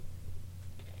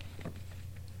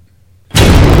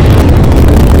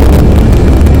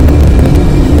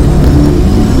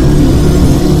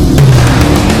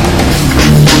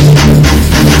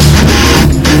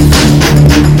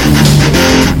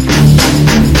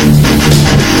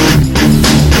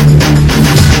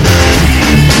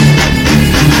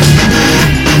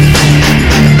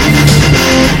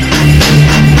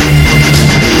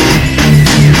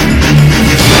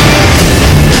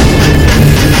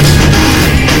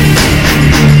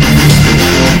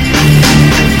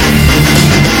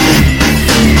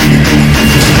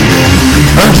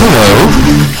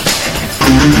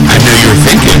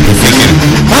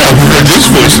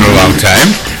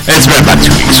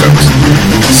folks.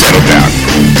 Settle down.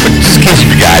 But just in case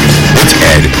you forgot, it's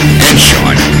Ed and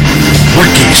Sean. We're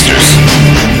gangsters.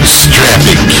 Strap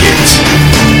in, kids.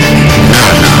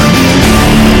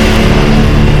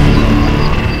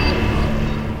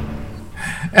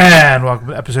 And welcome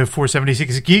to episode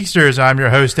 476 of Geeksters. I'm your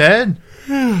host, Ed.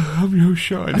 I'm your host,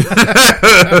 Sean.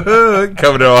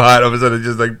 Coming all hot, all of a sudden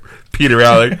just like peter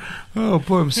out like, oh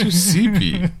boy, I'm so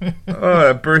sleepy. Oh,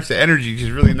 that burst of energy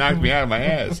just really knocked me out of my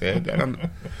ass, Ed. I don't know.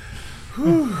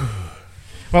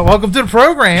 Well, welcome to the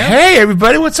program. Hey,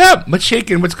 everybody, what's up? What's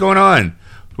shaking? What's going on?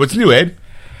 What's new, Ed?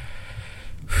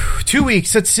 2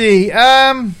 weeks. Let's see.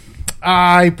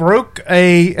 I broke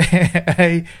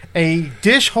a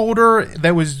dish holder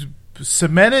that was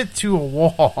cemented to a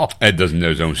wall. Ed doesn't know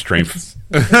his own strength.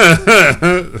 Well,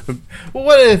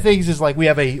 one of the things is like we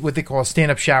have what they call a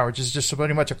stand-up shower, which is just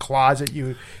pretty much a closet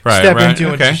you step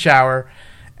into and shower.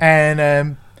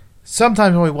 And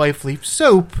sometimes my wife leaves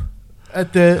soap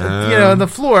at the on the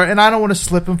floor, and I don't want to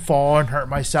slip and fall and hurt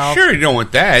myself. Sure, you don't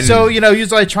want that. So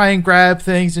usually I try and grab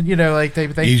things and like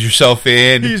type of thing. Ease yourself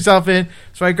in.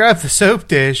 So I grabbed the soap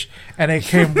dish, and it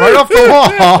came right off the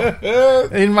wall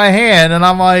in my hand, and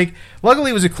I'm like,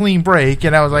 luckily it was a clean break,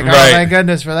 and I was like, oh, thank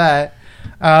goodness for that.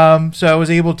 So I was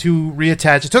able to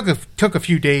reattach. It took a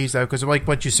few days though, because like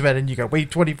once you cement it, you got to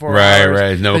wait 24 hours.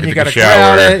 Right. No, then you got to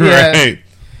shower. It. Yeah. Right.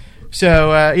 So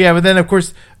but then of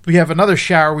course we have another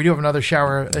shower. We do have another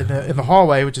shower in the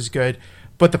hallway, which is good.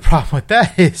 But the problem with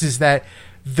that is that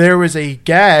there was a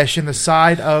gash in the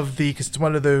side of because it's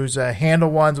one of those handle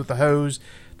ones with the hose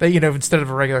that instead of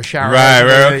a regular shower.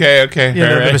 Right. Okay.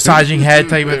 The massaging head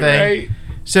type of thing. Right.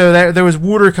 So there was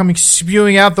water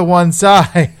spewing out the one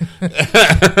side.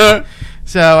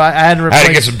 So I had to replace. I had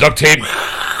to get some duct tape.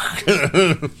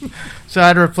 So I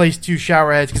had to replace 2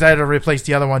 shower heads because I had to replace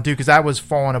the other one too because that was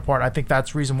falling apart. I think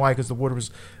that's the reason why, because the water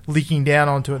was leaking down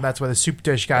onto it, and that's why the soup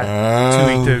dish got too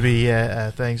weak to be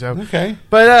a thing. So okay,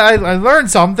 but I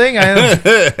learned something.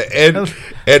 Ed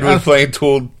was playing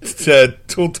Tool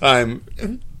Time.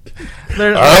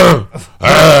 Learn how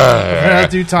to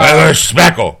do tile.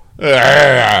 Spackle.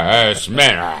 I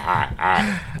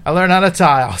learned how to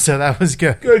tile, so that was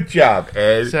good. Good job,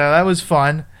 Ed. So that was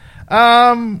fun.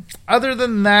 Other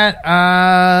than that,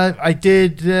 I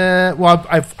did. I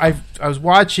was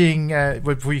watching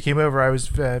before you came over. I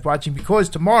was watching because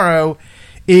tomorrow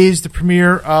is the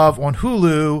premiere of on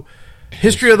Hulu,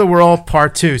 History of the World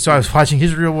Part 2. So I was watching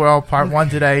History of the World Part 1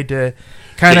 today to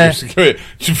kind of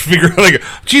figure out like,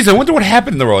 geez, I wonder what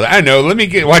happened in the world. I know. Let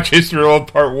me watch History of the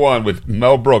World Part 1 with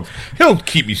Mel Brooks. He'll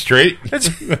keep me straight. It's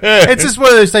just one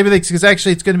of those type of things because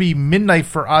actually it's going to be midnight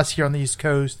for us here on the East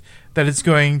Coast. That it's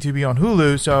going to be on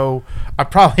Hulu, so I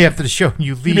probably have to show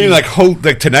you leave. You mean like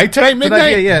tonight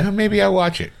midnight? Yeah. Maybe I'll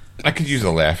watch it. I could use a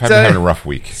laugh. I've been having a rough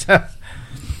week. So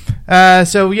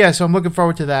I'm looking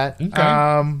forward to that. Okay.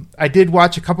 I did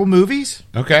watch a couple movies.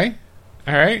 Okay.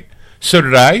 All right. So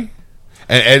did I.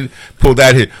 And pulled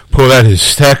out his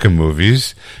stack of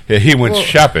movies. Yeah, he went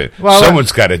shopping. Well,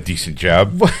 someone's got a decent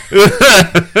job. Well,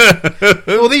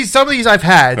 some of these I've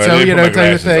had. So tell you the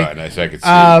thing. So I could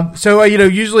see. So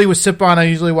usually with Sip On, I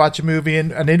usually watch a movie,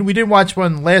 and then we didn't watch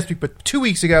one last week, but 2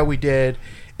 weeks ago we did.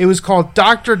 It was called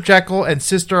Dr. Jekyll and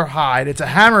Sister Hyde. It's a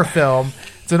Hammer film.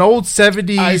 It's an old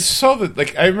 70s. I saw that.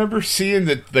 Like I remember seeing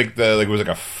that. It was like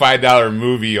a $5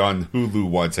 movie on Hulu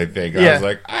once. I think. I was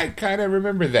like, I kind of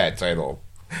remember that title.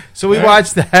 So we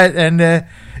watched that, and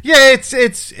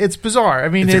it's bizarre. I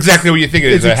mean, it's exactly what you think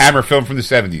it is. A Hammer film from the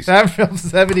 70s. Hammer film from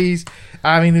the 70s.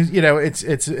 I mean,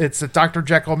 it's a Dr.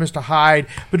 Jekyll, Mr. Hyde,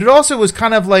 but it also was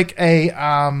kind of like a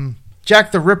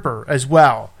Jack the Ripper as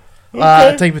well.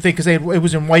 Type of thing because it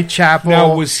was in Whitechapel.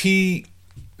 Now was he?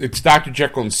 It's Dr.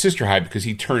 Jekyll and Sister Hyde because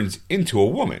he turns into a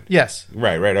woman. Yes.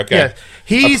 Right. Okay. Yes.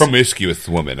 He's a promiscuous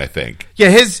woman, I think. Yeah.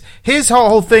 His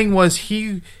whole thing was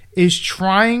he is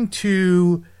trying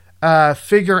to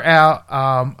figure out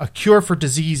a cure for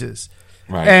diseases.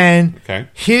 Right. And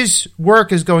his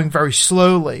work is going very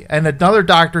slowly. And another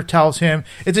doctor tells him,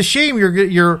 "It's a shame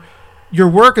your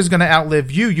work is going to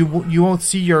outlive you. You won't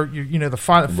see your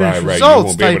the finished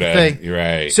results type thing."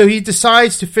 Right. So he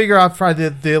decides to figure out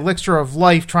the elixir of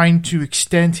life, trying to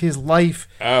extend his life.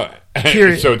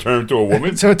 Period. So it turned into a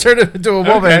woman.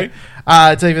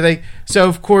 Type of thing. So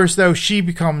of course, though, she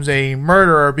becomes a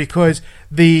murderer because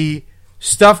the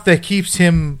stuff that keeps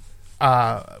him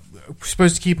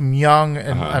supposed to keep him young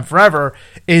and forever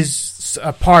is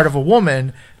a part of a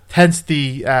woman hence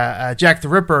the Jack the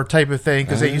Ripper type of thing,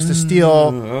 because they used to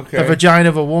steal the vagina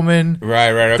of a woman.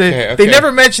 Right, okay. They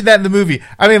never mentioned that in the movie.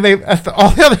 I mean,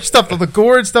 all the other stuff, the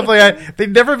gore and stuff like that, they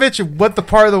never mentioned what the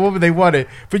part of the woman they wanted,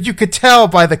 but you could tell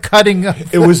by the cutting.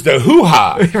 It was the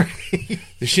hoo-ha.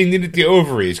 She needed the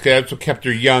ovaries, because that's what kept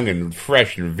her young and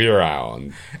fresh and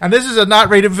virile. And this is a not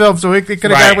rated film, so it could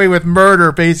have got away with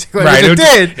murder, basically. Right, it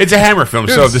did. It's a Hammer film,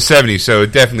 so of the 70s, so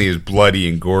it definitely is bloody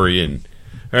and gory. And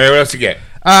all right, what else you get?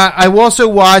 I also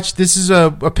watched, this is a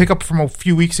pickup from a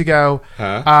few weeks ago.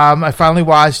 I finally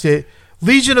watched it.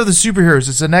 Legion of the Superheroes.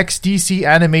 It's the next DC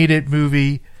animated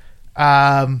movie.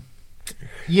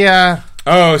 Yeah.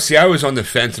 Oh, see, I was on the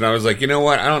fence, and I was like, you know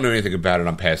what? I don't know anything about it.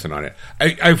 I'm passing on it.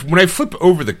 When I flip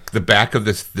over the back of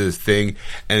this thing,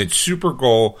 and it's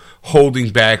Supergirl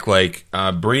holding back like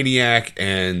Brainiac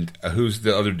and who's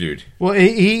the other dude? Well,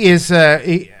 he is.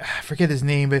 I forget his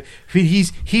name, but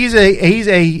he's a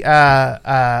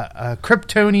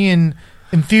Kryptonian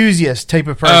enthusiast type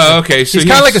of person. Oh, okay. So he's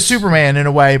kind of like a Superman in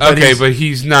a way. But but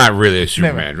he's not really a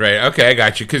Superman, right? Okay, I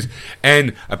got you.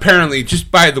 And apparently,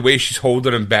 just by the way she's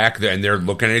holding him back and they're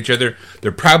looking at each other,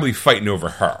 they're probably fighting over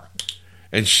her.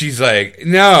 And she's like,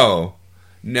 no.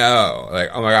 Like,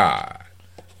 oh my God.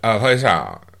 Oh my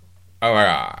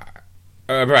God.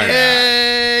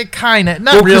 Kind of,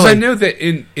 not really. Because I know that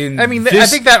in I mean, I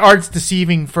think that art's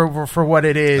deceiving for what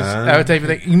it is. Type of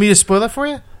thing. You mean me to spoil that for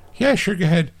you? Yeah, sure. Go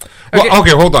ahead. Well,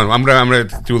 okay, hold on. I'm gonna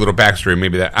do a little backstory.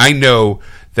 Maybe that I know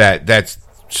that's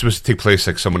supposed to take place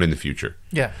like someone in the future.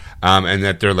 Yeah. And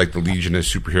that they're like the Legion of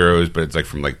Superheroes, but it's like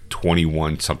from like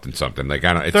 21 something. Like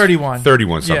I don't. It's 31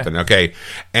 something. Yeah. Okay.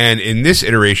 And in this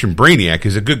iteration, Brainiac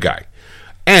is a good guy,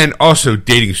 and also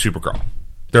dating Supergirl.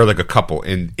 They're like a couple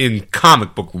in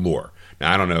comic book lore.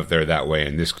 Now, I don't know if they're that way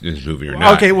in this movie or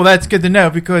not. Okay, well, that's good to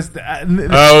know because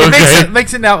it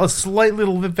makes it now a slight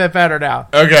little bit better now.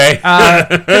 Okay.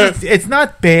 It's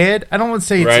not bad. I don't want to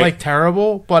say it's like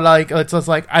terrible, but like it's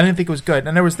like I didn't think it was good.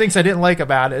 And there was things I didn't like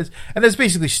about it. And there's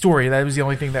basically story. That was the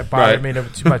only thing that bothered me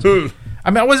too much. I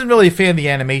mean, I wasn't really a fan of the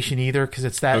animation either because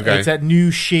it's that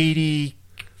new shady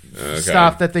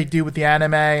stuff that they do with the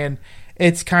anime, and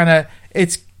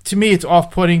to me, it's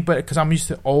off-putting, but because I'm used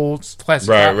to old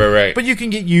classic. Right. But you can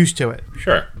get used to it.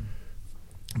 Sure.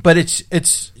 But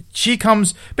she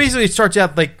comes basically. It starts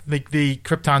out like the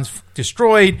Krypton's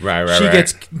destroyed. Right. She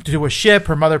gets to a ship.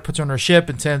 Her mother puts her on her ship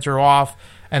and sends her off,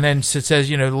 and then it says,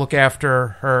 look after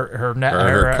her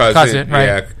cousin, right?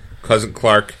 Yeah, cousin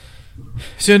Clark.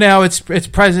 So now it's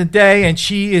present day, and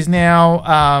she is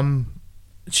now.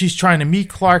 She's trying to meet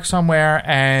Clark somewhere,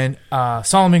 and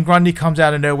Solomon Grundy comes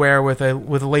out of nowhere with a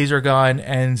laser gun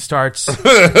and starts.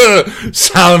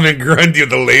 Solomon Grundy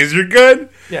with a laser gun?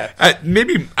 Yeah,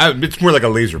 maybe it's more like a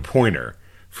laser pointer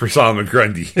for Solomon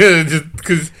Grundy. Just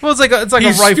because it's like a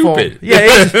rifle. Stupid.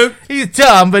 Yeah, he's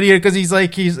dumb, but because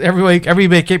everybody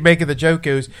making the joke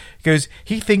goes.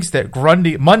 He thinks that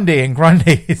Monday and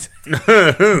Grundy is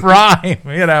rhyme,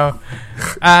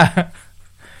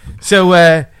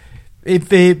 So.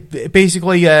 She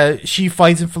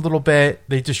fights him for a little bit.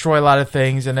 They destroy a lot of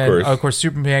things, and then of course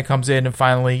Superman comes in and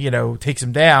finally, takes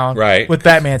him down. Right, with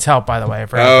Batman's help, by the way.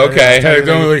 Okay.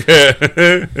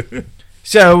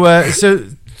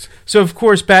 So of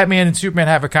course Batman and Superman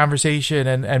have a conversation,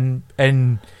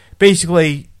 and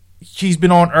basically she's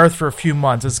been on Earth for a few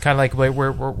months. It's kind of like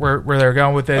where they're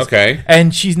going with this. Okay,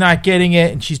 and she's not getting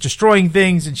it, and she's destroying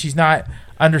things, and she's not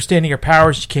understanding her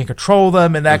powers. She can't control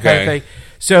them, and that kind of thing.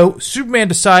 So Superman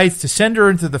decides to send her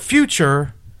into the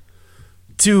future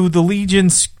to the Legion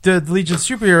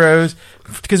superheroes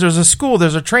because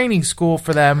there's a training school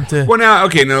for them to. Well,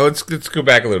 let's go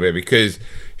back a little bit because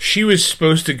she was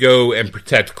supposed to go and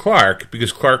protect Clark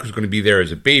because Clark was going to be there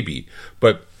as a baby,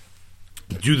 but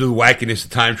due to the wackiness of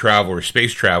time travel or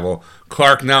space travel,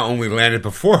 Clark not only landed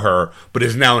before her, but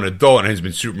is now an adult and has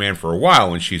been Superman for a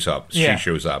while when she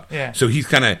shows up. Yeah. So he's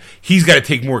got to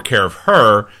take more care of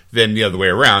her than the other way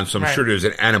around. So I'm sure there's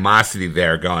an animosity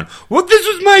there going, well, this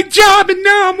was my job and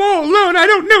now I'm all alone. I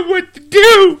don't know what to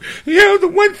do. The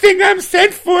one thing I'm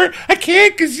sent for, I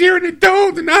can't because you're an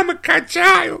adult and I'm a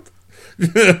child.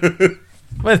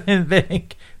 But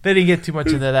they didn't get too much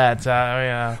into that.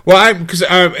 Well, because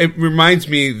it reminds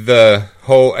me the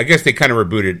whole. I guess they kind of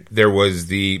rebooted. There was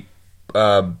the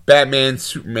Batman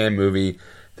Superman movie.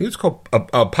 I think it's called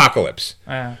Apocalypse,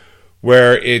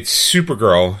 where it's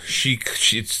Supergirl.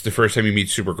 It's the first time you meet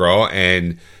Supergirl,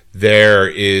 and there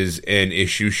is an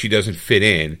issue. She doesn't fit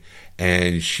in,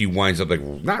 and she winds up like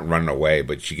not running away,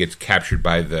 but she gets captured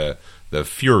by the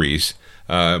Furies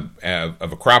of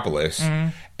Acropolis.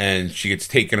 Mm-hmm. And she gets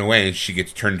taken away, and she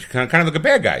gets turned kind of like a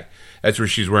bad guy. That's where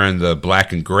she's wearing the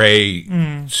black and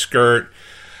gray skirt.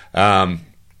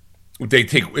 They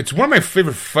take. It's one of my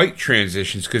favorite fight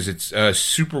transitions because it's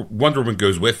super. Wonder Woman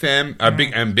goes with them.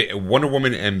 Wonder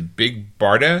Woman and Big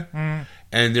Barda,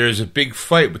 and there's a big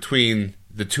fight between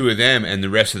the two of them and the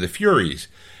rest of the Furies.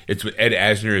 It's with Ed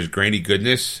Asner as Granny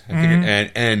Goodness, I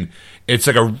think, and it's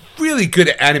like a really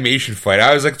good animation fight.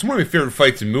 I was like, it's one of my favorite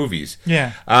fights in movies.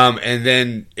 Yeah. And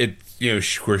then it,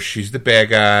 of course, she's the bad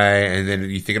guy, and then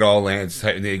you think it all lands,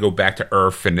 and they go back to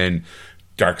Earth, and then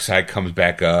Darkseid comes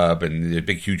back up, and a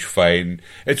big, huge fight. And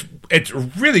it's a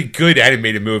really good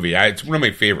animated movie. It's one of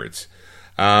my favorites.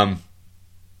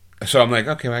 So I'm like,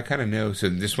 okay, well, I kind of know. So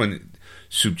this one,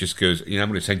 Soup just goes, I'm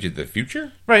going to send you to the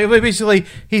future? Right, basically,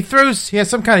 he has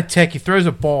some kind of tech, he throws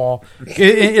a ball,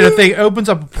 if they opens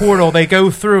up a portal, they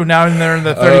go through, now and they're in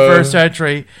the 31st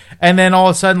century, and then all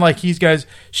of a sudden, like, she goes,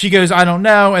 I don't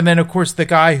know, and then, of course, the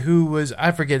guy who was,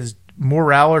 I forget his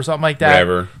Morale or something like that.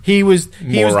 Whatever. He was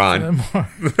he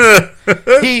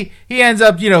ends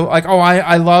up, like,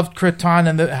 I loved Krypton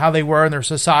and how they were in their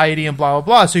society and blah, blah,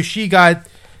 blah, so she kind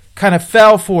of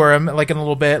fell for him, like in a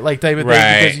little bit, like David,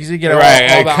 right? Because he's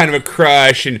all kind of a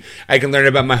crush, and I can learn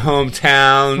about my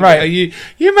hometown. Right,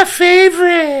 you're my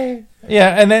favorite.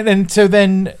 Yeah, and so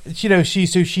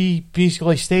she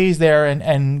basically stays there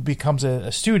and becomes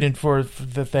a student for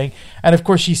the thing, and of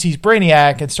course she sees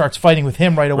Brainiac and starts fighting with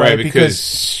him right away, right? Because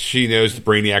she knows the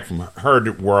Brainiac from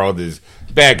her world is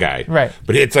bad guy, right?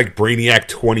 But it's like Brainiac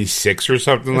 26 or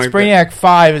something like Brainiac that.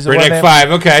 5 is Brainiac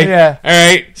 5. Okay, yeah, all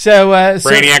right. So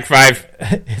Brainiac 5.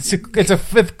 It's a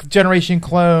 5th generation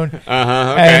clone.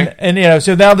 Okay. And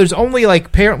so now there's only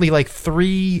apparently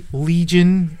 3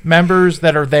 Legion members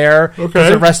that are there.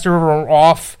 Okay. The rest of them are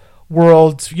off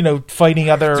world, fighting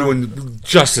other doing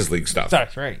Justice League stuff.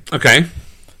 That's right. Okay.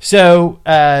 So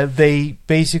they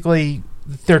basically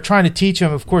they're trying to teach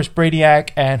him. Of course, Brainiac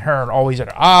and her are always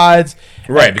at odds.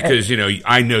 Right, because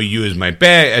I know you as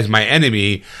my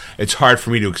enemy. It's hard for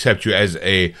me to accept you as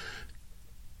a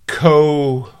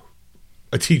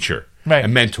teacher, right. A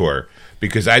mentor,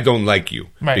 because I don't like you,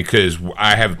 right. Because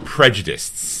I have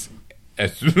prejudices.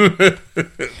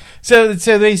 So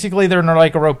basically, they're in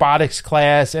a robotics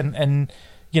class, and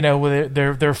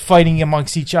they're fighting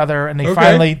amongst each other, and they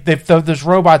finally this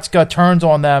robot's turns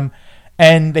on them,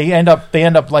 and they end up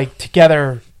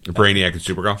together. Brainiac and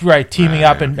Supergirl, right? Teaming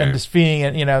up and defeating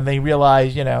it. And they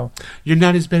realize, you're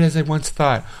not as bad as I once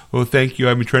thought. Well, thank you.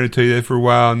 I've been trying to tell you that for a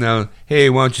while now.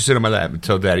 Hey, why don't you sit on my lap and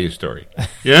tell Daddy a story?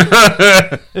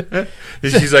 Yeah. And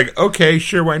she's like, okay,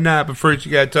 sure, why not? But first,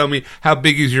 you got to tell me, how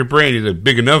big is your brain? He's like,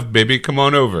 big enough, baby. Come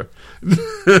on over.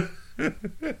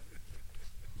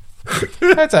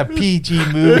 That's a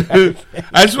PG movie.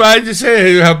 That's why I just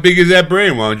said, how big is that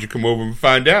brain? Why don't you come over and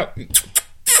find out?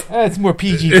 It's more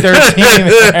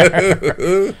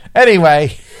PG-13.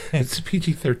 Anyway, it's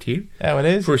PG-13. Oh, it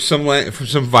is for some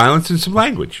violence and some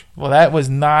language. Well, that was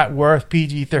not worth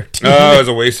PG-13. Oh, it was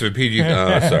a waste of a PG.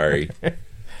 Oh, sorry.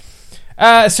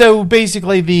 So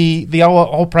basically, the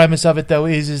whole premise of it though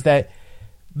is that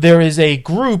there is a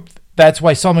group. That's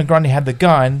why Solomon Grundy had the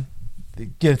gun.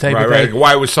 Right.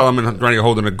 Why was Solomon Grundy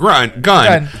holding a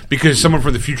gun? Because someone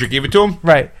from the future gave it to him.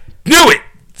 Right. Knew it.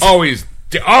 Always.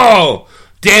 Oh.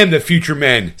 Damn the future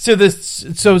men! So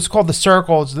it's called the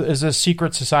Circle. Is a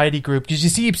secret society group because you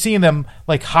keep seeing them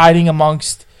hiding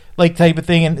amongst type of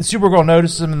thing, and Supergirl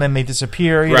notices them, and then they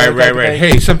disappear. Right.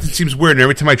 Hey, something seems weird, and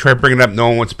every time I try to bring it up, no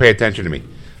one wants to pay attention to me.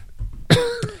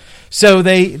 So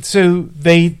there's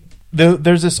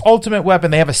this ultimate weapon.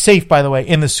 They have a safe, by the way,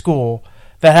 in the school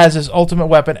that has this ultimate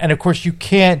weapon, and of course you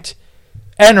can't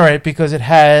enter it because it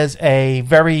has a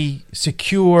very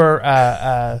secure.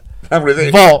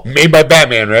 Vault made by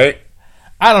Batman, right?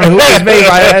 I don't know who it was made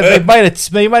by.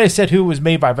 They might have said who it was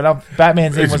made by, but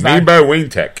Batman's name was made by Wayne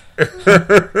Tech.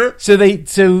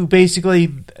 So basically,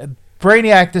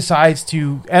 Brainiac decides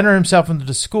to enter himself into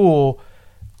the school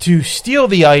to steal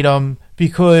the item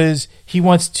because he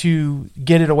wants to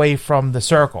get it away from the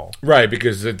Circle. Right,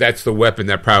 because that's the weapon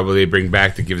that probably they bring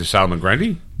back to give to Solomon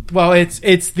Grundy. Well, it's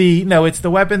the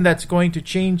weapon that's going to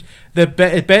change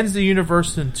it bends the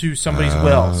universe into somebody's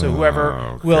will. So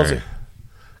whoever wills it.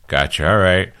 Gotcha. All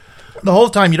right. The whole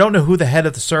time you don't know who the head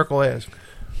of the Circle is.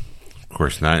 Of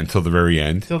course not until the very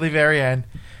end.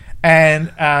 And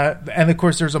of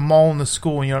course there's a mole in the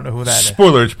school and you don't know who that is.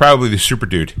 Spoiler: it's probably the super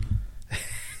dude.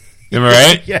 Am I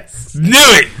right? Yes. Knew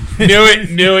it.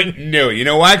 You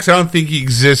know why? Because I don't think he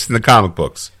exists in the comic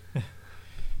books.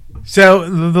 So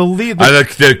the lead, I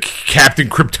like the Captain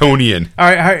Kryptonian.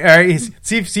 All right.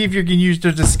 See if you can use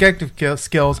their detective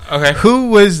skills. Okay.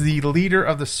 Who was the leader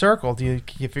of the Circle? Can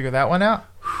you figure that one out?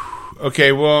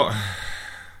 Okay, well,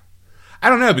 I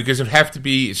don't know because it would have to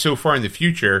be so far in the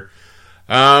future.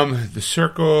 The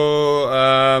Circle.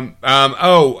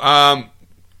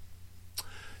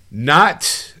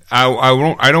 Not. I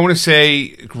won't. I don't want to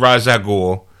say Ra's al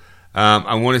Ghul.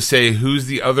 I want to say who's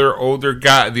the other older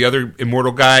guy, the other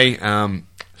immortal guy.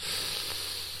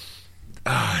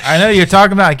 I know you're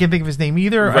talking about. I can't think of his name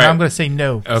either. Right. And I'm going to say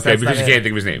no. Okay, because you can't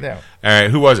think of his name. No. All right,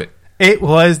 who was it? It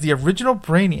was the original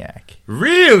Brainiac.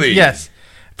 Really? Yes.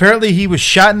 Apparently, he was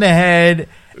shot in the head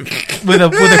with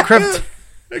a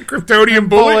A Kryptonian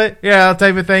bullet. Yeah,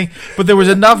 type of thing. But there was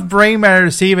enough brain matter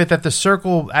to save it that the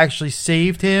Circle actually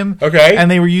saved him. Okay.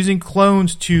 And they were using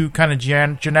clones to kind of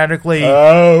genetically,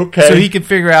 Oh, okay. so he could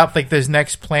figure out like this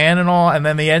next plan and all. And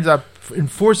then they ended up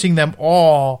enforcing them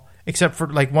all except for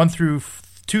like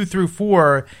 2 through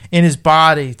 4 in his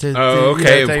body.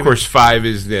 Okay. Of course, 5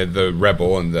 is the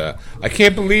rebel, and I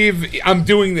can't believe I'm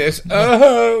doing this.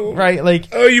 Oh, right. Like,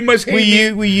 oh, you must hate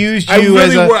me. We used I you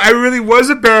really, as a. I really was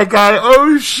a bad guy.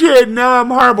 Oh shit! Now I'm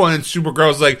horrible. And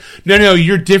Supergirl's like, no,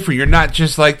 you're different. You're not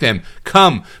just like them.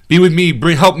 Come, be with me.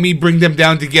 Help me bring them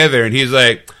down together. And he's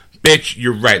like, bitch,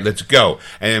 you're right. Let's go.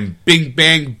 And then bing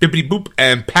bang, bippity boop,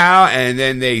 and pow, and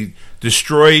then they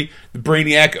destroy the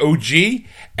Brainiac OG.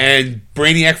 And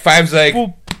Brainiac 5's like,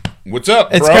 Well, what's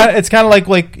up, it's bro? it's kind of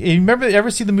like you remember. You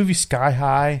ever see the movie Sky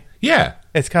High? Yeah.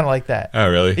 It's kind of like that. Oh,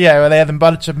 really? Yeah, where they have a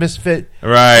bunch of misfit,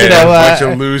 Right. you know, a bunch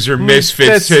of loser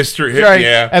misfits history. right?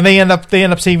 Yeah. And they end up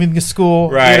saving the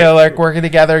school. Right. You know, like working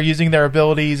together, using their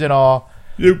abilities and all.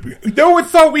 No one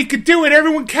thought we could do it.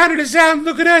 Everyone counted us out.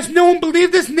 Look at us. No one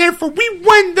believed us, and therefore we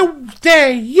won the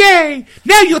day. Yay!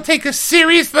 Now you'll take us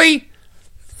seriously.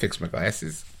 Fix my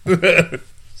glasses.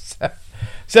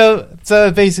 So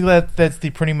basically, that's the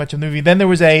pretty much of the movie. Then there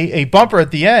was a bumper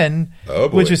at the end, Oh,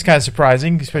 boy. which was kind of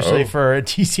surprising, especially Oh. for a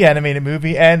DC animated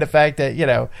movie, and the fact that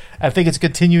I think it's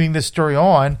continuing this story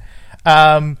on.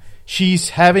 She's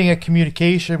having a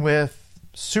communication with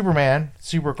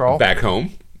Supergirl, Back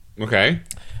home. Okay.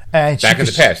 and Back in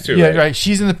the past, too, Yeah, right? right.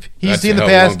 He's in the That's the a hell of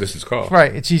a past, long distance call.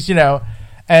 right? And she's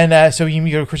and so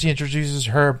of course he introduces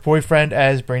her boyfriend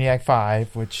as Brainiac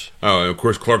 5, which Oh, and of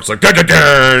course Clark's like, dun, dun,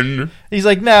 dun. he's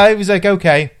like, no, he was like,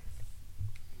 okay.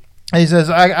 And he says,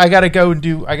 I gotta go and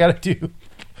I gotta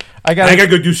I gotta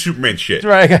go do Superman shit.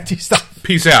 right, I gotta do stuff.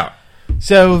 Peace out.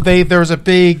 So there was a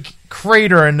big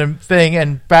crater in the thing,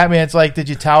 and Batman's like, did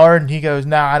you tell her? And he goes,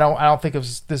 no, I don't think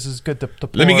this is good to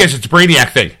Let me pull guess, her." it's a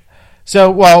Brainiac thing.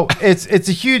 So, well, it's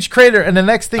a huge crater, and the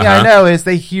next thing I Uh-huh. know is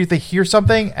they hear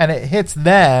something, and it hits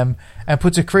them and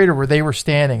puts a crater where they were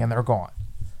standing, and they're gone.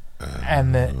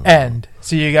 And the end.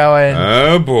 So you go in,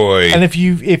 Oh, boy. and if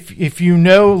you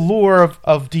know lore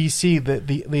of DC,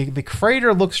 the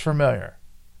crater looks familiar.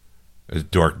 Is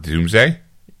Dark Doomsday?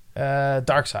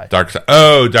 Darkseid, Darkseid.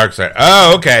 Oh, Darkseid.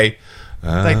 Oh, okay.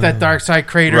 like that Darkseid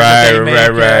crater. Right, that they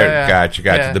right, make. right. Yeah, Gotcha.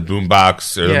 yeah. The boom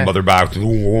box or Yeah. the mother box.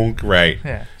 Right.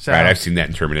 Yeah. So, Right, I've seen that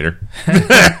in Terminator.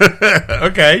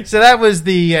 Okay. so that was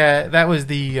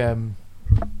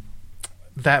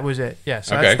it. Yeah.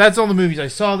 So Okay. that's all the movies I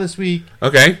saw this week.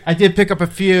 Okay. I did pick up a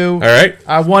few. All right.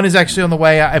 One is actually on the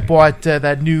way. I bought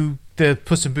the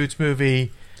Puss in Boots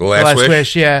movie. The Last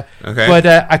Wish? Yeah. Okay. But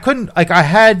I couldn't, I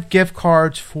had gift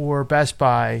cards for Best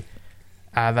Buy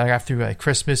that I got through like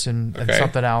Christmas and Okay.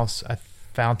 something else,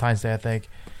 Valentine's Day, I think.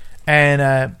 And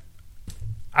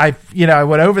I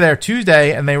went over there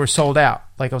Tuesday and they were sold out.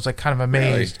 Like I was like kind of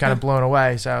amazed, Really? kind of blown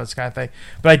away. So it's kind of thing.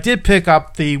 But I did pick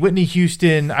up the Whitney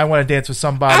Houston "I Want to Dance with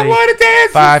Somebody." I want to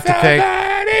dance Five with to pick.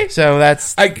 somebody. So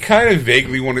that's I kind of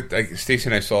vaguely wanted. Like, Stacey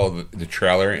and I saw the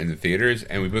trailer in the theaters,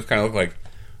 and we both kind of looked like,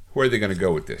 where are they going to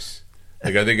go with this?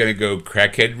 Like, are they going to go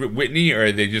crackhead Whitney, or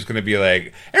are they just going to be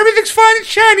like, everything's fine and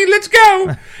shiny, let's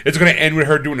go? It's going to end with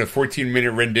her doing a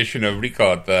 14-minute rendition of, what do you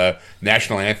call it, the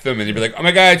national anthem, and they'd be like, oh my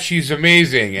God, she's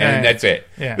amazing, and Yeah. that's it.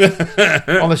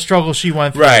 yeah, all the struggle she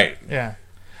went through. Right. Yeah.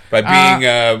 By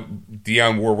being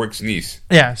Dionne Warwick's niece.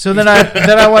 Yeah, so then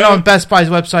I went on Best Buy's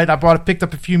website. I picked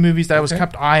up a few movies that I was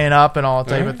kept eyeing up and all that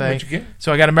type of thing. What'd you get?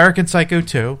 So I got American Psycho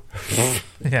 2.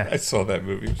 Yeah. I saw that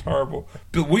movie. It was horrible.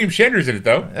 Bill William Shatner's in it,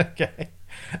 though. Okay.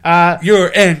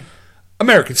 You're an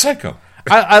American Psycho.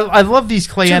 I love these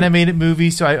clay animated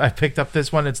movies, so I picked up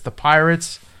this one. It's The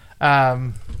Pirates.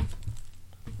 I'll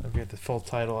get the full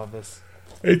title of this.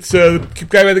 It's the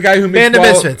guy who makes Band of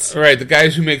Misfits. Right, the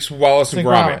guys who makes Wallace and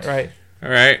Gromit. Right. All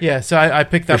right. Yeah, so I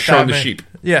picked up Shaun that the one. Sheep.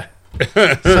 Yeah.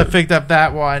 So I picked up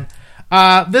that one.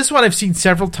 This one I've seen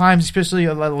several times, especially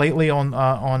lately on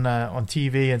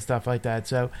TV and stuff like that.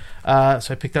 So I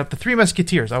picked up The Three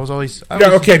Musketeers. I was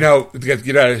No, get out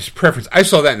of his preference. I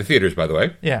saw that in the theaters, by the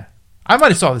way. yeah. I might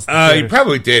have saw this. You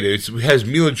probably did. It has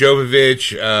Mila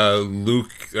Jovovich, Luke,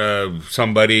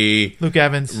 somebody, Luke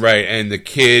Evans, right? And the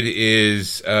kid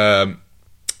is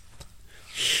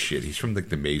he's from like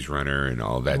the Maze Runner and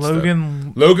all that stuff.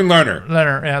 Logan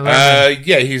Lerner.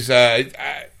 Yeah, he's. I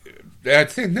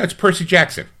think that's Percy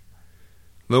Jackson.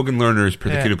 Logan Lerner is the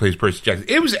kid who plays Percy Jackson.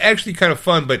 It was actually kind of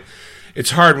fun, but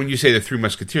it's hard when you say the Three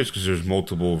Musketeers because there's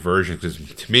multiple versions.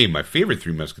 Because to me, my favorite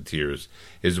Three Musketeers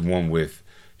is the one with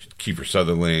Kiefer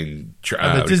Sutherland,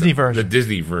 the Disney version. The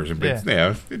Disney version, but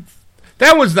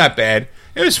that one's not bad.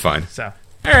 It was fun. So,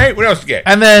 all right, what else you get?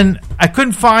 And then I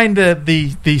couldn't find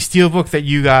the steelbook that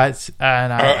you got,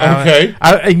 and okay.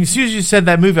 As soon as you said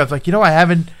that movie, I was like,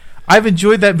 I've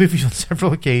enjoyed that movie on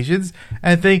several occasions,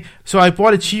 and so I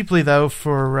bought it cheaply though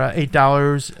for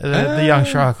 $8. The Young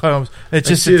Sherlock Holmes. It's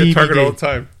just a DVD. Target all the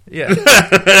time. Yeah,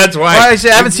 that's why. Well, I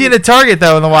haven't seen it at Target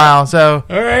though in a while. So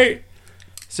all right.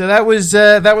 So that was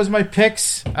my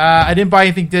picks. I didn't buy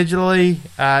anything digitally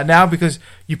now because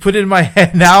you put it in my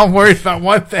head. Now I'm worried about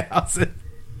 1,000.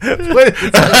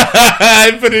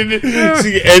 I put it in.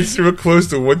 See, Ed's close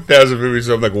to 1,000 movies.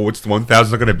 So I'm like, well, what's the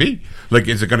 1,000 going to be? Like,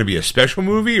 is it going to be a special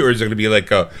movie or is it going to be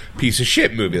like a piece of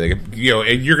shit movie? Like, and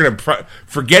you're going to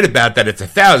forget about that. It's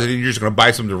 1,000, and you're just going to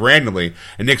buy something randomly.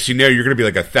 And next thing you know, you're going to be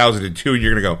like 1,002, and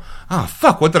you're going to go, oh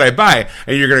fuck, what did I buy?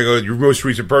 And you're going to go your most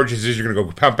recent purchases. You're going to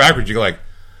go pound backwards. You go like,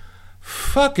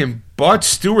 fucking bought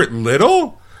Stuart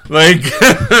Little. Like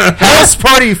House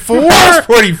Party 4? House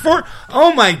Party 4?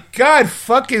 Oh my god,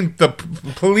 fucking the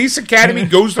Police Academy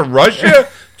goes to Russia?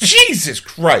 Jesus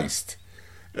Christ.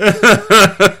 That's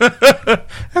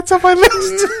on my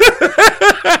list.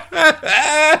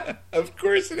 Of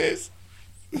course it is.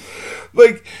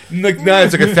 Like no,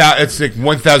 it's like 1,000. It's like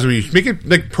 1,000. Make it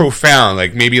like profound,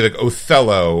 like maybe like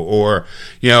Othello or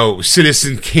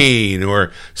Citizen Kane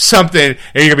or something.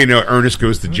 And you're gonna be Ernest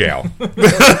Goes to Jail. See,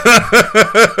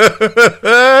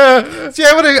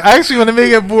 I actually want to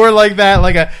make it more like that,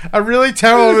 like a really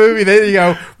terrible movie. Then you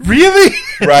go, really?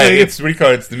 Right? It's what do you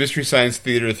call it? It's the Mystery Science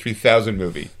Theater 3000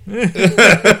 movie.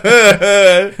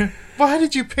 Why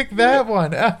did you pick that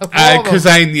one? Because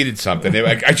I needed something.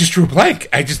 I just drew a blank.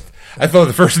 I thought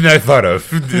the first thing that I thought of.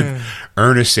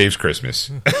 Ernest Saves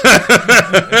Christmas. All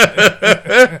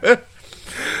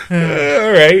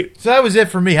right. So that was it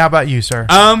for me. How about you, sir?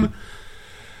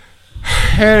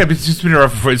 It's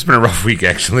been a rough week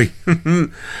actually.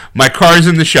 My car's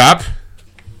in the shop.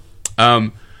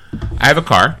 I have a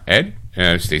car, Ed.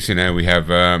 Stacy and I, we have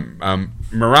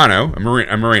Murano.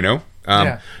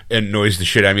 It annoys the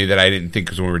shit out of me that I didn't think,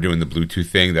 because when we were doing the Bluetooth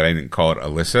thing, that I didn't call it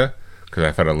Alyssa, because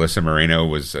I thought Alyssa Moreno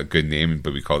was a good name,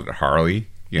 but we called it Harley.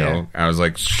 And I was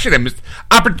like, shit, I missed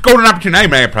golden opportunity. I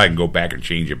might probably go back and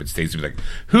change it, but Stacey was like,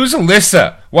 who's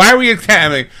Alyssa? Why are we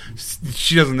attacking? Like,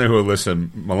 she doesn't know who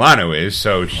Alyssa Milano is,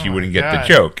 so she wouldn't get the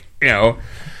joke.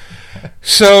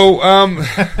 So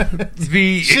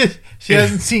she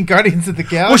hasn't seen Guardians of the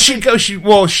Galaxy.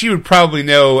 She would probably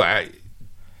know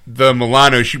the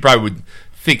Milano. She probably would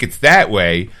think it's that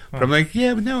way, but I'm like,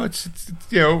 yeah, but no, it's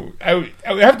I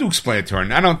would have to explain it to her,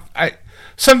 and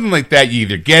something like that, you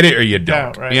either get it or you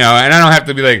don't. Right. And I don't have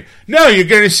to be like, no, you're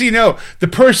going to see, the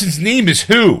person's name is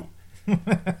who.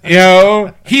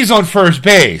 He's on first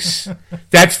base.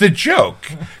 That's the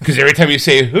joke. Because every time you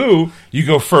say who, you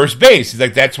go first base. It's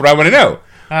like, that's what I want to know.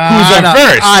 Who's on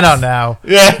first? I don't know.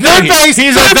 Yeah,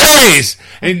 he's on base.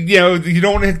 And, you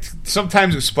don't want to,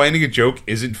 sometimes explaining a joke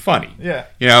isn't funny. Yeah.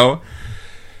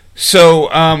 So,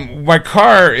 my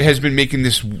car has been making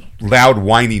this loud,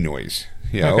 whiny noise.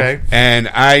 Okay. And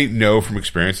I know from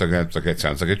experience that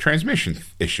sounds like a transmission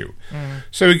issue.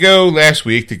 So we go last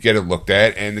week to get it looked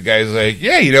at, and the guy's like,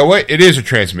 yeah, you know what? It is a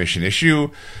transmission issue.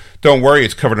 Don't worry,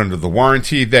 it's covered under the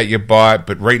warranty that you bought,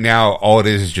 but right now all it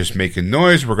is just making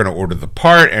noise. We're going to order the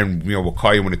part, and we'll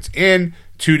call you when it's in.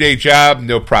 2-day job,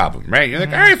 no problem, right? You're like,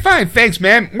 all right, fine, thanks,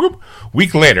 man. Whoop.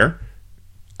 Week later,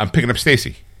 I'm picking up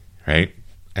Stacy, right?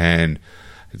 And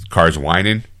the car's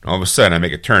whining. All of a sudden, I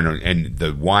make a turn, and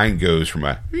the whine goes from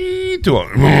a to a,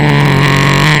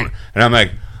 and I'm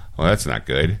like, well, that's not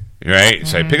good, right?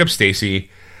 So I pick up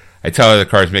Stacy. I tell her the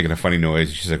car's making a funny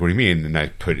noise. She's like, what do you mean? And I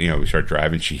put, we start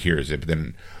driving. She hears it, but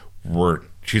then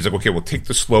she's like, okay, we'll take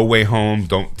the slow way home.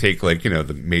 Don't take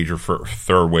the major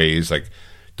thoroughways. Like,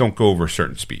 don't go over a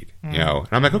certain speed, And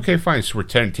I'm like, okay, fine. So we're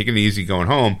taking it easy going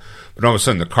home. But all of a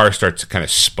sudden, the car starts to kind of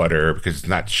sputter because it's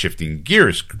not shifting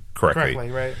gears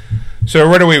correctly. Right. So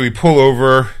right away, we pull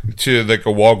over to like a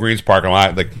Walgreens parking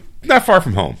lot, like not far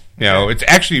from home. It's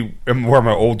actually where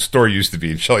my old store used to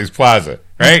be in Shelley's Plaza,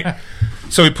 right?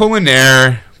 So we pull in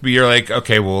there. We are like,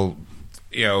 okay, well,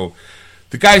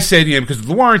 the guy said, because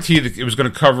the warranty, it was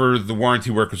going to cover, the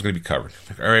warranty work was going to be covered.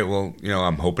 Like, all right, well,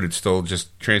 I'm hoping it's still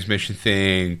just transmission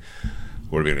thing.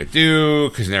 What are we going to do?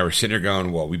 Because now we're sitting there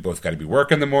going, well, we both got to be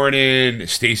working in the morning.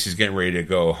 Stacy's getting ready to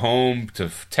go home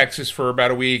to Texas for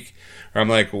about a week. Or I'm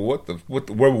like, well, what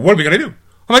are we going to do?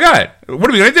 Oh, my God. What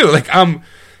are we going to do? Like, I'm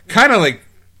kind of like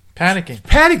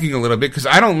panicking a little bit because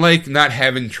I don't like not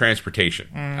having transportation.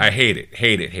 I hate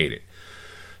it.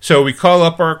 So we call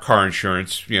up our car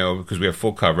insurance, because we have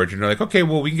full coverage. And they're like, okay,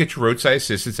 well, we can get you roadside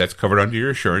assistance. That's covered under your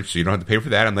insurance, so you don't have to pay for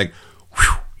that. I'm like,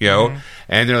 whew.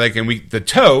 And they're like, and to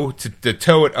tow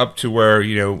it up to where,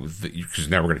 because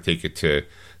now we're going to take it to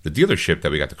the dealership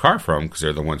that we got the car from, because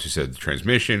they're the ones who said the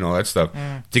transmission, all that stuff.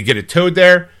 To get it towed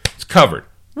there, it's covered.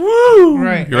 Woo!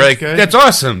 Right. You're like, good. That's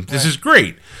awesome. This is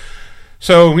great.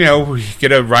 So, we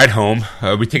get a ride home.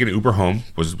 We take an Uber home.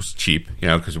 Was cheap,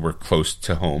 because we're close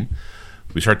to home.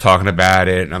 We start talking about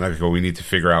it, and I'm like, well, we need to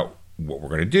figure out what we're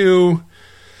going to do.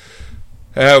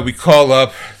 We call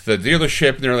up the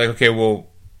dealership, and they're like, okay, well,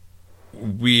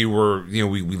 we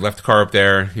left the car up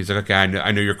there. He's like, okay,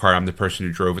 I know your car. I'm the person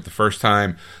who drove it the first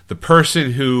time. The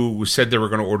person who said they were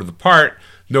going to order the part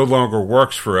no longer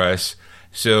works for us,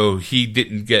 so he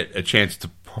didn't get a chance to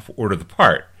order the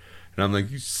part. And I'm like,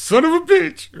 you son of a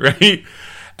bitch, right?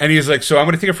 And he's like, so I'm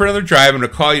going to take it for another drive. I'm going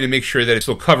to call you to make sure that it's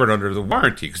still covered under the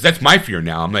warranty, because that's my fear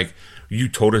now. I'm like, you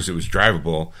told us it was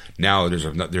drivable. Now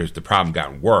there's the problem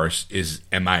gotten worse.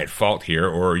 Am I at fault here,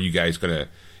 or are you guys going to?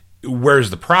 Where's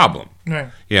the problem?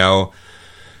 Right.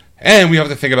 And we have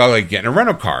to think about like getting a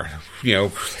rental car.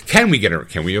 Can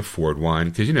we afford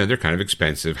one? Because they're kind of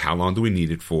expensive. How long do we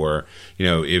need it for?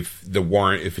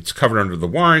 If it's covered under the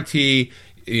warranty,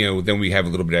 then we have a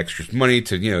little bit of extra money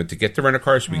to get the rental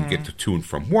car so we can get to and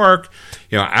from work.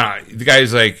 The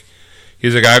guy's like,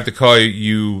 he's like, I have to call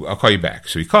you. I'll call you back.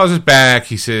 So he calls us back.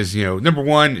 He says, number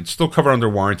one, it's still covered under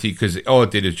warranty because all it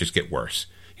did is just get worse.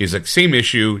 He's like, same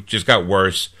issue, just got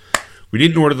worse. We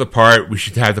didn't order the part. We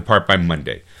should have the part by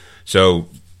Monday. So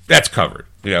that's covered.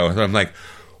 I'm like,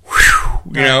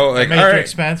 whew, like, all right.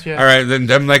 Expense, yeah. All right. Then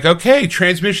I'm like, okay,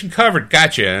 transmission covered.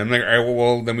 Gotcha. And I'm like, all right,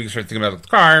 well, then we can start thinking about the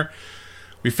car.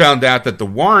 We found out that the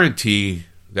warranty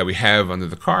that we have under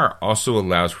the car also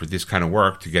allows for this kind of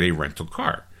work to get a rental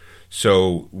car.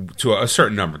 So to a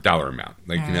certain dollar amount.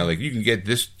 Like, like you can get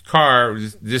this car,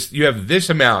 you have this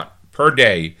amount per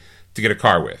day to get a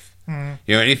car with.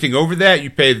 Anything over that, you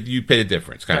pay the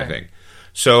difference kind of thing.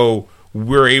 So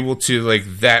we're able to, like,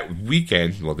 that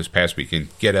weekend, this past weekend,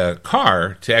 get a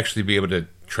car to actually be able to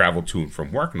travel to and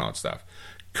from work and all that stuff,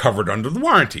 covered under the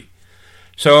warranty.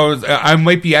 So I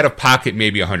might be out of pocket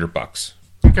maybe $100.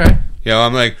 Okay.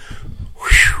 I'm like,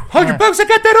 $100, I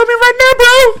got that on me right now,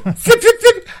 bro.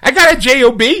 I got a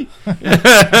JOB.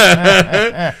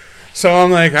 So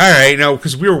I'm like, all right,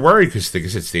 because we were worried because, like I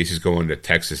said, Stacy's going to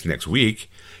Texas next week.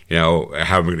 How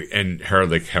are we going to, how are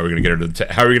we going to get her to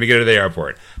the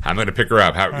airport? How am I going to pick her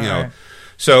up? Right.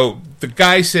 So the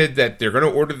guy said that they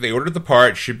ordered the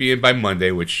part, should be in by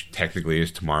Monday, which technically is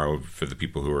tomorrow for the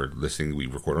people who are listening. We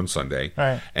record on Sunday.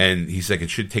 Right. And he's like, it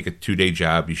should take a 2-day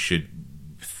job.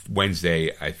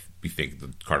 Wednesday, I think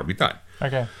the car will be done.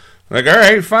 Okay. I'm like, all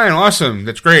right, fine, awesome.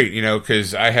 That's great,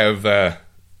 because I have, what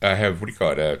do you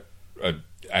call it?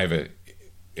 I have a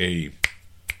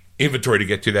inventory to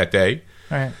get to that day.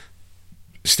 Right.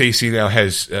 Stacy now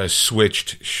has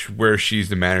switched where she's was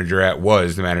the manager at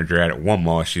one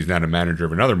mall. She's now a manager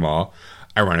of another mall.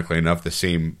 Ironically enough, the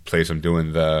same place I'm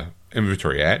doing the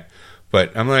inventory at.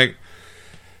 But I'm like,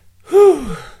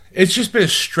 whew, it's just been a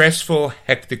stressful,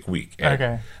 hectic week.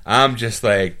 Okay. I'm just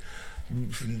like,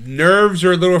 nerves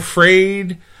are a little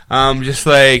frayed. I'm just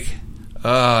like,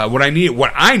 what I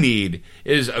need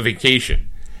is a vacation.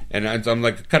 And I'm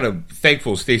like kind of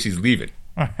thankful Stacy's leaving.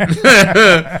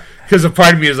 Because a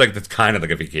part of me is like, that's kind of like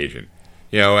a vacation.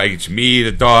 It's me,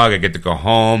 the dog. I get to go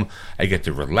home. I get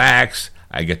to relax.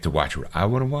 I get to watch what I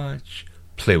want to watch,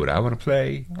 play what I want to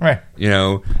play. Right.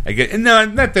 I get, and no,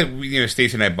 not that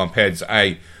Stacy and I bump heads.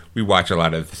 We watch a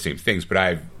lot of the same things, but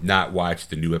I've not watched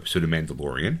the new episode of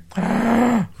Mandalorian.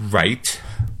 Right.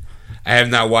 I have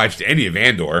not watched any of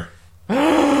Andor.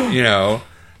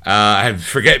 I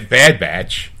forget Bad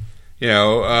Batch.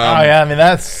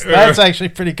 That's actually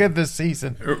pretty good this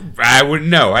season. I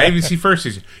wouldn't know. I didn't even see first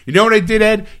season. You know what I did,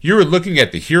 Ed? You were looking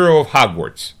at The Hero of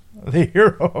Hogwarts. The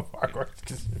Hero of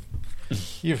Hogwarts.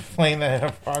 You're playing that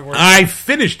of Hogwarts. I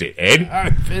finished it, Ed. I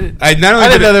didn't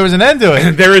know there was an end to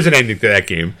it. There is an ending to that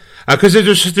game because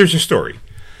there's a story.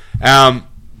 So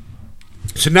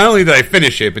not only did I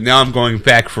finish it, but now I'm going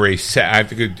back for I have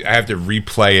to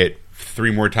replay it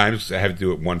 3 more times. I have to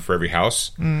do it one for every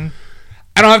house.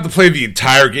 I I don't have to play the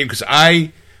entire game because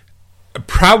I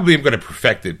probably am going to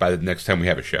perfect it by the next time we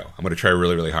have a show. I'm going to try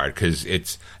really, really hard because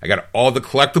I got all the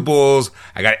collectibles.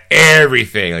 I got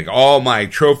everything. Like all my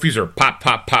trophies are pop,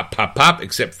 pop, pop, pop, pop,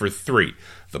 except for 3.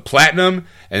 The platinum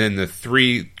and then the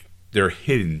 3, they're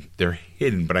hidden. They're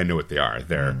hidden, but I know what they are.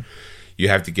 You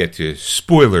have to get to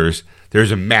spoilers.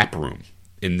 There's a map room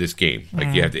in this game.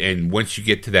 Like you have to, and once you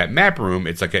get to that map room,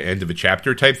 it's like an end of a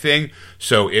chapter type thing.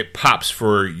 So it pops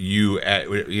for you at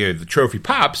the trophy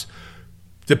pops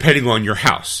depending on your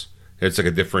house. It's like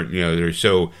a different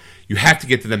so you have to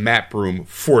get to the map room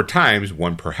 4 times,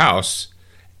 1 per house,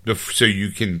 so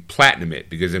you can platinum it.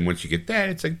 Because then once you get that,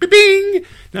 it's like bing.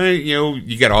 Now,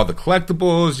 you got all the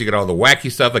collectibles, you got all the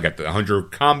wacky stuff. I got the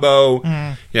 100 combo.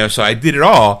 So I did it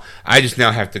all. I just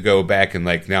now have to go back and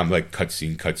now I'm like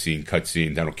cutscene.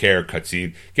 I don't care,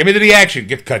 cutscene. Get me to the action.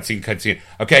 Get cutscene.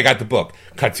 Okay, I got the book.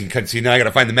 Cutscene. Now I got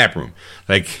to find the map room.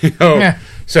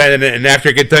 So and after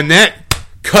I get done that,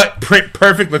 cut, print,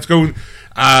 perfect. Let's go.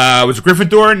 I was a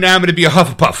Gryffindor, now I'm going to be a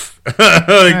Hufflepuff.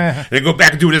 And then go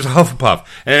back and do it as a Hufflepuff.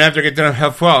 And then after I get done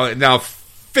Hufflepuff, now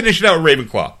finish it out with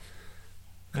Ravenclaw.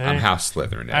 I'm House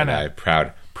Slytherin. And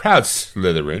proud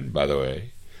Slytherin, by the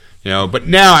way. But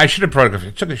now I should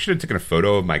have taken a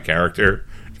photo of my character.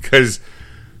 Because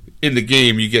in the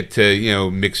game, you get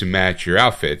to, mix and match your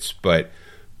outfits. But,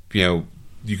 you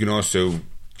can also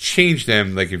change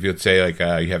them. Like if you'd say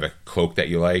you have a cloak that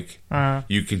you like,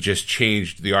 you can just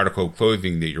change the article of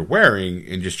clothing that you're wearing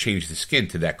and just change the skin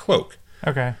to that cloak.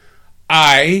 Okay.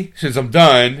 Since I'm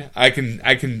done, I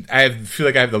feel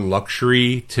like I have the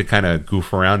luxury to kind of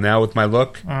goof around now with my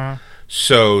look.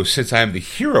 So since I'm the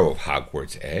hero of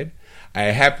Hogwarts, Ed, I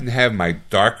happen to have my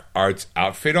dark arts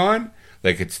outfit on.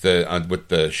 Like it's with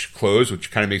the clothes,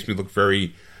 which kind of makes me look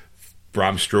very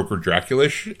Bram Stoker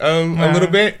Dracula-ish a little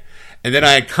bit. And then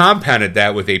I compounded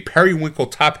that with a periwinkle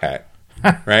top hat,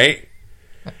 right?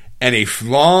 And a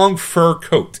long fur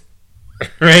coat,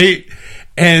 right?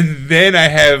 And then I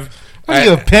have... Are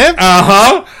you a pimp?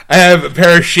 I have a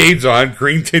pair of shades on,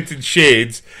 green tinted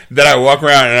shades, that I walk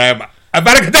around and I'm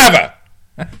Avada Kedavra!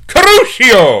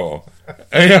 Crucio!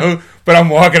 But I'm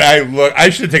walking, I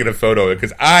should have taken a photo of it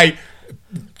because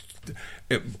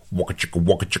Waka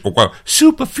chicka,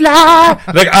 super fly.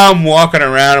 Like I'm walking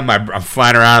around, I'm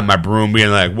flying around in my broom,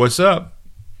 being like, "What's up,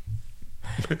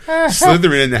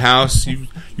 Slytherin in the house? You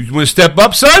want to step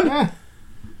up, son?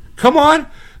 Come on,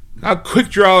 I'll quick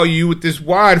draw you with this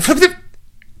wide."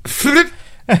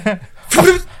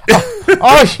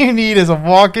 All you need is a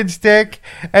walking stick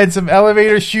and some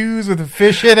elevator shoes with a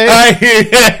fish in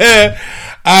it.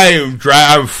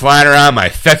 I'm flying around my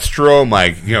Thestral,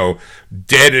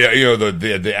 dead,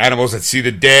 the animals that see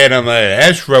the dead. I'm like,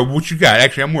 Ezra, what you got?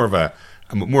 Actually, I'm more of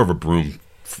a broom.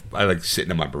 I like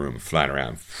sitting in my broom and flying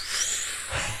around,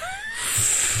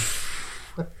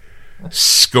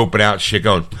 scoping out shit.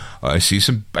 Going, I see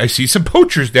some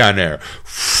poachers down there.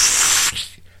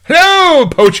 Hello,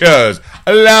 poachers.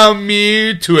 Allow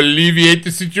me to alleviate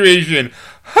the situation.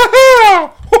 Ha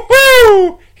ha! Hoo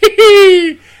hoo! Hee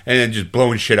hee! And then just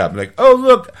blowing shit up. Like, oh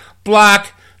look,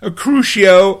 block. A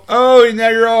Crucio. Oh, and now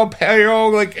you're all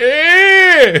like,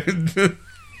 eh.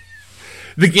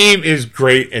 The game is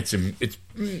great. It's you're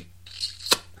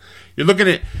looking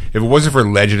at, if it wasn't for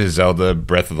Legend of Zelda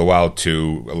Breath of the Wild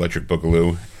 2 Electric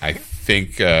Boogaloo, I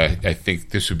think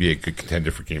this would be a good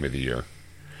contender for Game of the Year.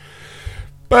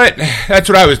 But that's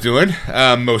what I was doing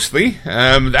mostly.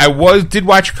 I did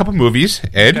watch a couple movies,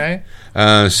 Ed. Okay.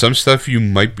 Some stuff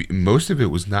most of it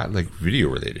was not video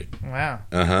related. Wow.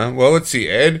 Well, let's see,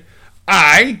 Ed.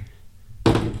 I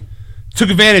took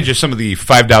advantage of some of the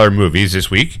 $5 movies this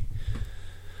week,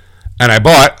 and I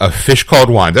bought A Fish Called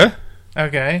Wanda.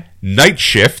 Okay. Night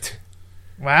Shift.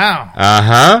 Wow.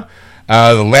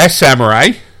 The Last Samurai.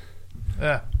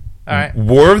 All right.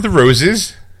 War of the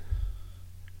Roses.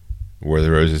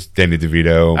 Danny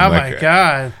DeVito. Oh my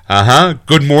God.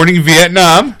 Good Morning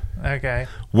Vietnam. Okay.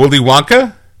 Willy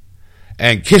Wonka,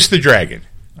 and Kiss the Dragon.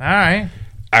 All right.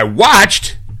 I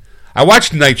watched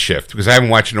Night Shift because I haven't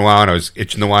watched it in a while and I was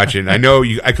itching to watch it. And I know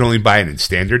I can only buy it in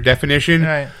standard definition.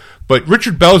 Right. But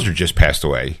Richard Belzer just passed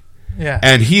away. Yeah.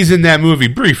 And he's in that movie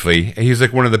briefly. And he's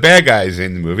like one of the bad guys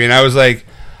in the movie. And I was like,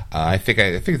 I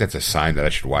think that's a sign that I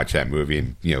should watch that movie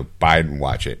and buy it and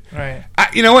watch it. Right.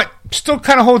 You know what? Still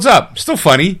kind of holds up. Still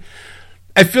funny.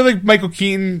 I feel like Michael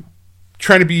Keaton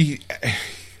trying to be.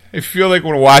 I feel like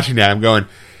when watching that, I'm going,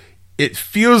 it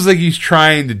feels like he's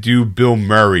trying to do Bill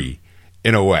Murray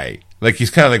in a way. Like he's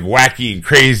kind of wacky and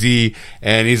crazy,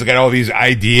 and he's got all these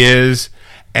ideas,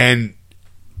 and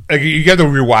you got to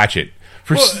rewatch it.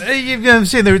 I'm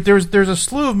saying there's a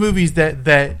slew of movies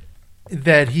that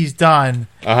that he's done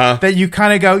Uh-huh. that you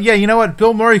kind of go, yeah, you know what?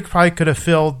 Bill Murray probably could have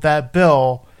filled that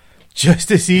bill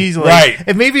just as easily. Right.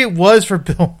 And maybe it was for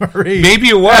Bill Murray. Maybe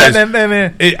it was. And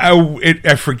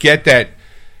I forget that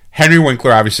Henry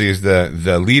Winkler obviously is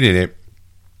the lead in it,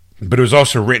 but it was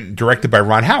also directed by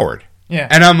Ron Howard. Yeah.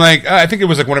 And I'm like, I think it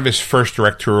was like one of his first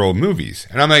directorial movies.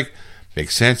 And I'm like,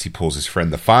 makes sense. He pulls his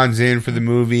friend the Fonz in for the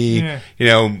movie. Yeah. You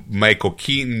know, Michael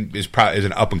Keaton is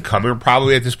an up and comer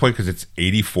probably at this point because it's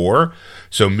 1984.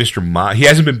 So Mr. Mom, he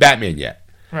hasn't been Batman yet.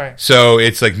 Right. So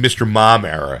it's like Mr. Mom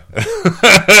era.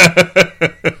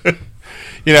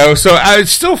 You know, so I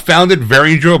still found it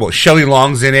very enjoyable. Shelley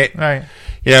Long's in it. Right.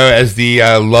 You know, as the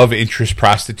love interest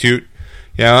prostitute.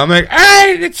 You know, I'm like, all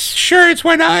right, it's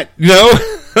why not? You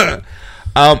know?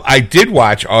 I did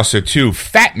watch also, too,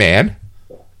 Fat Man.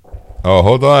 Oh,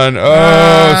 hold on.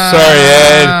 Oh, sorry,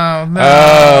 Ed. No.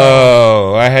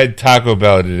 Oh, I had Taco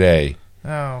Bell today.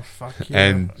 Oh, fuck you.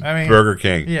 And Burger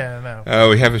King. Yeah, no. Oh,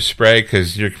 we have a spray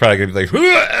because you're probably going to be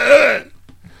like,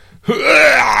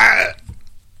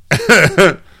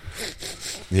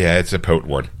 yeah, it's a potent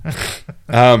one.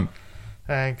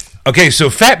 Thanks. Okay, so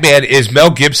Fat Man is Mel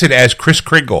Gibson as Kris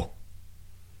Kringle.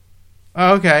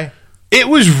 Oh, okay. It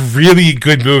was really a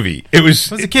good movie. It was.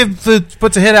 What's the kid that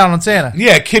puts a hit out on Santa?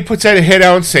 Yeah, kid puts out a hit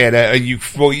out on Santa.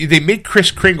 And they made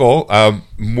Kris Kringle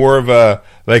more of a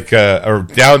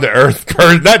down to earth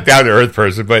person, not down to earth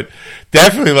person, but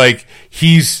definitely like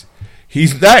he's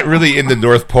not really in the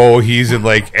North Pole. He's in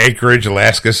like Anchorage,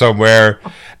 Alaska somewhere.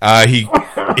 He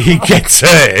gets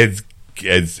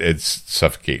it's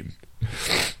suffocating.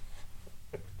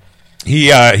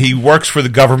 He works for the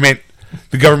government.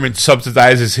 The government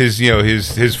subsidizes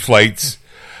his flights,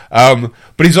 but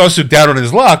he's also down on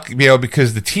his luck,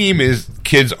 because the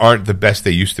kids aren't the best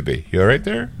they used to be. You all right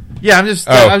there? Yeah, I'm just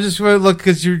going to look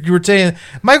because you were saying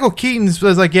Michael Keaton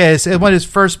was like, it's one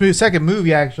of his second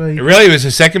movie actually. Really, it was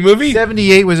his second movie.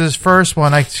 78 was his first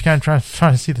one. I just kind of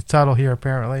trying to see the title here.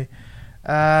 Apparently,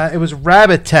 it was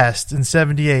Rabbit Test in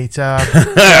 78. All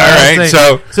right,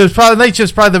 so it's probably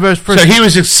the most. So he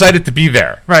was excited to be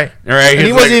there, right? All right, and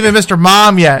he wasn't even Mr.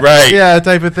 Mom yet, right? Yeah,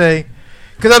 type of thing.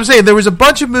 Because I'm saying there was a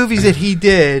bunch of movies that he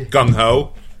did. Gung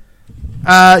Ho.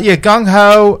 Gung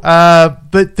Ho.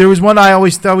 But there was one I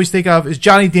always think of is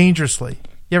Johnny Dangerously.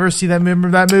 You ever see that?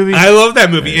 Remember that movie? I love that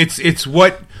movie. It's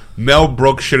what Mel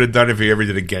Brooks should have done if he ever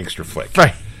did a gangster flick.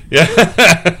 Right.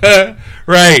 Yeah.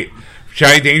 Right.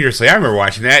 Johnny Dangerously. I remember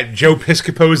watching that. Joe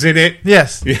Piscopo's in it.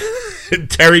 Yes. Is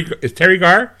Terry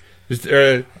Garr?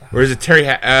 Or is it Terry?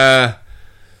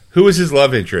 Who was his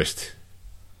love interest?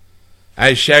 I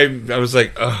was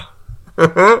like, ugh.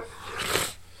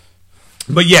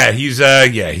 But yeah,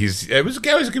 it was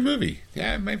a good movie.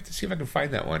 Yeah, I might have to see if I can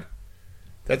find that one.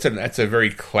 That's a very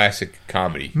classic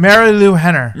comedy. Mary Lou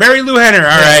Henner. All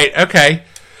right, okay.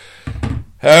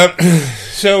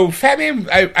 So Fat Man,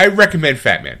 I recommend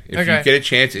Fat Man. If you get a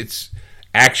chance, it's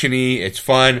actiony, it's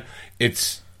fun,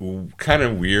 it's kind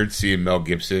of weird seeing Mel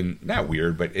Gibson. Not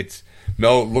weird, but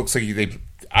Mel looks like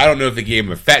I don't know if they gave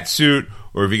him a fat suit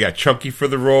or if he got chunky for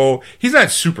the role. He's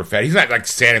not super fat. He's not like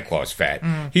Santa Claus fat.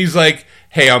 He's like,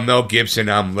 hey, I'm Mel Gibson.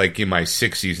 I'm like in my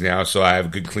 60s now, so I have a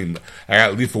good clean. I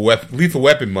got lethal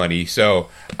weapon money, so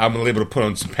I'm able to put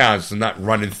on some pounds. So I'm not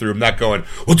running through. I'm not going,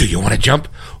 oh, do you want to jump?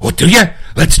 Oh, do you?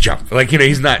 Let's jump. Like,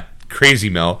 he's not crazy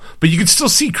Mel, but you can still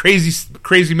see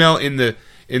crazy Mel in the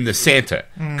Santa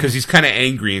because he's kind of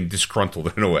angry and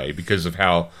disgruntled in a way because of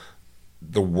how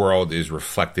the world is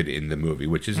reflected in the movie,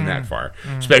 which isn't that far.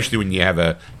 Especially when you have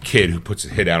a kid who puts a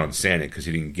hit out on Santa because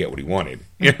he didn't get what he wanted.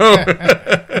 You know?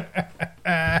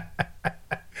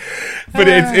 But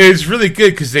it's really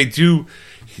good because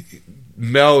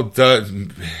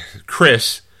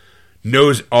Chris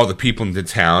knows all the people in the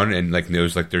town and like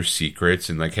knows like their secrets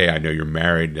and like, hey, I know you're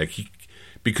married. Like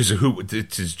because of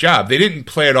it's his job. They didn't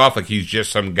play it off like he's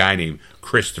just some guy named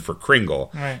Christopher Kringle.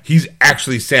 Right. He's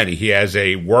actually Santa. He has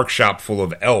a workshop full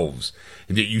of elves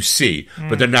that you see,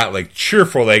 but they're not like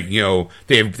cheerful. Like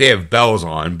they have bells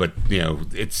on, but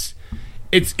it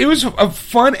was a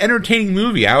fun, entertaining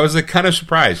movie. I was like kind of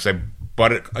surprised. I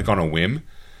bought it like on a whim.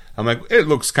 I'm like, it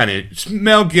looks kind of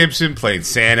Mel Gibson playing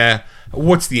Santa.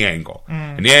 What's the angle?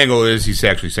 And the angle is he's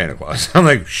actually Santa Claus. I'm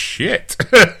like, shit,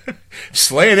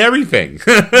 slaying everything.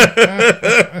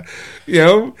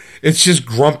 It's just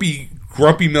grumpy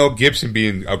Mel Gibson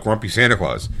being a grumpy Santa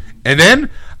Claus. And then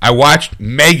I watched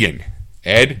Megan.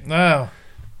 Ed, no,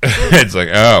 it's like,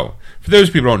 oh, for those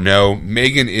people who don't know,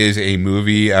 Megan is a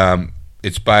movie.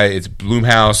 It's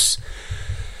Blumhouse.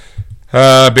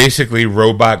 Basically,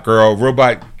 robot goes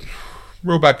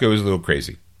a little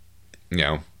crazy.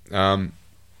 It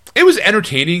was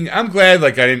entertaining. I'm glad,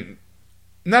 like, I didn't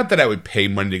not that I would pay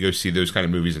money to go see those kind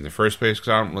of movies in the first place, because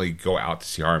I don't really go out to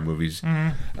see horror movies.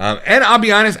 And I'll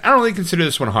be honest, I don't really consider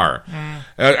this one horror.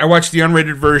 I watched the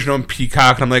unrated version on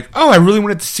Peacock, and I'm like, oh, I really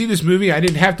wanted to see this movie. I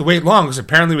didn't have to wait long, because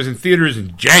apparently it was in theaters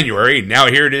in January, and now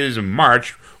here it is in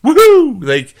March. Woohoo!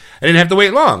 Like, I didn't have to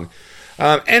wait long.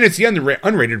 And it's the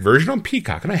unrated version on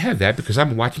Peacock, and I have that because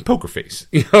I'm watching Poker Face.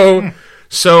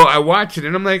 So I watched it,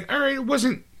 and I'm like, all right, it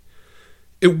wasn't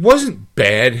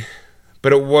bad,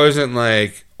 but it wasn't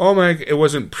like, it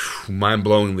wasn't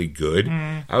mind-blowingly good.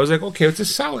 I was like, okay, it's a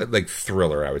solid like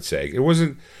thriller, I would say. It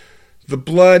wasn't the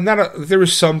blood, there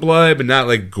was some blood, but not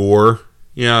like gore,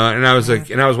 and I was like,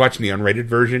 and I was watching the unrated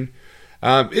version.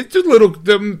 It's a little,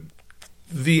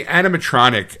 the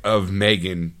animatronic of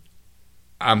Megan,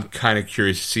 I'm kind of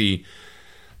curious to see.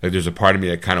 Like, there's a part of me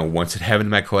that kind of wants to have it in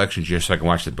my collection just so I can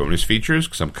watch the bonus features,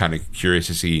 because I'm kind of curious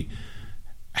to see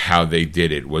how they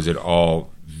did it. Was it all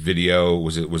video?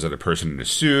 Was it a person in a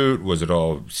suit? Was it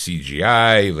all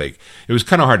CGI? Like, it was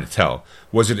kind of hard to tell.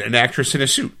 Was it an actress in a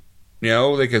suit?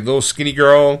 Like a little skinny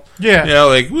girl. Yeah.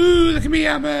 Like, woo, look at me,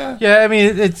 I'm a... Yeah, I mean,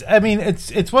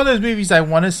 it's one of those movies I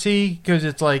want to see, because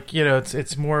it's like,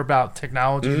 it's more about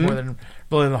technology more than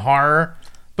really the horror.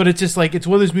 But it's just like, it's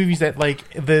one of those movies that like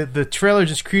the trailer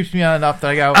just creeps me out enough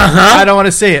that I go, I don't want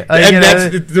to see it. Like, and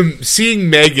that's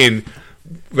seeing Megan,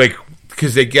 like,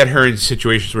 because they get her in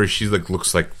situations where she like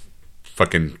looks like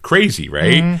fucking crazy,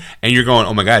 right? And you're going,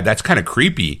 oh my god, that's kind of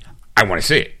creepy. I want to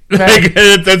see it. Right.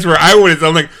 Like, that's where I would.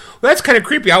 I'm like, well, that's kind of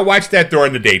creepy. I'll watch that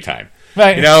during the daytime,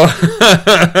 right?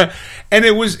 And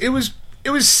it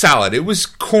was solid. It was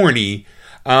corny.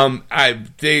 I'm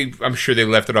sure they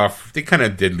left it off. They kind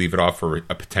of did leave it off for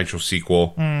a potential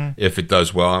sequel if it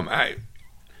does well.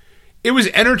 It was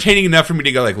entertaining enough for me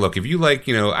to go like, look, if you like,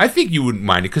 I think you wouldn't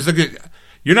mind it, because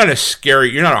you're not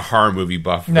a horror movie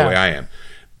buff the way I am.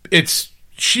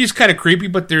 She's kind of creepy,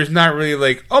 but there's not really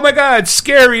like, oh my god,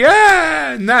 scary,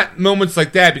 not moments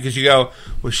like that, because you go,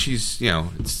 well, she's,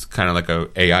 it's kind of like a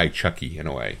AI Chucky in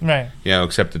a way, right?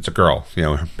 Except it's a girl,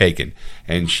 Bacon,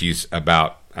 and she's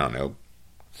about, I don't know,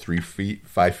 3 feet,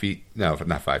 5 feet. No,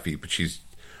 not 5 feet, but she's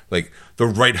like the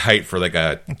right height for like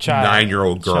a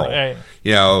 9-year-old girl. Right.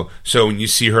 So when you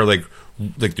see her like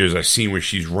there's a scene where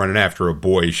she's running after a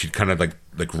boy, she kind of like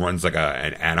runs like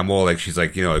an animal, like she's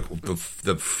like like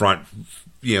the front,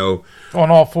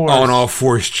 on all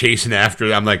fours chasing after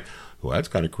them. I'm like, well, that's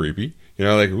kind of creepy.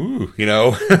 Like ooh, it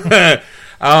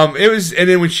was, and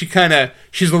then when she's a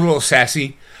little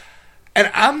sassy,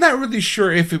 and I'm not really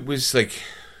sure if it was like.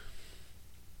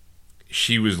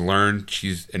 She's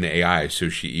an AI, so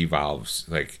she evolves,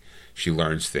 like she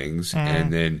learns things,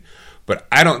 and then, but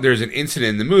there's an incident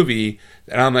in the movie,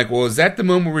 and I'm like, well, is that the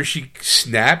moment where she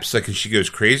snaps, like, and she goes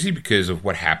crazy because of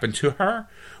what happened to her,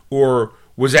 or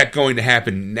was that going to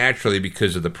happen naturally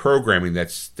because of the programming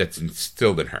that's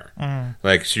instilled in her?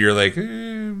 Like, so you're like,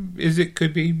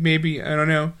 could be, maybe, I don't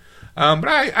know. But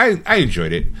I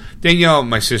enjoyed it. Danielle,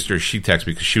 my sister, she texted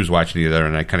me because she was watching it the other,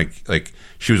 and I kind of like,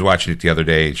 she was watching it the other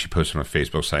day, and she posted on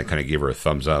Facebook, so I kind of gave her a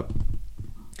thumbs up.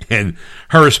 And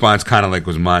her response kind of like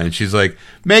was mine. And she's like,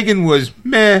 Megan was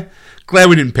meh. Glad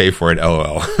we didn't pay for it.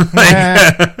 LOL.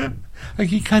 Like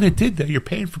he kind of did that. You're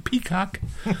paying for Peacock.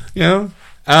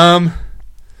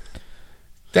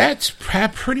 That's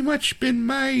pretty much been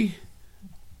my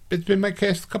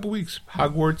cast a couple weeks.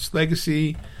 Hogwarts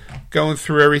Legacy. Going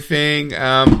through everything.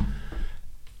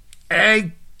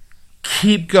 I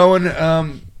keep going.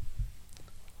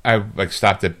 I like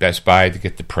stopped at Best Buy to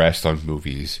get depressed on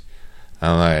movies.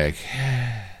 I'm like,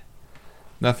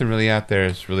 nothing really out there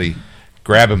is really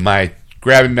grabbing my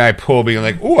pull, being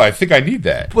like, oh, I think I need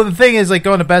that. Well, the thing is, like,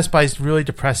 going to Best Buy is really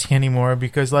depressing anymore,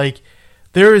 because like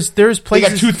there's places. They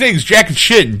got two things: Jack and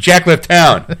shit, and Jack left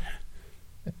town.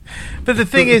 But the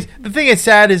thing that's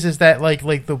sad is that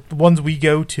like the ones we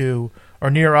go to, or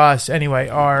near us anyway,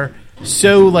 are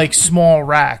so like small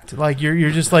racked. Like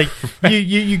you're just like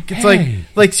you it's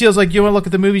like Seal's like, you want to look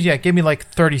at the movies? Yeah, give me like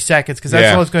 30 seconds, because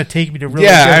that's all it's going to take me to really.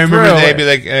 Yeah, I remember they'd be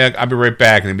like, I'll be right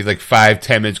back, and it'd be like 5-10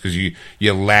 minutes, because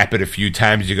you lap it a few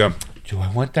times. You go, do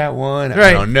I want that one? Right.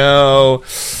 I don't know.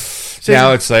 So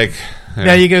now it's like. Yeah.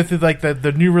 Now you go through like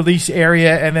the new release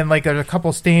area, and then like there's a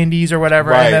couple standees or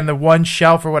whatever, and then the one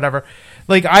shelf or whatever.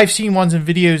 Like I've seen ones in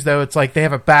videos though, it's like they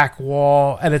have a back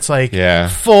wall and it's like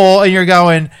full, and you're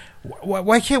going,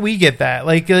 why can't we get that?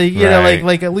 Like know,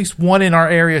 like at least one in our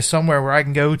area somewhere where I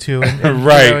can go to and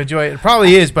enjoy it. It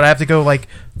probably is, but I have to go like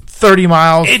 30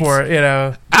 miles for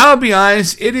it. I'll be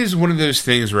honest, it is one of those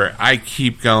things where I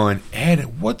keep going,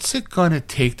 Ed, what's it gonna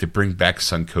take to bring back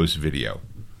Suncoast Video?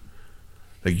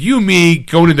 Like you and me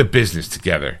going into business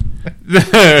together.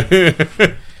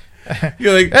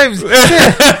 You're like,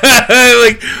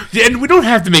 and we don't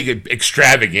have to make it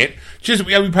extravagant. Just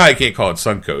we probably can't call it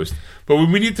Suncoast, but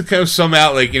we need to kind of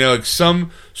somehow like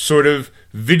some sort of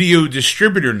video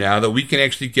distributor now that we can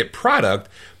actually get product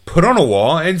put on a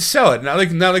wall and sell it. Not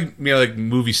like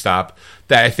Movie Stop.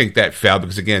 That I think that failed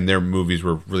because again their movies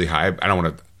were really high.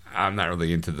 I'm not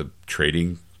really into the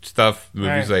trading stuff.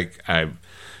 Movies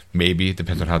maybe it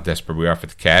depends on how desperate we are for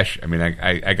the cash. I mean,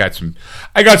 I got some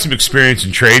experience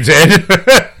in trades, Ed.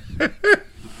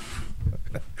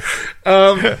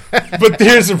 But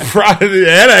there's a problem,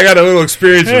 and I got a little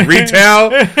experience in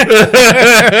retail.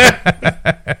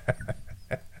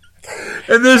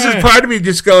 And there's this part of me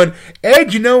just going,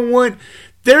 Ed, you know what?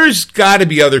 There's got to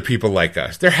be other people like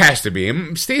us. There has to be.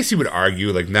 And Stacy would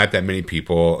argue, like, not that many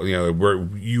people.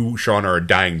 You, Sean, are a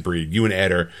dying breed. You and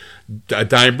Ed are a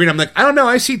dying breed. I'm like, I don't know.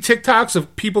 I see TikToks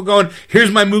of people going,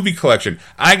 here's my movie collection.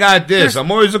 I got this.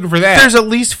 I'm always looking for that. There's at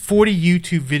least 40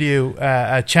 YouTube video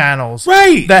channels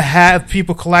right. that have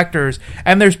people collectors,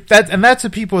 and that's the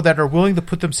people that are willing to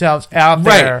put themselves out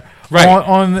there. Right.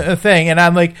 On a thing, and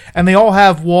I'm like, and they all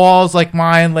have walls like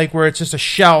mine, like where it's just a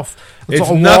shelf. It's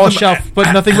a wall shelf,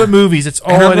 but nothing but movies. It's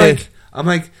all it is. I'm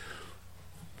like,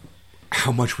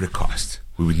 how much would it cost?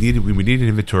 We would need an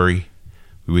inventory.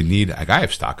 We would need. Like, I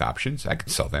have stock options. I could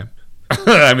sell them.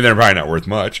 I mean, they're probably not worth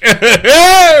much.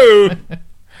 Well,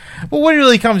 what it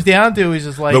really comes down to is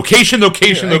just like location,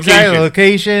 exactly,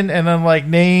 location, and then like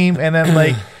name, and then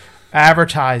like.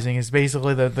 Advertising is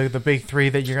basically the big three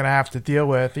that you're going to have to deal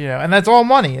with, and that's all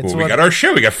money. We got our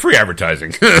show. We got free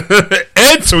advertising.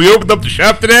 Ed, so we opened up the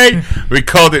shop today. We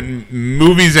called it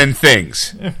Movies and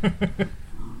Things.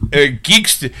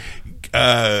 Geeksters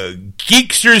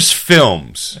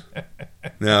Films.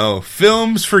 No,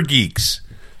 Films for Geeks.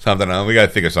 Something. We got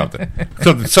to think of something.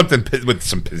 something with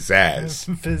some pizzazz.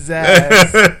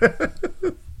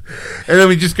 And then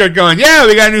we just got going. Yeah,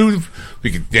 we got new. We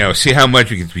can see how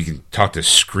much we can talk to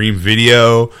Scream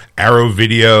Video, Arrow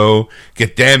Video,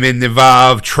 get them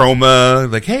involved. Trauma,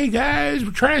 like, hey guys, we're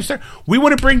trying to start. We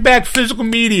want to bring back physical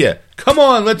media. Come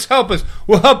on, let's help us.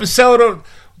 We'll help us sell it on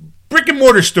brick and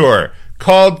mortar store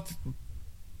called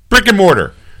Brick and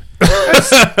Mortar.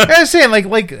 I was saying,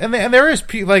 and there is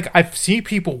I've seen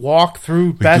people walk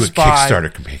through Best Buy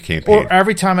Kickstarter campaign, or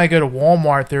every time I go to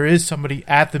Walmart, there is somebody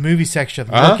at the movie section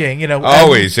looking.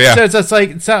 Always, yeah. So it's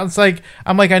like it sounds like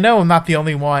I'm like I know I'm not the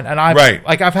only one, and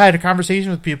I've had a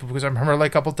conversation with people because I remember a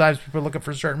couple times people looking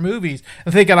for certain movies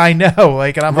and thinking I know,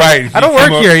 and I'm like I don't work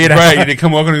here, Right? They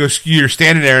come walking and go, you're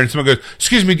standing there, and someone goes,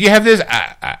 "Excuse me, do you have this?"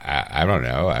 I don't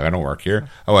know. I don't work here.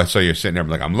 Oh, I saw you sitting there. I'm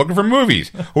like, I'm looking for movies.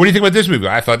 What do you think about this movie?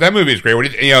 I thought that movie is great. What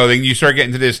do you then you start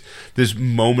getting to this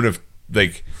moment of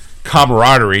like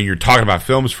camaraderie, and you're talking about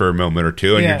films for a moment or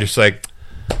two, and you're just like,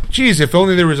 geez, if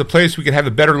only there was a place we could have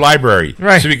a better library,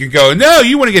 right? So we could go, no,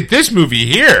 you want to get this movie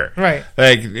here, right?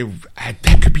 Like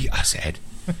that could be us, Ed.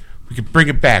 We could bring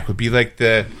it back. Would be like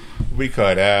we call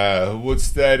it what's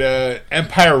that?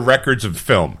 Empire Records of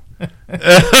Film.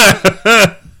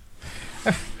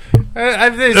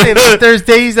 There's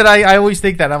days that I always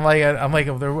think that I'm like I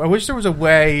wish there was a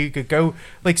way you could go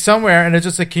like somewhere and it's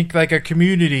just like a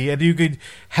community and you could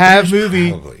have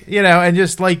movies, and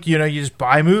just you just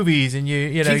buy movies and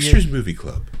Geeksters Movie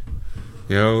Club,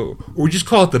 or just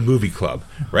call it the Movie Club,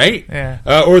 right?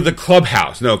 Yeah. Or the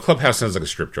Clubhouse. No, Clubhouse sounds like a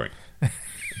strip joint.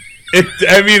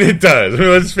 It does.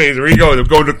 Let's face it. Where are you going? I'm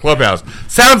going to Clubhouse.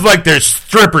 Sounds like there's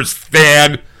strippers,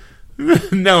 Stan.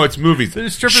 No, it's movies.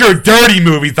 Sure, dirty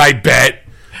movies, I bet.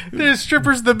 There's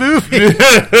strippers the movie.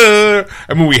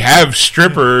 I mean, we have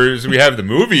strippers. We have the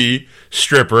movie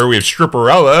stripper. We have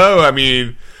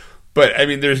stripperella. But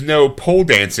there's no pole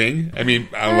dancing.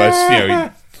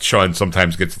 Unless, Sean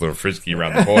sometimes gets a little frisky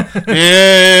around the pole.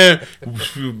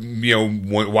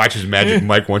 Watches Magic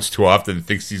Mike once too often and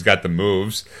thinks he's got the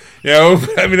moves. Other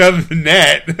than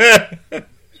that...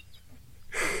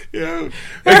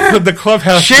 the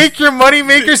Clubhouse. Shake your money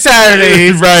maker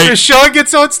Saturdays. Right. So Sean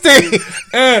gets on stage.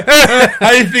 I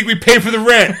didn't think we paid for the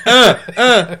rent.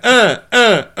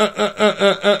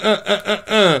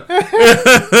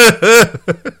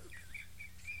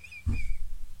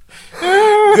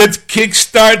 Let's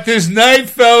kickstart this night,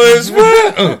 fellas.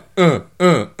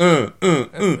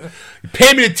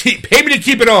 Pay me to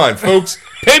keep it on, folks.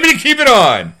 Pay me to keep it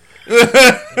on.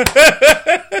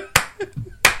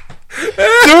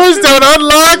 Doors don't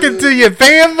unlock until you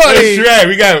pay money. That's right.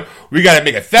 We got to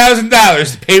make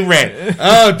 $1,000 to pay rent.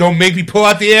 Oh, don't make me pull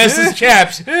out the asses,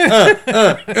 chaps. Oh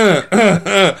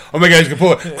my God, he's gonna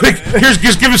pull it. Quick,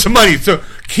 just give us some money. So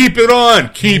keep it on.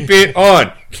 Keep it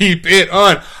on.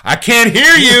 I can't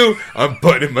hear you. I'm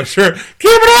buttoning my shirt.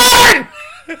 Keep it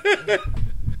on.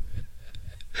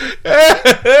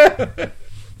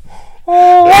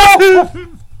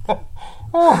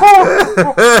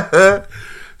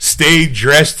 Stay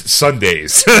dressed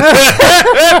Sundays.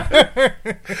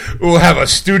 We'll have a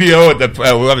studio at the.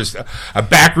 We'll have a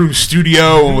backroom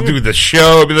studio. We'll do the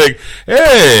show. We'll be like,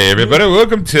 "Hey, everybody,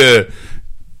 welcome to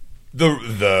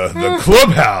the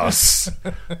clubhouse."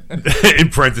 In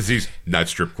parentheses, not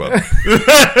strip club.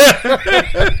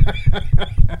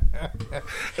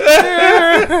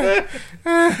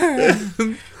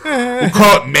 We'll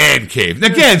call it Man Cave.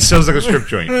 Again, sounds like a strip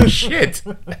joint. Shit.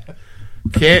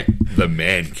 Can't the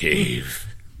Man Cave?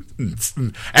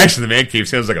 Actually, the Man Cave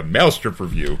sounds like a male strip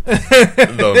review.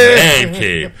 The Man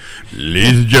Cave.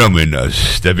 Ladies and gentlemen,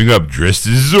 stepping up dressed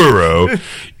as Zorro,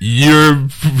 your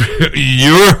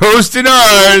host and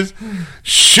ours,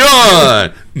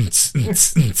 Sean.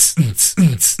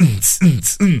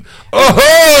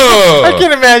 Oh! I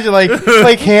can imagine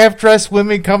like half dressed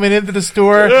women coming into the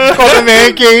store called the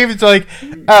Man Cave. It's like,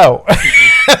 oh,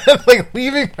 like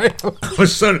leaving.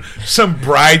 Some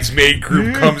bridesmaid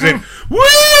group comes in. Woo!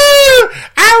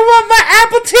 I want my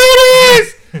apple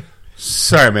titties.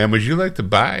 Sorry, man. Would you like to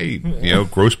buy,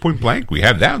 Grosse Point Blank? We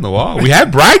have that on the wall. We have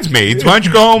Bridesmaids. Why don't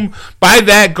you go home, buy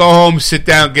that, go home, sit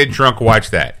down, get drunk, watch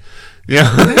that.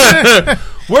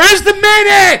 Where's the men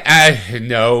at?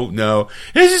 No.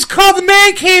 This is called the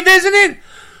Man Cave, isn't it?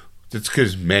 That's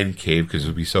because Men Cave,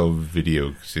 because we sell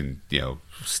videos and,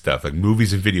 stuff like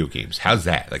movies and video games. How's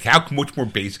that? Like, how much more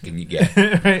basic can you get?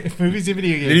 Right, movies and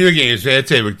video games. Video games,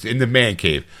 that's it. It's in the Man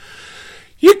Cave.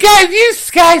 You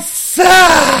guys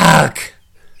suck!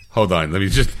 Hold on, let me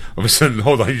just, all of a sudden,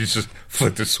 you just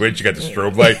flick the switch, you got the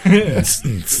strobe light.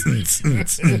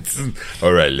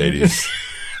 All right, ladies.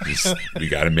 We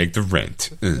gotta make the rent.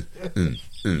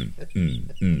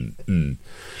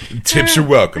 Tips are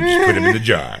welcome. Just put them in the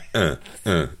jar.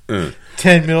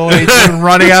 10 middle-aged men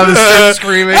running out of the store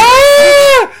screaming.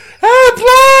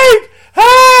 Blake!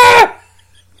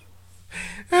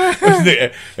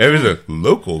 There was a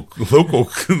local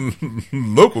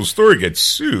store gets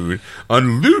sued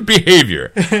on lewd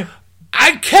behavior.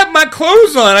 I kept my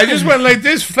clothes on. I just went like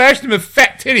this, flashed him a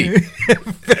fat titty. And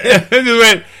just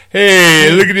went, hey,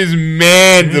 look at his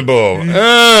mandible.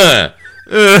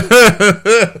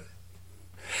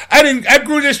 I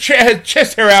grew this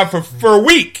chest hair out for a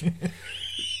week.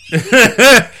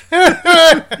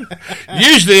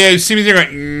 Usually I see me there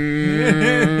going,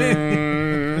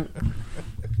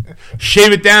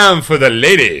 shave it down for the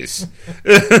ladies.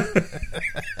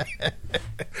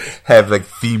 Have like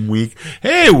theme week.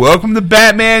 Hey, welcome to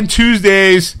Batman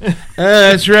Tuesdays.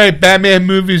 That's right. Batman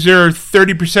movies are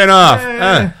 30% off.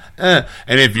 And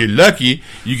if you're lucky,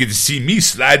 you get to see me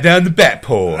slide down the bat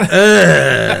pole.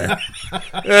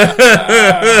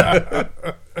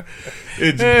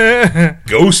 It's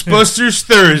Ghostbusters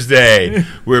Thursday,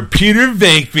 where Peter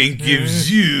Venkman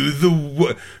gives you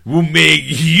will make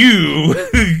you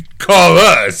call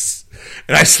us.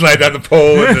 And I slide down the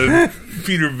pole in the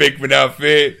Peter Venkman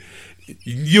outfit.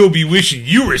 You'll be wishing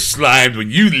you were slimed when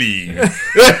you leave.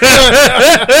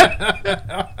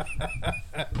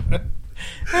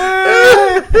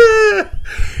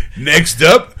 Next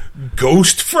up,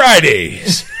 Ghost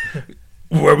Fridays,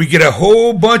 where we get a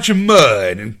whole bunch of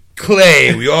mud and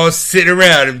clay. We all sit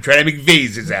around and try to make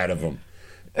vases out of them.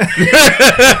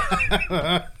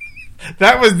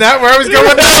 That was not where I was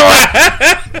going now.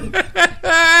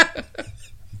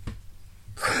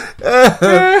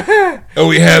 And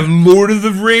we have Lord of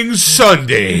the Rings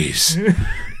Sundays,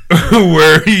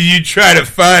 where you try to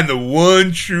find the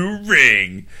one true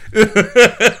ring.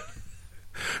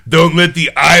 Don't let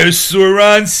the Eye of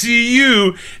Sauron see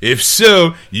you. If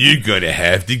so, you're gonna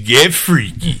have to get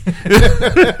freaky.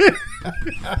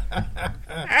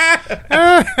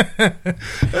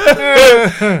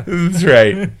 That's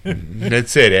right.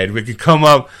 That's it, Ed. We can come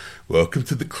up. Welcome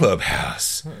to the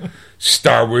clubhouse.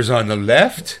 Star Wars on the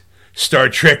left, Star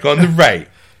Trek on the right.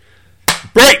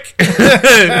 Break!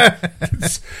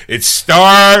 It's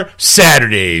Star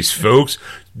Saturdays, folks.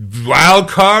 Wild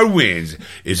card wins.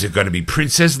 Is it going to be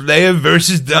Princess Leia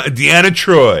versus Deanna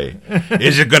Troi?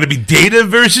 Is it going to be Data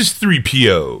versus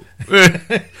 3PO?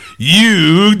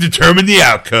 You determine the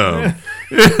outcome.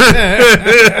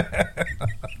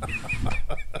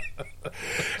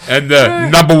 And the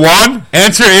number one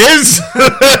answer is...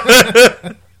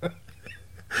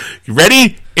 You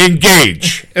ready?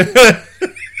 Engage.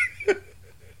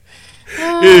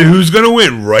 Who's going to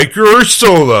win, Riker or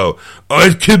Solo? Oh,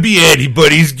 it could be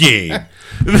anybody's game.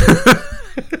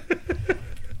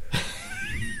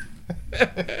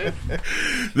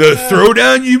 The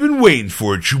throwdown you've been waiting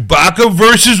for, Chewbacca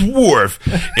versus Worf,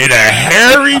 in a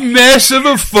hairy mess of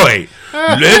a fight.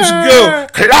 Let's go.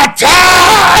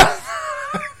 Clatter!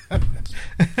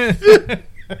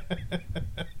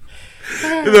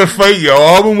 The fight you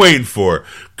all been waiting for.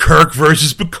 Kirk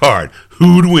versus Picard.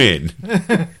 Who'd win?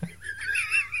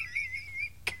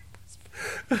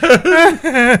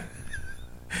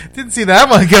 Didn't see that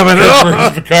one coming Kirk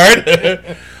versus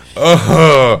Picard.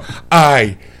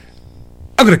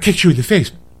 I'm gonna kick you in the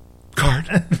face, Picard.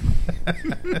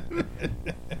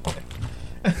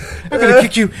 I'm gonna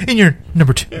kick you in your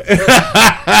number 2.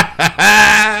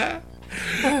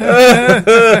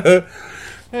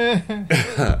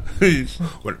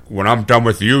 When I'm done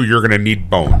with you, you're gonna need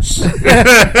bones.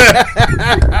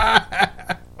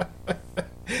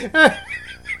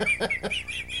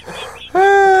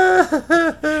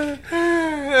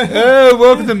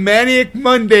 Welcome to Maniac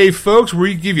Monday, folks, where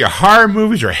we give you horror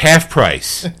movies are half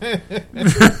price.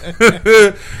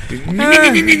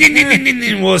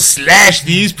 We'll slash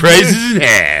these prices in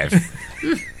half.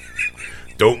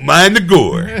 Don't mind the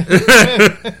gore.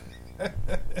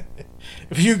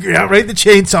 If you outrate the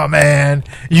Chainsaw Man,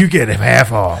 you get him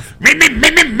half off.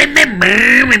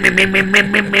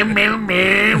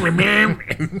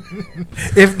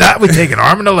 If not, we take an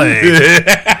arm and a leg.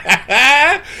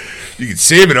 You can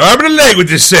save an arm and a leg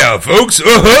with yourself, folks.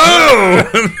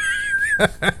 Oh-ho!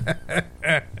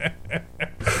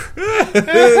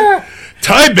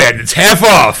 Time Bandits half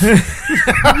off.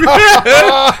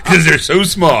 Because they're so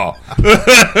small.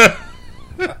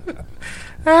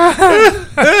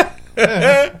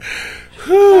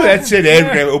 That's it, Ed.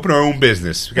 We're going to open our own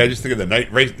business. We got to just think of the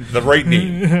right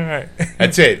name. Right.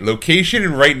 That's it. Location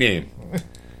and right name.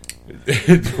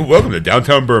 Welcome to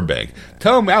downtown Burbank.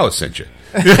 Tell them Alice sent you.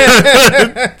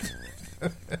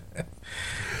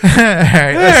 All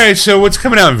right, so what's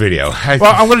coming out in video?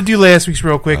 Well, I'm going to do last week's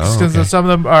real quick because okay. some of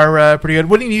them are pretty good.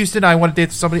 Whitney Houston, I Want to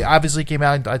Date Somebody, obviously came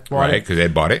out. And I bought Right, it. because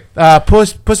Ed bought it.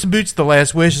 Puss in Boots: The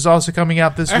Last Wish is also coming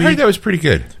out this I week. heard that was pretty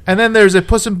good. And then there's a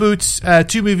Puss in Boots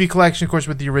 2-movie collection, of course,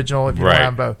 with the original, if you Right.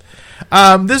 want both.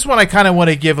 This one I kind of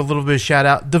want to give a little bit of shout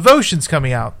out. Devotion's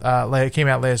coming out. Came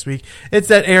out last week. It's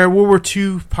that era World War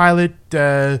II pilot,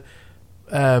 black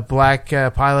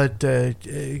pilot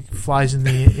flies in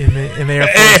the Air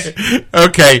Force.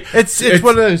 Okay, It's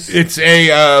one of those. It's a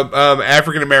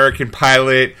African American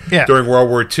pilot during World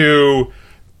War II.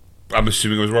 I'm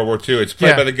assuming it was World War II. It's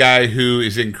played by the guy who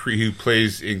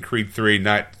plays in Creed 3,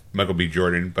 not Michael B.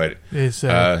 Jordan, but It's,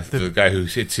 the guy who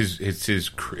it's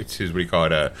his what do you call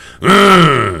it?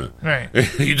 Right.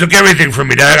 You took everything from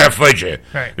me. Now I gotta fight you.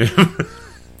 Right.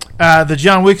 The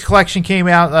John Wick collection came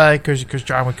out because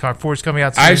John Wick Part 4 is coming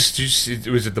out soon.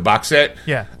 Was it the box set?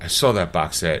 Yeah. I saw that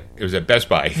box set. It was at Best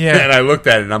Buy. Yeah. And I looked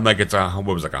at it and I'm like, it's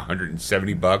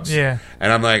 $170. Yeah.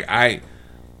 And I'm like, I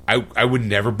would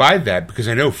never buy that because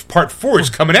I know Part 4 is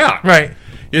coming out. Right.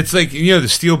 It's like, the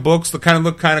steel books look kind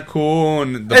of cool,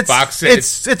 and the box set.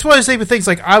 It's one of the same things.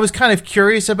 Like, I was kind of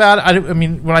curious about it. I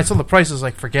mean, when I saw the price, I was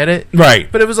like, forget it.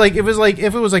 Right. But it was like if it was like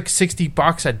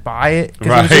 $60, I'd buy it. Because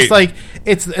Right. it was just like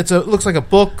it looks like a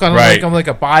book on like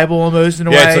a Bible almost in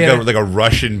a way. Yeah, it's like a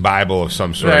Russian Bible of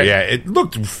some sort. Right. Yeah, it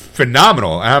looked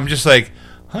phenomenal. And I'm just like,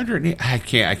 108. I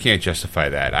can't justify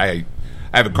that. I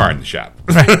have a car in the shop.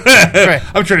 Right.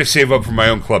 I'm trying to save up for my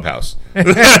own clubhouse. All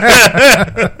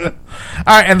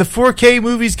right, and the 4K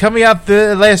movies coming out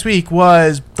last week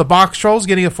was The Box Trolls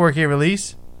getting a 4K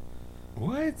release.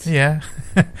 What? Yeah.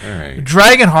 All right.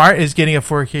 Dragonheart is getting a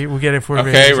 4K. We'll get a 4K.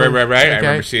 Okay, release. right. Okay. I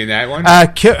remember seeing that one.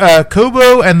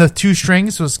 Kobo and the Two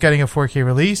Strings was getting a 4K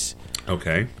release.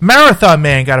 Okay. Marathon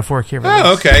Man got a 4K release.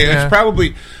 Oh, okay. Yeah. It's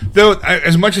probably, though,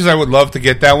 as much as I would love to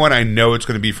get that one, I know it's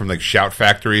going to be from like Shout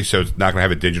Factory, so it's not going to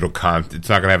have a digital it's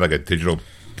not going to have like a digital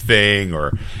thing,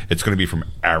 or it's going to be from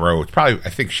Arrow. It's probably, I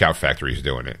think Shout Factory is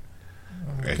doing it.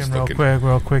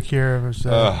 Real quick here. It was,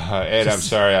 Ed, I'm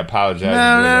sorry. I apologize.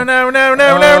 No. Oh,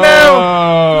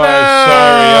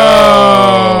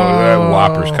 sorry. Oh, that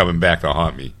Whopper's coming back to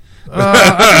haunt me.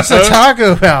 It's a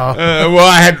Taco Bell. Well,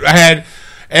 I had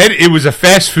Ed. It was a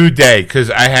fast food day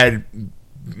because I had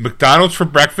McDonald's for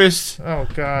breakfast. Oh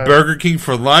God. Burger King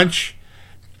for lunch,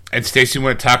 and Stacy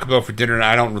went to Taco Bell for dinner. And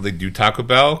I don't really do Taco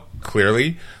Bell,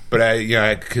 clearly, but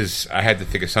because I had to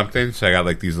think of something, so I got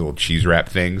like these little cheese wrap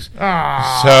things. You So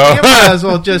might as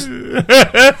well just.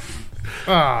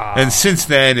 And since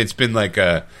then, it's been like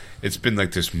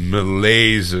this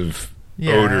malaise of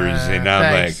odors, and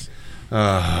I'm like,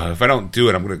 if I don't do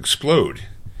it, I'm going to explode.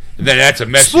 And then that's a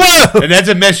mess. Explode! And that's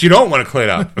a mess you don't want to clean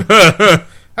up.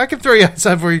 I can throw you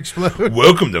outside before you explode.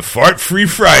 Welcome to Fart Free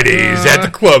Fridays at the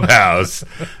clubhouse.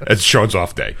 That's Sean's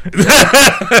off day.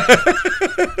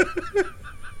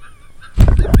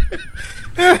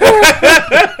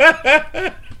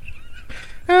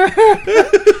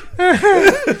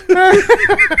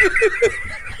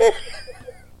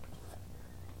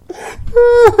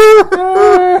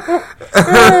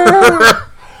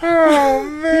 Oh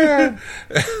man!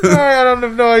 I don't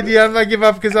have no idea. I'm gonna give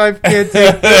up because I can't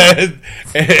take it.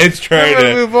 It's trying I'm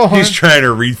gonna move on. He's trying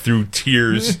to read through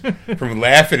tears from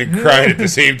laughing and crying at the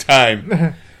same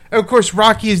time. Of course,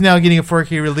 Rocky is now getting a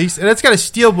 4K release, and it's got a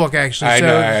steelbook actually. I so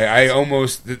know. I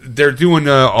almost. They're doing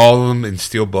all of them in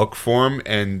steelbook form,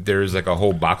 and there's like a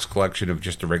whole box collection of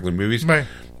just the regular movies. Right.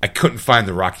 I couldn't find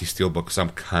the Rocky steelbook, so I'm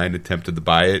kind of tempted to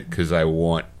buy it because I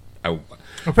want.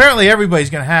 Apparently, everybody's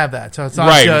going to have that, so it's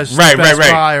not just Best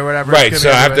Buy or whatever. Right,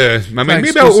 so I have to.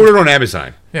 Maybe I'll order it on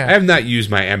Amazon. Yeah. I have not used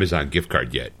my Amazon gift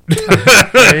card yet.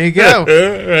 There you go.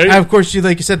 Right. And of course,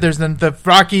 like you said, there's the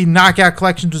Rocky Knockout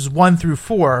Collection, just 1 through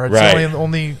 4. It's Right.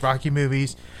 only Rocky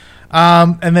movies.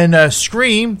 And then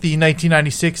Scream, the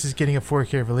 1996, is getting a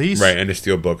 4K release. Right, and the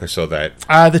steelbook, I saw that.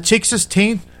 The Texas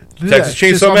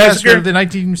Chainsaw Massacre? the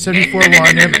 1974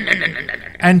 one.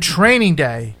 And Training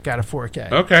Day got a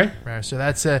 4K. Okay. Right, so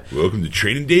that's Welcome to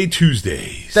Training Day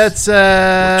Tuesdays. that's King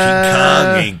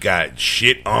Kong ain't got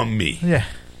shit on me. yeah.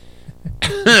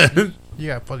 You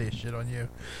got plenty of shit on you.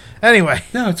 Anyway,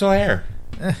 No, it's all air.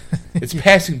 It's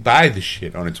passing by the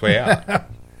shit on its way out.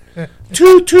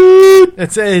 Toot toot.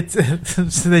 it's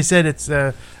so they said it's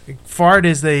fart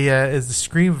is the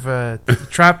scream of a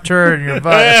trapped turd in your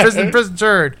butt, a prison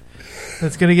turd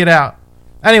that's gonna get out.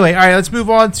 Anyway, all right, let's move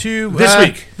on to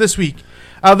This week.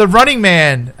 The Running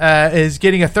Man is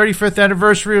getting a 35th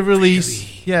anniversary release.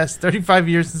 Really? Yes, 35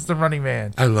 years since The Running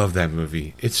Man. I love that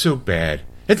movie. It's so bad.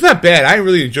 It's not bad. I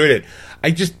really enjoyed it. I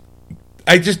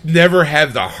just never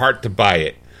have the heart to buy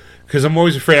it because I'm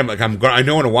always afraid. I don't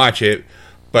want to watch it,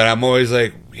 but I'm always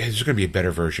like, yeah, there's going to be a better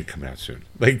version coming out soon.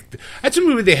 Like that's a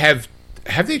movie they have.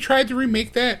 Have they tried to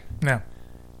remake that? No.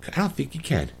 I don't think you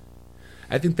can.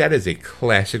 I think that is a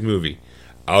classic movie.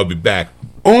 I'll be back.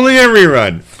 Only a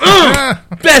rerun.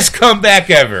 Best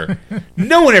comeback ever.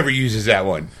 No one ever uses that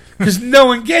one because no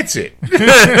one gets it.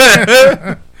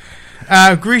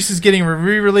 Grease is getting a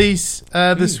re-release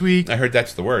this week. I heard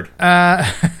that's the word.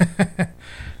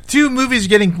 2 movies are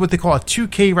getting what they call a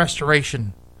 2K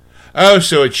restoration. Oh,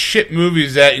 so it's shit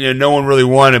movies that no one really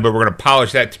wanted, but we're going to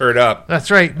polish that turd up. That's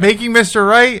right. Making Mr.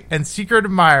 Right and Secret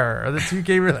Admirer are the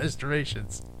 2K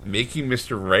restorations. Making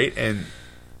Mr. Right and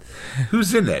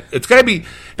who's in that? It's got to be.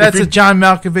 That's a John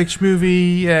Malkovich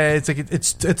movie. It's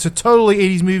a totally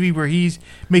 80s movie where he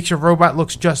makes a robot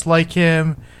looks just like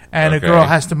him, and Okay. a girl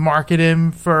has to market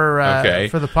him for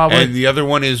the public. And the other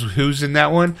one is who's in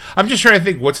that one? I'm just trying to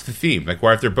think. What's the theme? Like,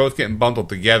 where if they're both getting bundled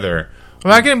together. We're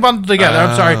not getting bundled together.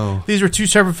 I'm Oh. sorry. These were 2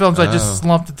 separate films. I just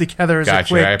lumped it together as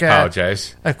Gotcha. a quick. I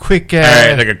apologize. A quick. All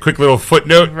right, like a quick little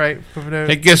footnote. right.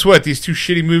 Hey, guess what? These 2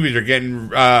 shitty movies are getting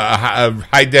a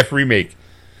high def remake.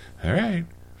 All right,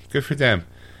 good for them.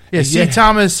 Yeah, C.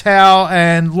 Thomas Howell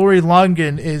and Lori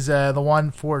Lundgren is the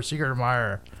one for Secret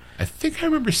Admirer. I think I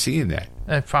remember seeing that.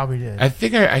 I probably did. I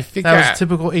think that was a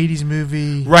typical 80s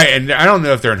movie. Right, and I don't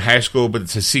know if they're in high school, but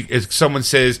if someone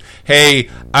says, "Hey,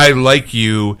 I like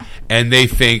you," and they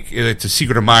think it's a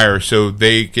secret admirer, so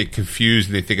they get confused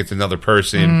and they think it's another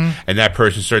person, and that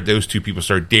person those 2 people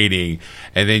start dating,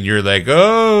 and then you're like,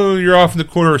 "Oh, you're off in the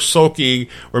corner sulking,"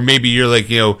 or maybe you're like,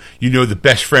 the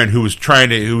best friend who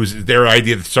was their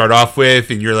idea to start off with,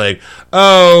 and you're like,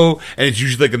 "Oh," and it's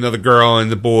usually like another girl and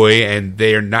the boy, and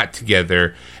they are not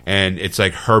together. And it's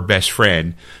like her best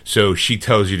friend, so she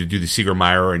tells you to do the secret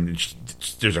admirer, and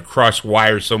there's a cross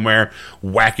wire somewhere.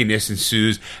 Wackiness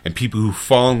ensues, and people who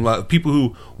fall in love, people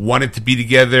who wanted to be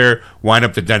together, wind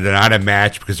up not a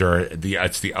match because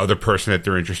it's the other person that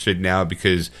they're interested in now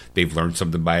because they've learned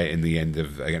something by it in the end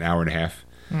of like an hour and a half.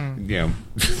 There you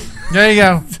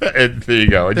go. There you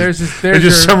go. I There's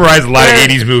just summarized a lot of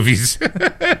 80s movies.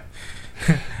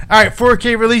 All right,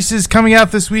 4K releases coming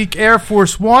out this week. Air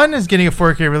Force One is getting a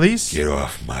 4K release. Get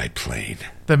off my plane.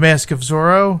 The Mask of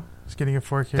Zorro is getting a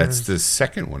 4K That's release. the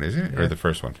second one, isn't it? Or the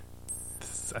first one?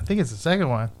 I think it's the second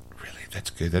one. Really? That's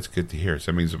good. That's good to hear.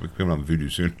 So that means we'll be coming on Vudu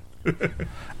soon.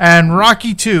 And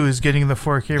Rocky 2 is getting the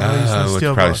 4K release.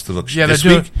 It's probably still looks this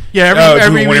week? Yeah,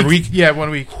 every week. Yeah, 1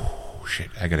 week. Oh, shit.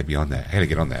 I got to be on that. I got to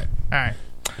get on that. All right.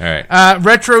 All right.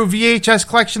 Retro VHS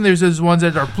collection. There's those ones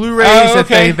that are Blu-rays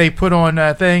okay. that they put on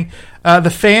thing. The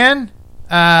Fan,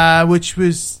 which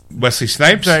was Wesley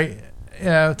Snipes? sorry,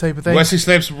 type of thing. Wesley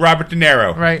Snipes, Robert De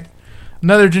Niro. Right.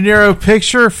 Another De Niro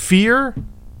picture, Fear.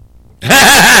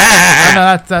 Oh,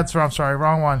 no, that's wrong. I'm sorry,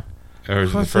 wrong one. Or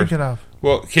was it What the was I first? thinking of?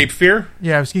 Well, Cape Fear?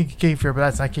 Yeah, I was thinking Cape Fear, but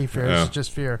that's not Cape Fear. Oh. It's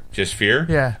just Fear. Just Fear?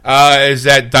 Yeah. Is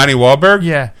that Donnie Wahlberg?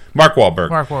 Yeah. Mark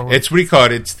Wahlberg. Mark Wahlberg. It's what do you call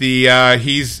it? It's the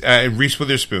he's Reese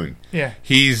Witherspoon. Yeah.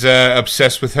 He's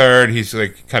obsessed with her, and he's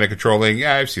like kind of controlling.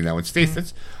 Yeah, I've seen that one.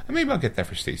 Stacey, maybe I'll get that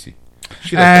for Stacey.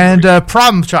 And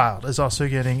Problem Child is also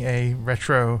getting a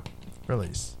retro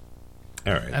release.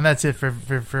 All right. And that's it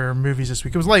for movies this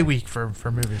week. It was light week for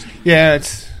movies. Yeah,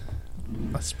 it's.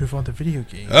 Let's move on to video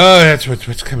games. Oh, that's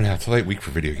what's coming out. It's a light week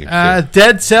for video games.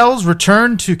 Dead Cells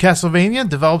Return to Castlevania,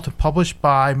 developed and published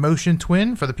by Motion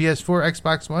Twin for the PS4,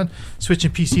 Xbox One, Switch,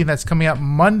 and PC, and that's coming out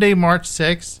Monday, March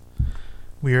 6th.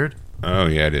 Weird. Oh,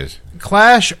 yeah, it is.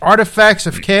 Clash Artifacts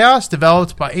of Chaos,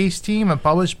 developed by Ace Team and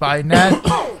published by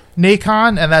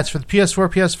Nacon, and that's for the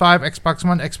PS4, PS5, Xbox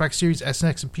One, Xbox Series S and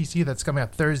X, and PC. That's coming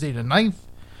out Thursday the 9th.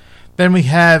 Then we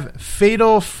have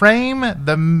Fatal Frame,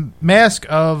 the Mask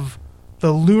of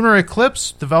the Lunar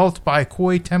Eclipse, developed by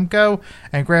Koei Temco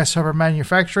and Grasshopper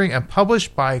Manufacturing, and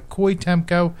published by Koei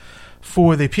Temco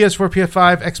for the PS4,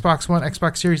 PS5, Xbox One,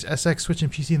 Xbox Series SX, Switch,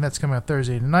 and PC, and that's coming out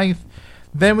Thursday the 9th.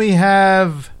 Then we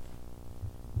have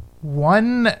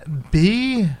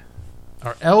 1B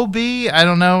or LB. I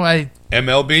don't know.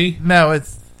 MLB? No,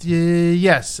 it's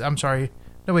yes. I'm sorry.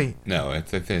 No, wait. No,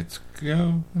 it's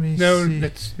no. Let me No, see.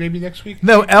 that's maybe next week.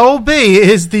 No, LB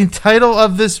is the title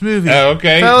of this movie. Oh,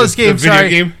 okay. Fellas The game. video Sorry.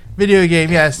 game? Video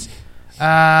game. Yes.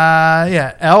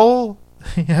 Yeah.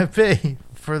 LB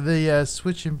for the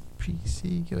Switch and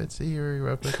PC. Let's see here.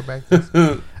 Real quick. Go back to this.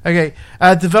 Okay.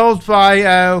 Developed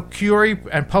by Curie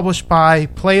and published by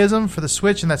Playism for the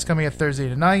Switch, and that's coming out Thursday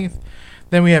the 9th.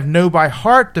 Then we have Know by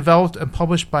Heart, developed and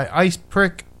published by Ice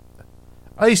Pick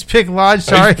Lodge.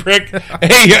 Sorry. Ice Prick.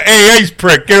 Hey, Ice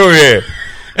Prick, get over here.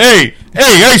 Hey,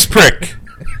 Ice Prick.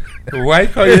 Why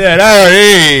call you that? Oh,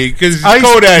 hey, because it's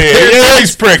cold out here. Yeah,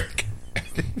 Ice Prick.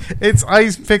 It's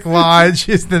Ice Pick Lodge,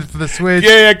 isn't it, for the Switch?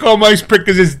 Yeah, I call him Ice Prick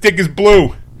because his dick is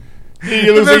blue. He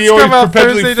looks like he always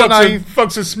perpetually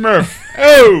fucks a Smurf.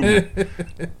 Oh.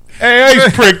 Hey,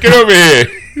 Ice Prick, get over here.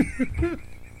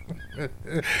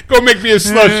 Go make me a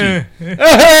slushie.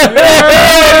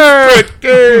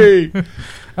 Hey.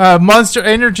 Monster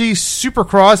Energy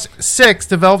Supercross 6,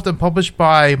 developed and published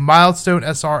by Milestone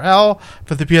SRL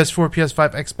for the PS4,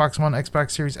 PS5, Xbox One,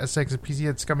 Xbox Series SX, and PC.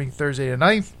 It's coming Thursday the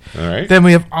 9th. All right. Then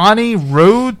we have Ani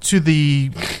Road to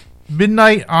the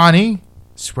Midnight Ani.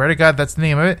 Swear to God, that's the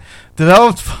name of it.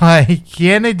 Developed by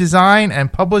Kiane Design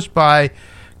and published by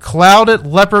Clouded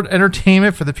Leopard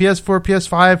Entertainment for the PS4,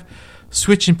 PS5,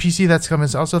 Switch, and PC. That's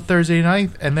coming also Thursday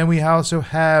night. And then we also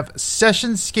have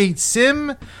Session Skate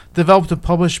Sim, developed and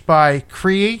published by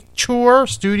Creature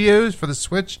Studios for the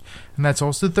Switch, and that's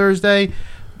also Thursday.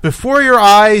 Before Your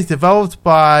Eyes, developed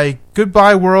by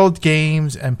Goodbye World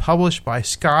Games and published by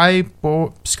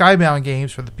Skybound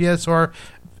Games for the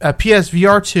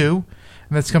PSVR 2,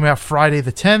 and that's coming out Friday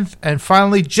the 10th. And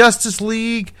finally, Justice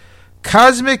League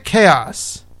Cosmic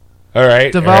Chaos. All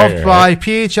right. Developed by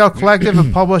PHL Collective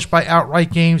and published by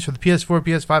Outright Games for the PS4,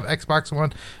 PS5, Xbox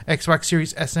One, Xbox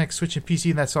Series S and X, Switch, and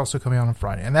PC, and that's also coming out on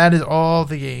Friday. And that is all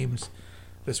the games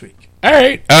this week. All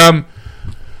right.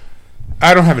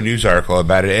 I don't have a news article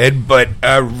about it, Ed, but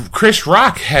Chris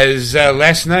Rock has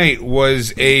last night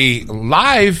was a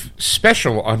live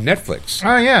special on Netflix.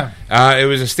 Oh, yeah. It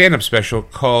was a stand-up special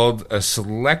called A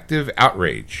Selective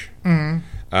Outrage. Mm-hmm.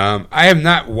 I have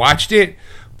not watched it,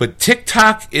 but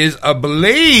TikTok is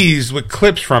ablaze with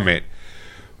clips from it.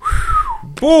 Whew,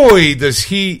 boy, does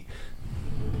he...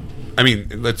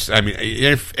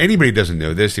 if anybody doesn't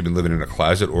know this, they've been living in a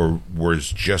closet or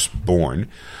was just born.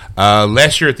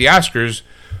 Last year at the Oscars,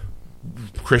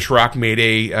 Chris Rock made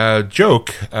a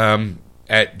joke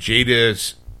at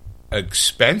Jada's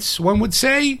expense, one would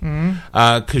say,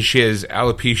 because she has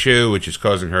alopecia, which is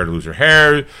causing her to lose her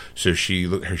hair. So she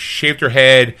shaved her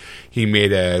head. He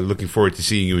made a "Looking forward to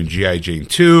seeing you in G.I. Jane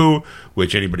 2,"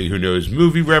 which anybody who knows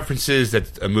movie references,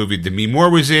 that's a movie Demi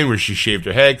Moore was in, where she shaved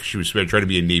her head because she was trying to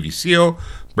be a Navy SEAL.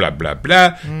 Blah blah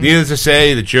blah. Needless to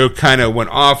say, the joke kind of went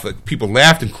off. People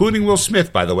laughed, including Will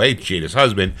Smith, by the way, Jada's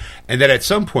husband. And then at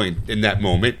some point in that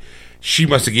moment, she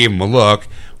must have gave him a look.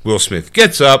 Will Smith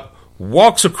gets up,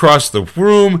 walks across the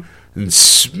room, and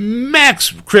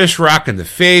smacks Chris Rock in the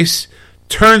face,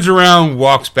 turns around,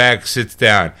 walks back, sits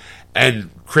down.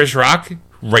 And Chris Rock,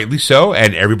 rightly so,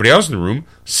 and everybody else in the room,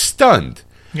 stunned.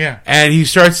 Yeah. And he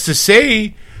starts to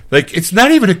say, like, it's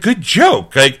not even a good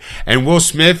joke. Like, and Will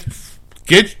Smith,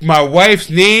 get my wife's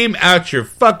name out your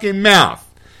fucking mouth.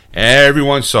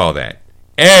 Everyone saw that.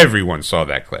 Everyone saw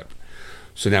that clip.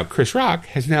 So now Chris Rock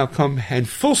has now come in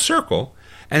full circle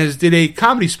and did a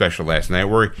comedy special last night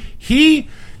where he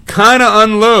kind of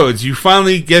unloads. You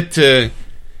finally get to,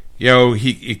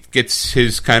 he gets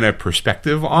his kind of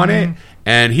perspective on it,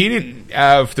 and he didn't.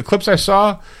 The clips I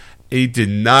saw, he did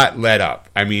not let up.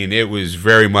 I mean, it was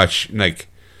very much like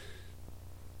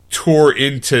tore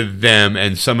into them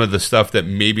and some of the stuff that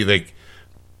maybe like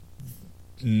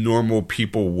normal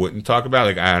people wouldn't talk about.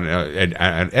 Like, I don't know,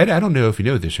 Ed, I don't know if you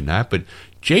know this or not, but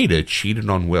Jada cheated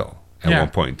on Will at one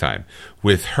point in time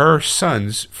with her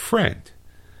son's friend.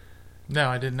 No,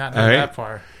 I did not know that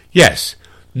far. Yes.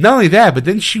 Not only that, but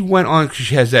then she went on, because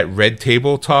she has that Red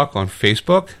Table talk on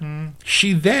Facebook.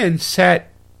 She then sat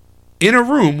in a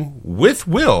room with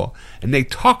Will, and they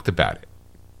talked about it.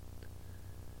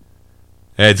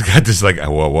 And it's got this like,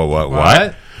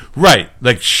 what? Right.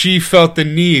 Like, she felt the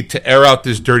need to air out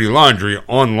this dirty laundry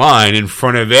online in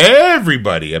front of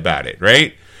everybody about it,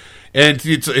 right? And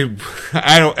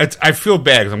I feel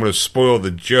bad because I'm going to spoil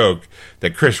the joke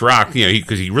that Chris Rock,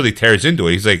 because he really tears into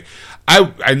it. He's like,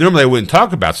 I normally wouldn't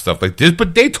talk about stuff like this,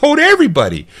 but they told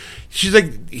everybody. She's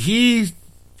like,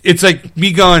 it's like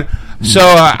me going, so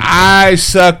I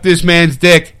sucked this man's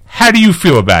dick. How do you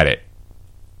feel about it?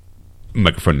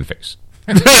 Microphone in the face.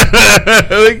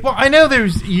 Well, I know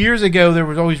years ago there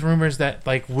was always rumors that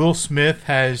like Will Smith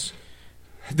there's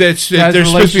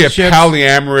supposed to be a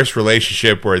polyamorous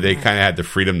relationship where they kind of had the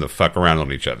freedom to fuck around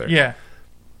on each other. Yeah.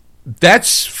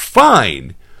 That's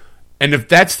fine. And if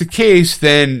that's the case,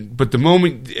 then, but the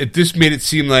moment, this made it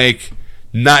seem like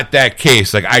not that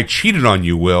case. Like, I cheated on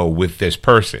you, Will, with this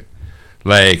person.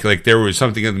 Like there was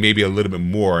something maybe a little bit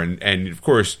more. And of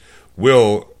course,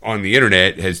 Will on the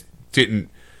internet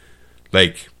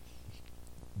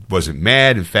wasn't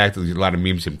mad. In fact, there's a lot of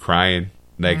memes of him crying.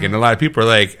 Like, and a lot of people are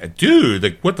like, dude,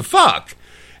 like, what the fuck?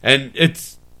 And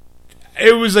it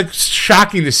was like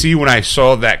shocking to see when I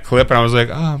saw that clip, and I was like,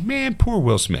 oh man, poor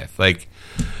Will Smith. Like,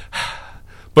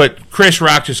 but Chris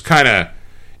Rock just kind of,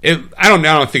 I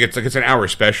don't think it's like it's an hour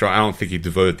special. I don't think he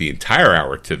devoted the entire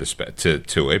hour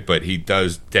to it, but he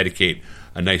does dedicate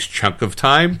a nice chunk of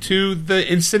time to the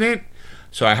incident.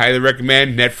 So I highly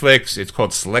recommend Netflix. It's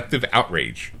called Selective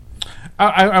Outrage.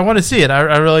 I want to see it.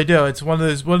 I really do. It's one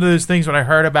of those things. When I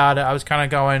heard about it, I was kind of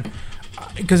going,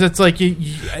 because it's like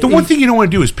the one thing you don't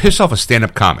want to do is piss off a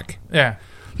stand-up comic. Yeah.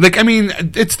 Like, I mean,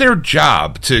 it's their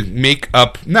job to make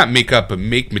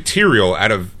material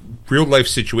out of real-life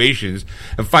situations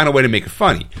and find a way to make it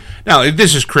funny. Now, if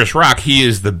this is Chris Rock, he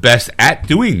is the best at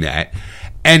doing that,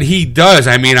 and he does.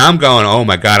 I mean, I'm going, oh,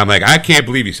 my God. I'm like, I can't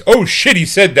believe oh, shit, he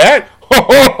said that? Ho,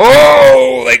 ho,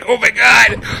 ho! Like, oh, my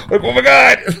God. Like, oh, my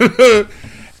God.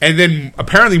 And then,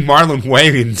 apparently, Marlon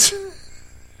Wayans,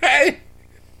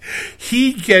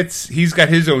 he's got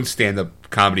his own stand-up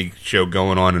comedy show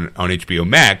going on HBO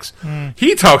Max.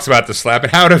 He talks about the slap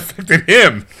and how it affected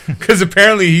him, because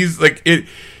apparently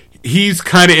he's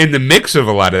kind of in the mix of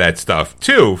a lot of that stuff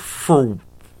too, for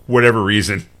whatever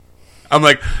reason. I'm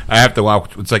like, I have to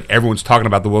watch. It's like everyone's talking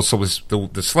about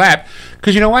the slap,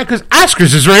 because you know why? Because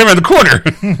Oscars is right around the corner.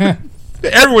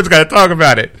 Everyone's got to talk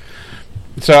about it.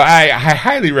 So I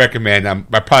highly recommend. I'm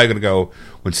probably going to go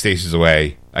when Stacey's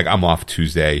away. Like, I'm off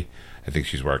Tuesday. I think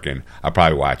she's working. I'll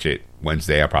probably watch it.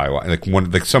 Wednesday, I'll probably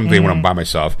watch someday when I'm by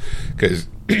myself, because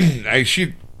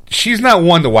she's not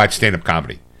one to watch stand-up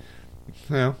comedy.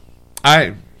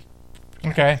 I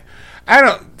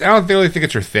don't really think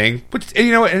it's her thing, but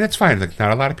and that's fine. Like,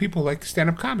 not a lot of people like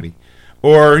stand-up comedy,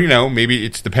 or maybe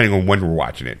it's depending on when we're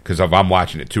watching it. Because if I'm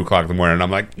watching it 2:00 in the morning and I'm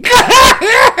like,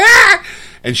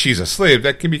 and she's asleep,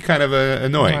 that can be kind of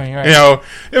annoying. Right.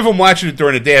 If I'm watching it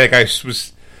during the day, like I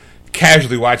was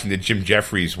casually watching the Jim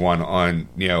Jeffries one on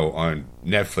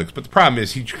Netflix, but the problem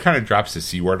is he kind of drops the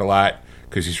C word a lot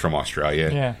because he's from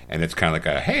Australia, and it's kind of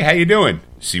like hey, how you doing?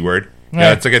 C word. Right.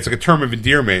 Yeah, it's like a term of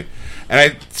endearment,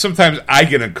 and sometimes I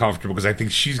get uncomfortable because I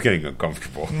think she's getting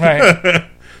uncomfortable. Right.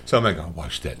 So I'm like, I'll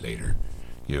watch that later.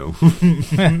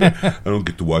 I don't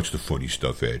get to watch the funny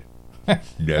stuff, Ed.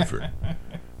 Never.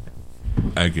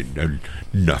 I get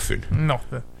nothing.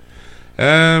 Nothing.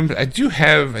 I do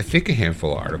have, I think, a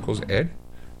handful of articles, Ed.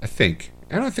 I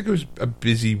don't think it was a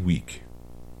busy week.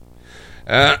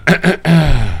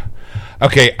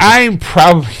 Okay, I'm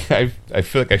probably, I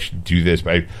feel like I should do this,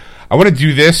 but I want to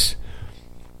do this.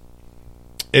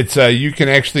 It's, you can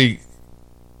actually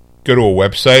go to a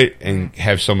website and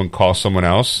have someone call someone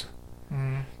else.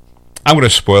 I'm going to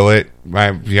spoil it.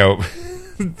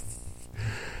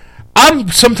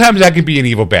 Sometimes I can be an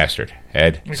evil bastard,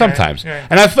 Ed. Okay, sometimes. Okay.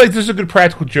 And I feel like this is a good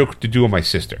practical joke to do on my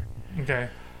sister. Okay.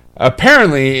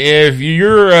 Apparently, if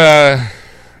you're, let's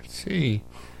see.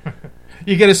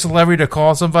 You get a celebrity to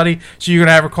call somebody, so you're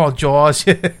gonna have her call Jaws.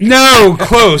 No,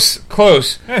 close.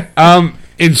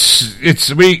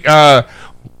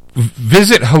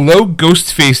 Visit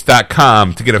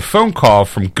helloghostface.com to get a phone call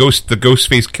from the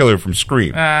Ghostface killer from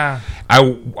Scream.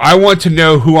 I want to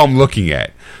know who I'm looking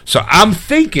at. So I'm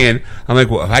like,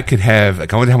 well, if I could have, I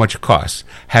wonder how much it costs.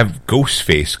 Have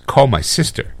Ghostface call my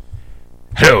sister.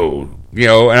 Hello,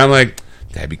 and I'm like,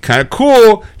 that'd be kind of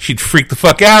cool. She'd freak the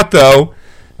fuck out though.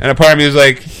 And a part of me was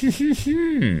like,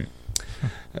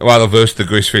 While the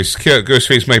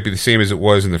Ghostface might be the same as it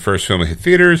was in the first film that hit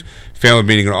theaters, found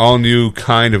meaning an all-new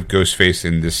kind of Ghostface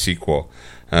in this sequel.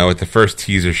 With the first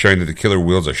teaser showing that the killer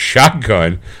wields a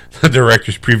shotgun, the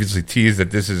directors previously teased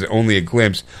that this is only a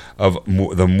glimpse of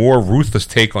the more ruthless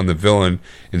take on the villain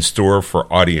in store for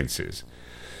audiences.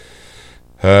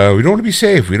 We don't want to be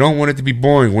safe. We don't want it to be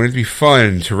boring. We want it to be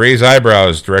fun. To raise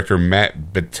eyebrows, director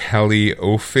Matt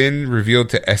Batali-Ofen revealed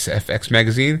to SFX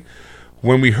magazine.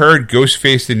 When we heard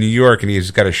Ghostface in New York and he's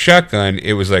got a shotgun,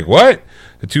 it was like, what?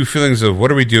 The two feelings of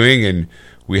what are we doing and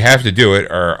we have to do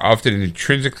it are often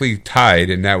intrinsically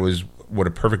tied, and that was what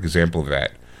a perfect example of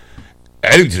that.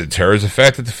 Adding to the terror is the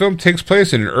fact that the film takes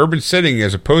place in an urban setting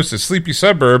as opposed to sleepy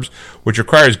suburbs, which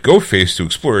requires Ghostface to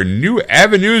explore new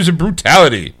avenues of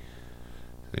brutality.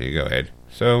 There you go, Ed.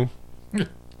 So,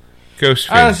 Ghostface.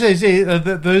 I was say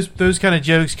those kind of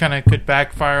jokes kind of could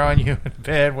backfire on you in a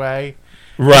bad way.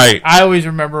 Right. I always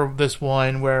remember this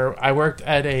one where I worked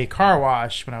at a car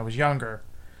wash when I was younger,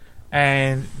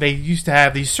 and they used to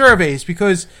have these surveys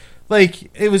because, like,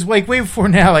 it was like way before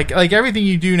now. Like everything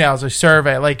you do now is a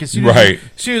survey. Like as soon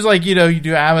as like you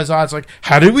do Amazon, it's like,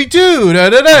 how did we do? Da,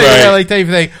 da, da, right. like type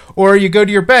of thing. Or you go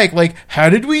to your bank, like, how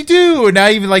did we do? And now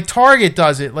even like Target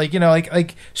does it. Like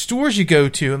like stores you go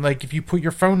to, and like if you put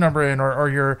your phone number in or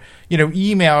your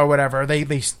email or whatever,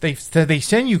 they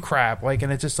send you crap. Like,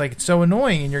 and it's just like it's so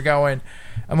annoying. And you're going,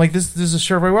 I'm like, this is a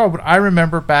survey. Well, but I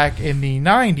remember back in the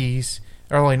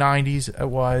early 90s, it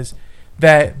was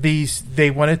that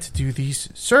they wanted to do these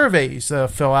surveys,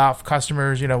 fill out for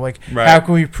customers, like, right. How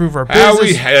can we improve our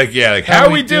business? How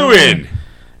are we doing?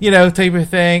 Type of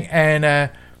thing. And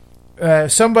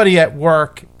somebody at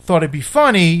work thought it'd be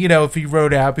funny, if he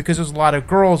wrote out, because there's a lot of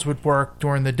girls would work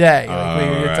during the day,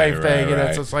 type thing.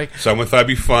 Right. So it's like someone thought it'd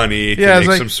be funny to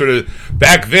make some sort of.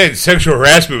 Back then, sexual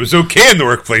harassment was okay in the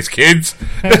workplace, kids.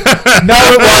 No,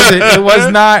 it wasn't. It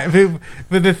was not.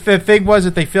 But the thing was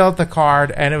that they filled out the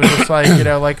card, and it was just like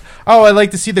like, oh, I'd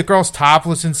like to see the girls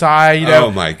topless inside.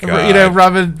 Oh my god.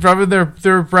 Rubbing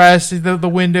their breasts, the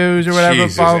windows or whatever.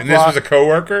 Jesus. Blah, blah, and this was a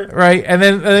coworker, right? And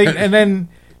then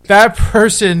that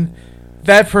person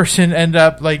ended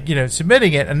up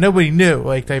submitting it, and nobody knew,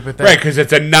 type of thing, right? Because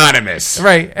it's anonymous,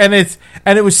 right? And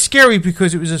it was scary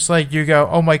because it was just like you go,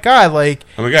 oh my god,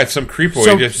 some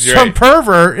creepo, some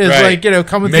pervert is right.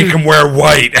 Coming make him wear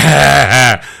white.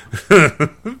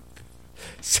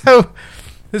 so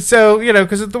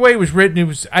because the way it was written, it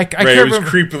was I can't remember. It was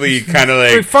creepily kind of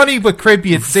like funny but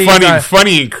creepy at the same time.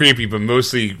 Funny and creepy, but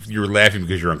mostly you were laughing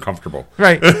because you're uncomfortable,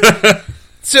 right?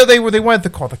 So they wanted to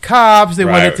call the cops. They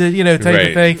wanted to, type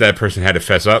of thing. That person had to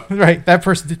fess up. Right. That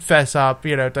person did fess up,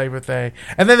 type of thing.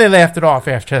 And then they laughed it off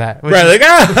after that. Right.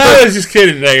 I was just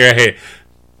kidding. Right.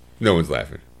 No one's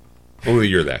laughing. Only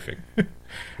you're laughing.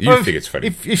 You think it's funny.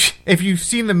 If you've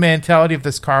seen the mentality of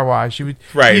this car wash, you would.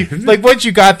 Right. Once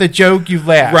you got the joke, you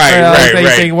laughed.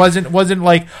 Right. It wasn't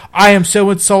like, I am so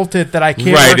insulted that I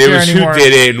can't work here anymore. It was who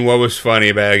did it and what was funny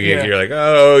about it. Yeah. You're like,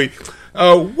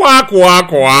 oh, walk,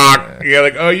 walk, walk. You're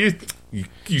like, oh, you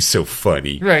so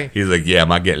funny. Right. He's like, yeah,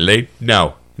 am I getting laid?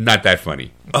 No, not that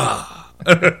funny.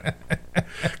 Can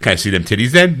I see them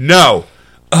titties then? No.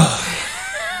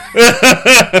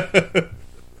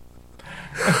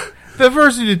 The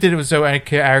person who did it was so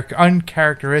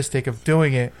uncharacteristic of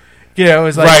doing it. It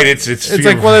was like right. It's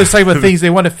like one of those type of things they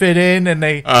want to fit in, and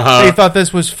they thought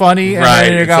this was funny. And right.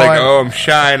 Then it's like, oh, I'm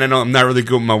shy, and I'm not really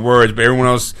good with my words, but everyone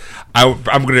else, I'm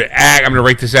gonna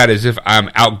write this out as if I'm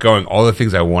outgoing. All the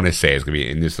things I want to say is gonna be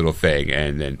in this little thing,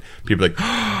 and then people are like,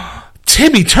 oh,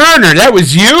 Timmy Turner, that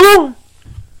was you.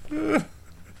 And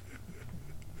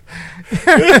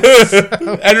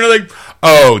they're like,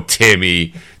 oh,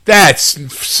 Timmy, that's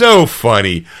so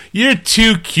funny. You're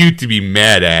too cute to be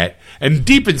mad at. And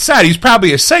deep inside, he's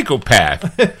probably a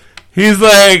psychopath. He's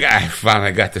like, I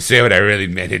finally got to say what I really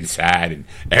meant inside, and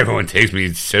everyone takes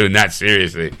me so not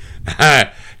seriously. I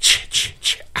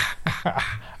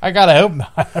gotta hope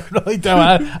not. I really don't.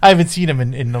 I haven't seen him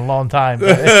in a long time.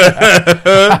 But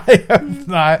I have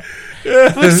not.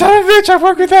 Like, son of a bitch, I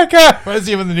work with that guy. I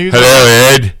see him in the news.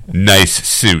 Hello, Ed. Nice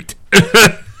suit.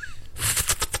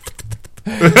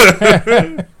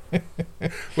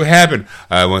 happened?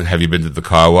 Have you been to the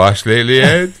car wash lately,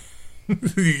 Ed?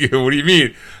 What do you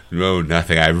mean? No,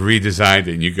 nothing. I redesigned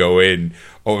it. And you go in,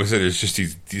 all of a sudden there's just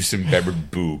these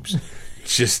dismembered boobs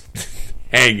just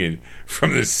hanging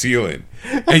from the ceiling.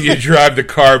 And you drive the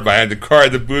car by, and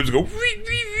the boobs go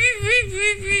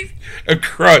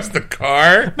across the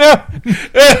car. No,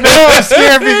 I'm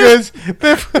scared because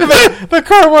the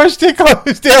car wash did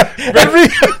close down. Every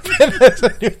there's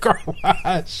a new car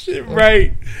wash.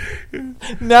 Right.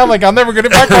 Now I'm like, I'll never go to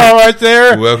my car wash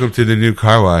there. Welcome to the new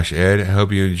car wash, Ed. I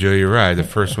hope you enjoy your ride. The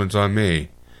first one's on me.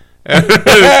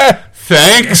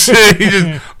 Thanks.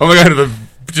 Oh my God,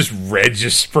 just red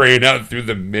just spraying out through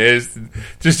the mist.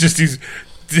 Just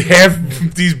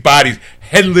these bodies,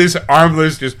 headless,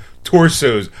 armless, just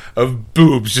torsos of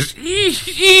boobs, just as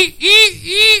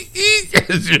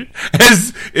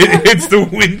it hits the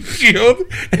windshield,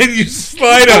 and you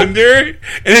slide under it,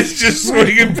 and it's just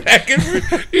swinging back and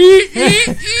forth.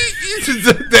 It's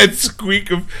like that squeak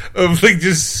of like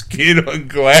just skin on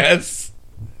glass.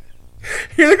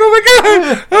 You're like, oh my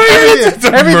God! It's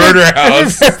a murder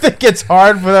house. Everything gets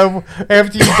hard for them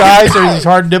after you die. So these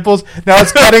hard nipples. Now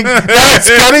it's cutting.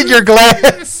 Your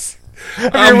glass.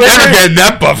 I'm never getting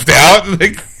that buffed out.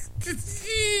 Like,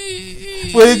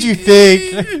 what did you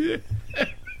think?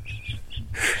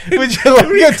 Would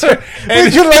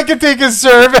you like to take a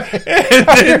survey?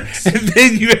 And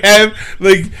then you have,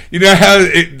 like, you know how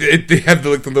they have the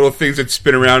little things that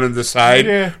spin around on the side?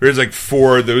 Yeah. There's like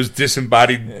 4 of those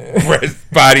disembodied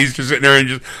bodies just sitting there and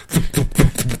just...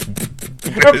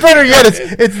 Or better yet,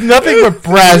 it's nothing but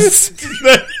breasts.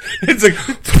 It's like...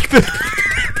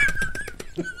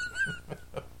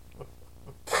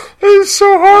 It's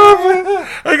so horrible.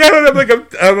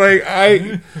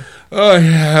 Oh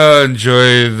yeah,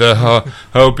 enjoy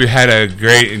hope you had a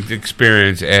great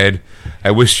experience, Ed.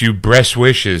 I wish you best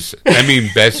wishes. I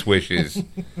mean best wishes.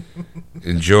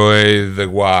 Enjoy the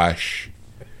wash.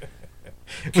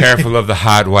 Careful of the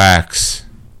hot wax.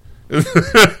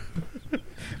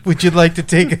 Would you like to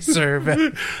take a survey?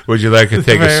 Would you like to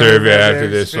take a survey after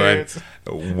this one?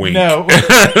 Wink. No.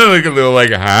 Like a little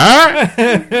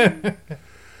huh?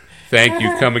 Thank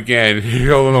you. Come again.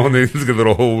 Hold on. There's a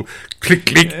little whole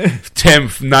click,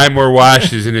 9 more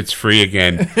washes and it's free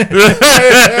again.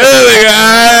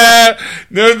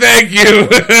 No, thank you.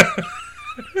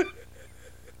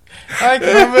 I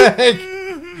come back.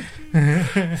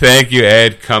 Thank you,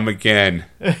 Ed. Come again.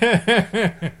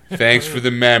 Thanks for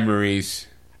the memories.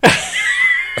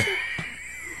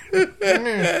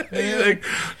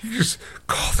 Just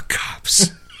call the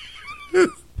cops.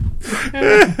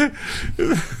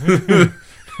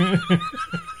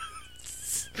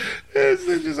 It's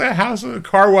just a house of a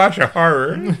car wash of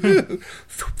horror.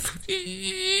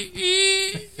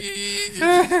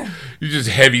 You just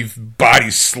heavy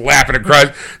bodies slapping across.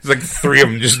 There's like 3 of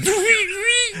them just.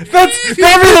 That's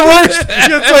never the worst.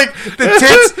 It's like the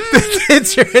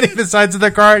tits are hitting the sides of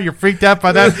the car. You're freaked out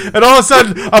by that, and all of a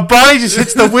sudden, a body just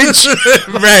hits the windshield.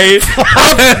 Right.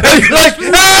 And you're like,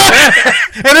 ah!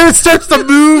 And then it starts to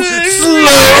move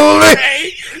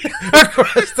slowly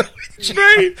across the windshield.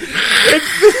 Right.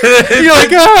 You're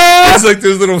like, ah! It's like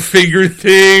those little finger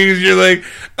things. You're like,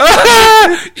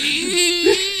 ah!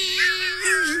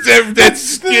 That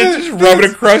skin just rubbing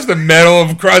across the metal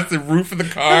across the roof of the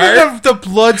car. The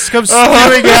blood comes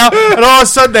spewing out, and all of a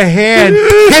sudden the hand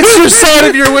hits your side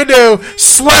of your window.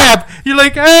 Slap! You're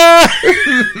like, ah!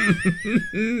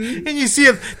 And you see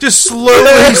it just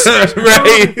slowly.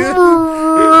 Right.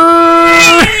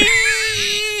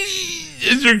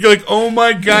 You're like, oh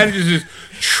my God, there's this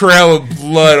trail of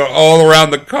blood all around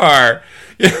the car.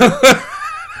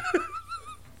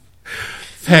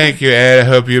 Thank you, Ed. I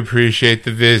hope you appreciate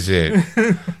the visit.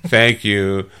 Thank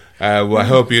you. Well, I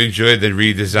hope you enjoyed the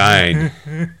redesign.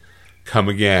 Come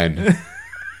again.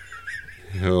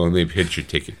 Oh, let me hit your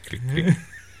ticket. Click, click.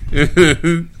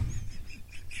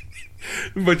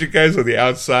 A bunch of guys on the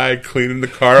outside cleaning the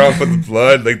car off of the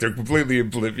blood, like they're completely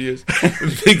oblivious,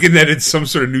 thinking that it's some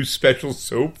sort of new special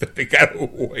soap that they got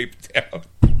wiped out.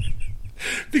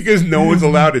 Because no one's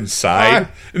allowed inside.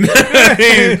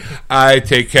 I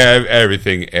take care of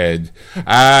everything, Ed.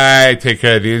 I take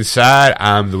care of the inside.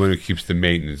 I'm the one who keeps the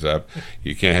maintenance up.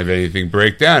 You can't have anything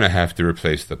break down. I have to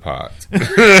replace the part.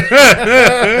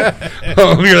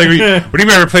 Oh, you're like, what do you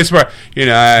mean replace the part? You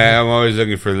know, I'm always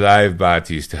looking for live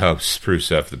bodies to help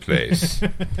spruce up the place.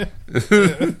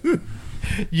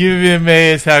 You'd be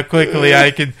amazed how quickly I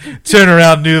can turn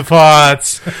around new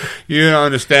parts. You don't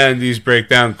understand, these break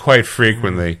down quite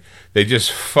frequently. They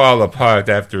just fall apart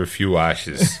after a few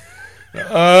washes.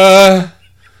 I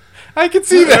can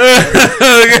see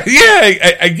that.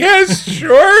 Yeah, I guess,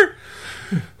 sure.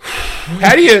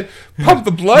 How do you pump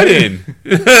the blood in?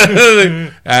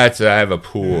 I have a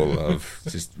pool of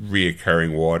just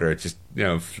reoccurring water. It's just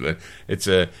it's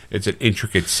an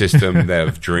intricate system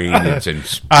of drainage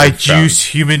and I juice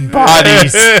human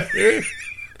bodies.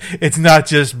 It's not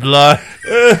just blood.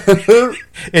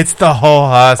 It's the whole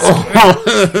husk.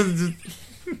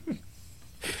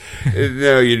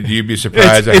 No, you'd be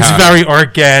surprised. It's very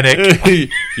organic.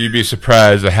 You'd be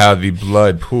surprised at how the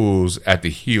blood pools at the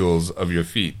heels of your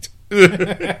feet.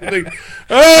 Okay,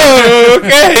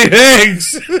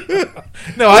 thanks.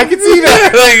 No, I can see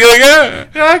that.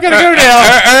 No, I gotta go now.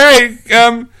 All right,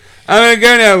 I'm gonna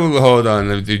go now. Hold on.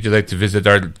 Would you like to visit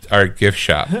our gift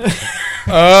shop?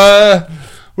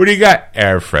 What do you got?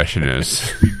 Air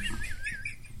fresheners.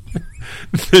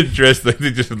 They're dressed like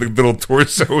they're just like little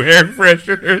torso air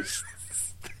fresheners.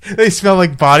 They smell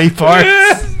like body parts.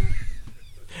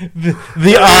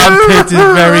 The armpit is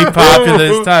very popular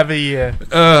this time of year.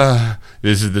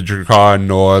 This is the Drakkar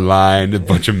Noir line. A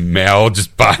bunch of male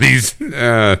just bodies.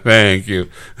 Thank you.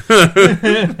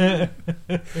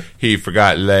 He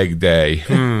forgot leg day.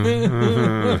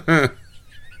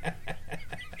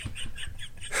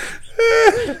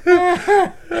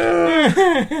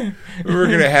 We're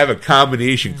gonna have a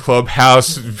combination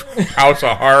clubhouse, house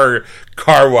of horror,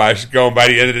 car wash going by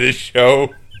the end of this show.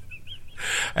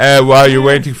 While you're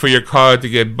waiting for your car to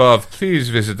get buffed, please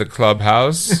visit the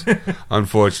clubhouse.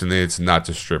 Unfortunately, it's not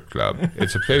a strip club.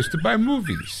 It's a place to buy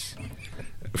movies.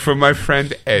 From my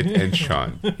friend Ed and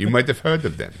Sean. You might have heard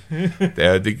of them. They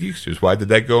are the Geeksters. Why did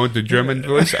that go into German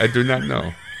voice? I do not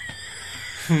know.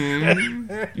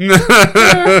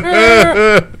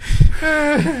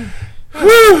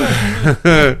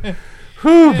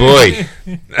 Whew, boy.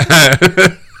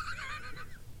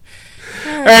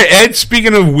 All right, Ed,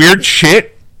 speaking of weird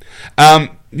shit,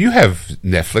 you have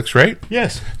Netflix, right?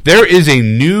 Yes. There is a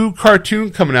new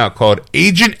cartoon coming out called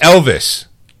Agent Elvis.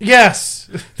 Yes.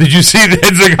 Did you see that?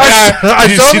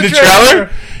 I saw the trailer?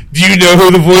 Do you know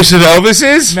who the voice of Elvis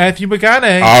is? Matthew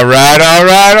McConaughey. All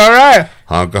right.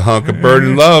 Hunka, bird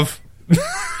in love.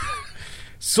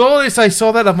 So as I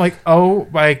saw that, I'm like, oh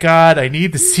my God, I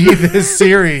need to see this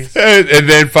series. And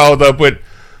then followed up with,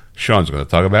 Sean's going to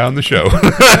talk about it on the show.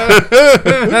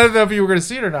 I don't know if you were going to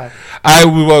see it or not. I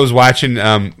was watching,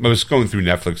 I was going through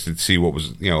Netflix to see what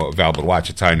was available to watch.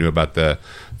 That's how I knew about the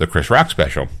Chris Rock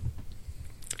special.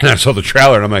 And I saw the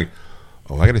trailer, and I'm like,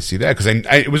 oh, I got to see that. Because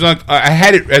it was on, I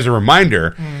had it as a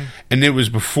reminder, and it was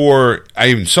before I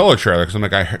even saw a trailer. Because I'm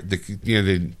like, I heard,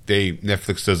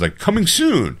 Netflix does like, coming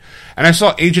soon. And I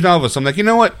saw Agent Elvis. I'm like, you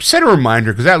know what? Set a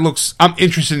reminder, because I'm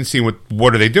interested in seeing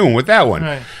what are they doing with that one.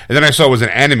 Right. And then I saw it was an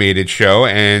animated show,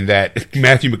 and that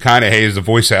Matthew McConaughey is the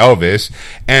voice of Elvis,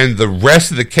 and the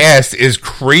rest of the cast is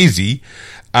crazy.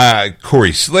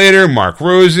 Corey Slater, Mark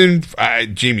Rosen,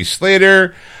 Jamie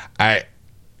Slater.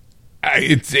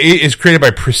 It's created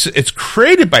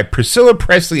by Priscilla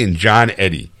Presley and John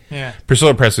Eddy. Yeah.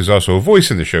 Priscilla Presley's also a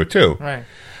voice in the show too. Right.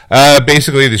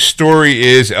 Basically, the story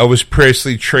is Elvis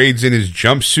Presley trades in his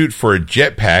jumpsuit for a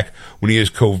jetpack when he is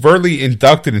covertly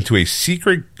inducted into a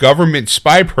secret government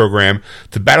spy program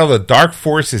to battle the dark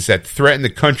forces that threaten the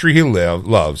country he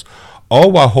loves,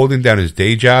 all while holding down his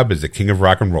day job as the king of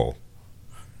rock and roll.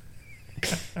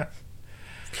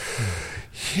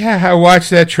 Yeah, I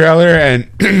watched that trailer,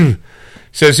 and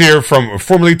says here, from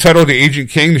formerly titled The Agent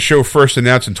King, the show first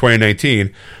announced in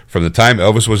 2019. From the time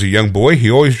Elvis was a young boy,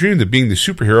 he always dreamed of being the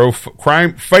superhero,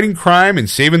 fighting crime and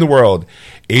saving the world.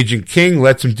 Agent King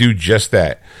lets him do just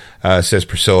that, says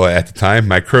Priscilla at the time.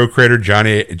 My co-creator,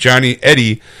 Johnny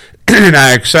Eddy, and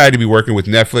I are excited to be working with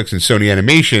Netflix and Sony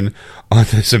Animation on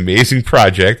this amazing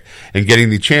project and getting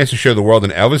the chance to show the world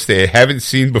an Elvis they haven't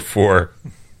seen before.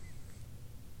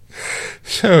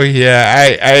 So,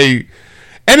 yeah, I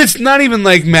and it's not even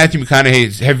like Matthew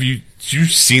McConaughey. Have you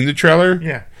seen the trailer?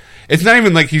 Yeah. It's not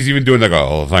even like he's even doing like,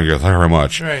 oh, thank you very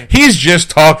much. Right. He's just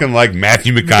talking like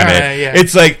Matthew McConaughey. Yeah.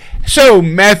 It's like, so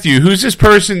Matthew, who's this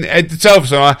person at itself?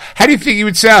 So, how do you think he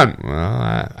would sound? Well,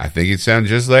 I think he'd sound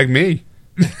just like me.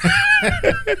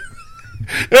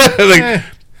 Like,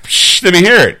 shh, let me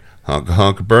hear it.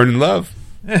 Hunk, burn in love.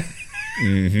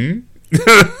 Mm-hmm.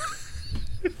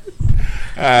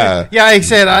 Yeah, like I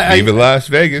said, Viva Las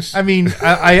Vegas. I mean,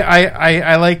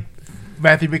 I like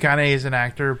Matthew McConaughey as an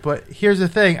actor, but here's the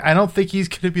thing: I don't think he's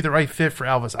going to be the right fit for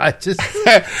Elvis. I just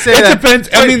say it depends.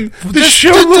 I mean, the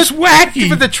show looks wacky,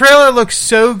 but the trailer looks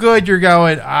so good. You're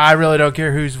going, I really don't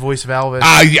care who's voice of Elvis.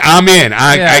 I'm in.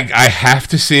 I have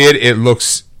to see it. It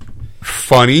looks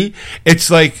funny.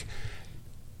 It's like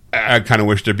I kind of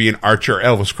wish there'd be an Archer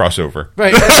Elvis crossover.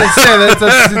 Right, that's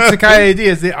the kind of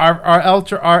idea. Is the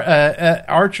Archer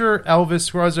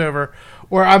Elvis crossover,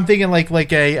 or I'm thinking like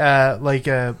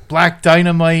a Black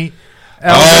Dynamite.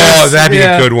 Elvis. Oh, that'd be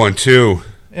a good one too.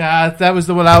 Yeah, that was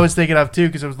the one I was thinking of too,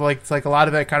 because it was it's like a lot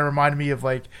of it kind of reminded me of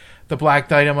like the Black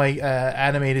Dynamite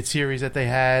animated series that they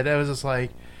had. It was just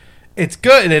like, it's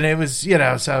good, and it was,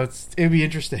 so it'd be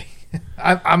interesting.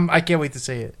 I can't wait to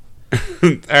see it. All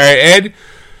right,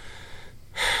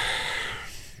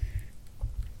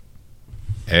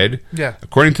 Ed. Yeah.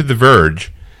 According to The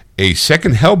Verge, a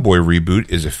second Hellboy reboot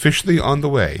is officially on the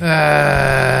way.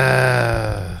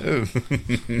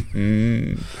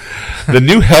 The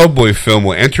new Hellboy film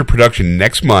will enter production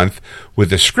next month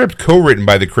with a script co-written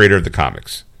by the creator of the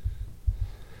comics.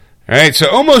 All right, so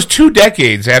almost 2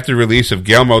 decades after the release of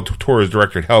Guillermo del Toro's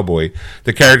directed Hellboy,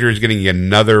 the character is getting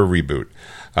another reboot.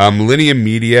 Millennium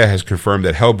Media has confirmed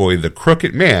that Hellboy, The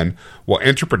Crooked Man, will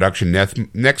enter production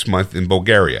next month in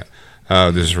Bulgaria.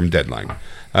 This is from Deadline.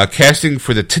 Casting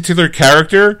for the titular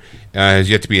character has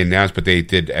yet to be announced, but they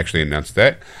did actually announce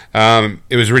that.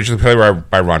 It was originally played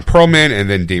by Ron Perlman and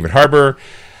then David Harbour.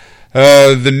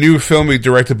 The new film will be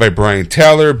directed by Brian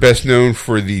Taylor, best known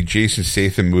for the Jason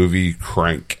Statham movie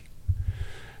Crank.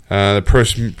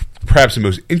 Perhaps the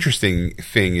most interesting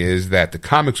thing is that the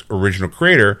comic's original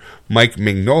creator, Mike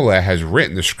Mignola, has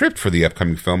written the script for the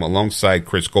upcoming film alongside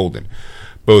Chris Golden.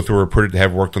 Both were reported to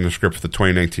have worked on the script for the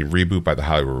 2019 reboot by the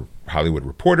Hollywood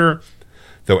Reporter,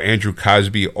 though Andrew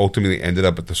Cosby ultimately ended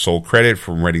up with the sole credit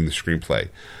for writing the screenplay.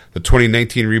 The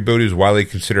 2019 reboot is widely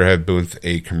considered to have both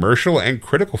a commercial and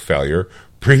critical failure,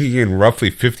 bringing in roughly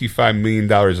 $55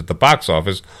 million at the box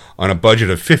office on a budget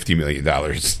of $50 million.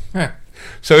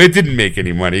 So it didn't make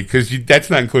any money, because that's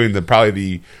not including the what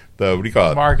do you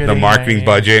call it? The marketing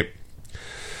budget.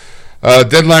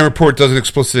 Deadline report doesn't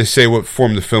explicitly say what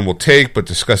form the film will take, but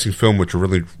discussing film, which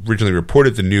originally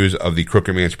reported the news of the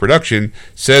Crooked Man's production,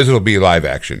 says it'll be live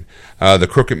action. The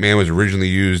Crooked Man was originally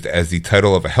used as the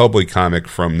title of a Hellboy comic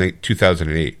from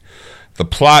 2008. The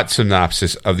plot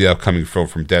synopsis of the upcoming film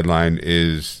from Deadline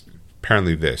is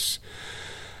apparently this.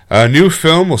 A new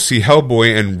film will see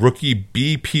Hellboy and rookie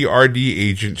BPRD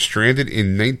agent stranded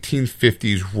in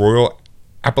 1950s Royal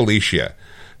Appalachia.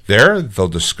 There, they'll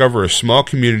discover a small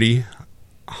community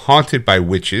haunted by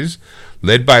witches,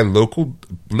 led by a local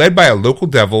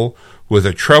devil with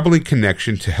a troubling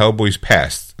connection to Hellboy's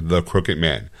past, the Crooked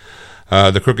Man.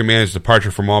 The Crooked Man is a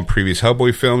departure from all previous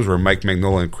Hellboy films, where Mike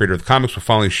Mignola, creator of the comics, will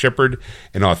finally shepherd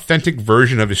an authentic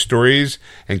version of his stories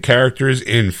and characters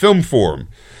in film form.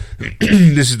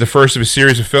 This is the first of a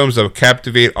series of films that will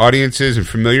captivate audiences in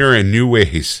familiar and new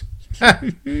ways. No.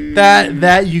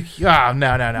 Wait. You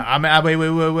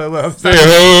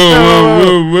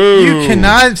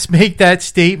cannot make that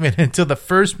statement until the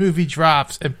first movie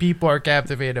drops and people are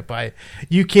captivated by it.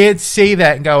 You can't say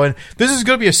that and go, this is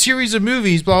going to be a series of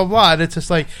movies, blah, blah, blah. And it's just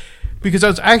like, because I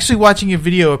was actually watching a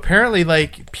video, apparently,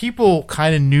 like, people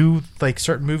kind of knew, like,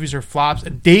 certain movies are flops,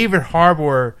 and David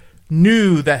Harbour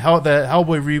knew that the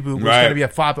Hellboy reboot was going to be a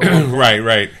flop at one point.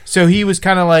 Right. So he was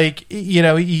kind of like,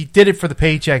 he did it for the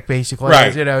paycheck, basically.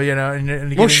 Right.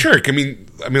 And sure. I mean,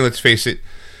 let's face it.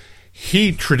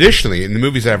 He traditionally, in the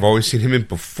movies that I've always seen him in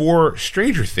before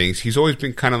Stranger Things, he's always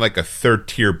been kind of like a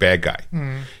third-tier bad guy.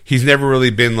 Mm. He's never really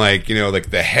been like,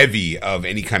 like the heavy of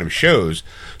any kind of shows.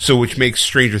 So which makes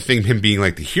Stranger Things, him being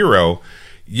like the hero,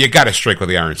 you got to strike with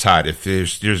the iron's hot. If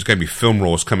there's going to be film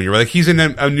roles coming your way. Like, he's in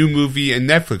a new movie in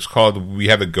Netflix called We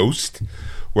Have a Ghost,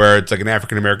 where it's like an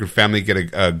African-American family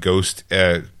get a ghost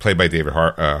played by David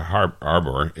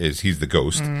Harbour. He's the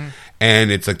ghost. Mm-hmm. And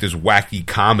it's like this wacky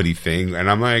comedy thing. And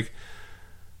I'm like,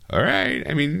 all right.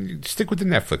 I mean, stick with the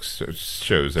Netflix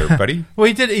shows, everybody. Well,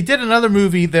 he did another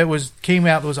movie that came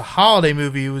out. That was a holiday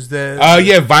movie. It was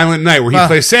Violent Night, where he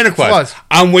plays Santa Claus.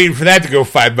 I'm waiting for that to go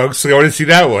 $5, so I want to see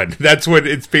that one. That's what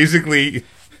it's basically.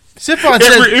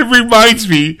 It reminds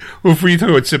me, before you talk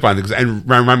about Sip-On, and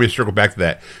remind me to circle back to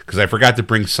that, because I forgot to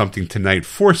bring something tonight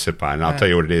for Sip-On, and I'll tell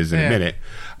you what it is in a minute.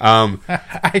 I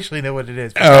actually know what it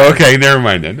is. Oh, okay, never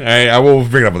mind then. I will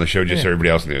bring it up on the show just so everybody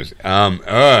else knows.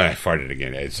 I farted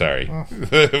again, Ed, sorry.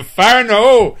 Fire in the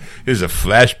hole! This is a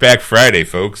Flashback Friday,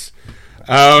 folks.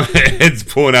 Ed's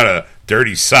pulling out a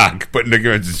dirty sock, putting it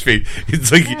against his face.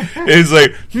 It's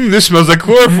like, this smells like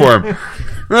chloroform.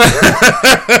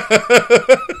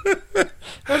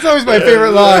 That's always my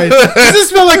favorite line. Does it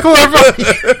smell like chloroform?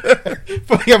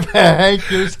 Putting up a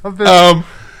hank or something.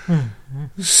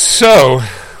 So,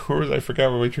 where was I?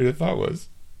 Forgot what my train of thought was.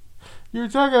 You were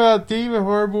talking about David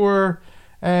Harbour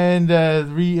and a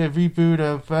reboot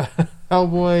of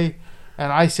Hellboy,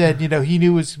 And I said, he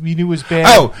knew was bad.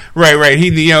 Oh, right.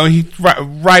 He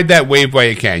ride that wave while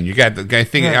you can. You got the guy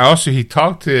thing. Yeah. Also, he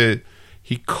called.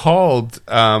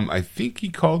 I think he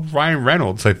called Ryan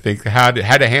Reynolds. I think how to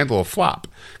handle a flop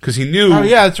because he knew. Oh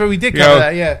yeah, that's right. We did cover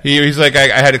that. Yeah. He's like, I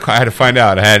had to find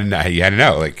out. He had to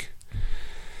know. Like,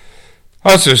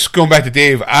 also, just going back to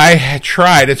Dave, I had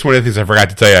tried. That's one of the things I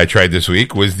forgot to tell you. I tried this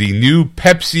week was the new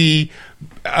Pepsi.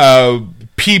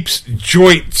 Peeps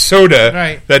joint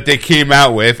soda that they came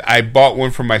out with. I bought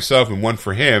one for myself and one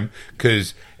for him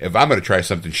because if I'm going to try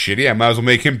something shitty, I might as well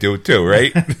make him do it too,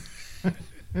 right?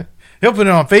 He'll put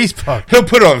it on Facebook. He'll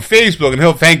put it on Facebook, and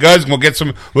he'll thank us, and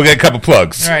we'll get a couple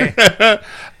plugs. Right.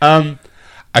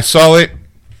 I saw it.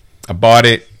 I bought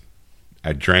it.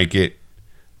 I drank it.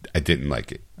 I didn't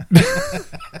like it.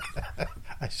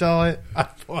 I saw it. I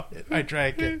bought it. I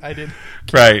drank it. I didn't.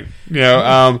 Right.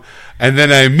 And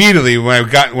then I immediately when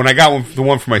I got the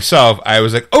one for myself, I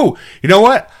was like, oh, you know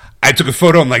what? I took a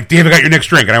photo. I'm like, Dave, I got your next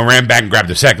drink, and I ran back and grabbed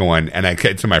the second one, and I kept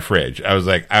it to my fridge. I was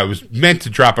like, I was meant to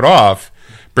drop it off,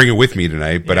 bring it with me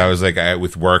tonight, but I was like,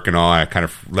 with work and all, I kind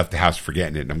of left the house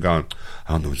forgetting it, and I'm going,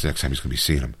 I don't know when's the next time he's going to be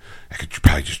seeing him. I could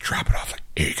probably just drop it off. Like,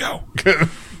 here you go.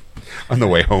 On the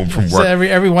way home from work. So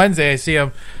every Wednesday I see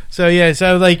him. So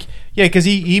because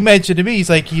he mentioned to me, he's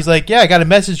like, yeah, I got a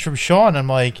message from Sean. I'm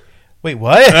like, wait,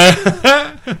 what?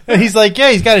 And he's like,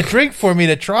 yeah, he's got a drink for me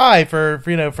to try for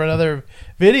another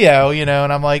video, and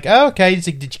I'm like, oh, okay. He's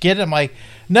like, did you get it? I'm like,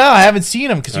 no, I haven't seen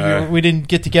him because we didn't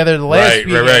get together the last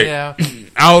meeting. Right.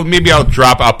 I'll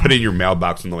put it in your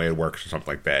mailbox on the way to work or something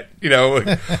like that.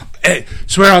 Hey,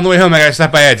 swear on the way home I gotta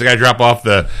stop by. I gotta drop off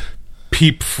the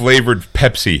Peep flavored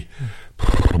Pepsi.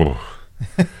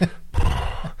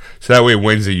 So that way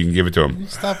Wednesday you can give it to him.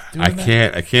 Stop doing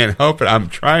that. I can't help it. I'm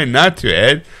trying not to,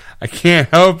 Ed. I can't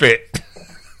help it.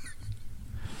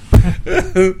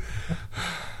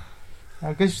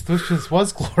 I guess this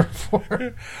was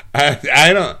chloroform.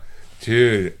 I don't,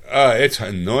 dude. It's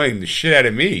annoying the shit out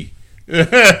of me.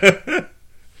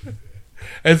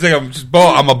 It's like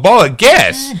I'm a ball of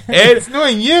gas. Ed. It's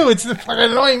annoying you. It's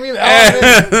fucking annoying me.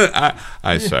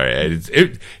 I'm sorry, Ed.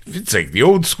 It's like the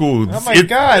old school. Oh my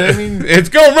god! I mean, it's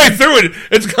going right through it.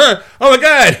 It's going. Oh my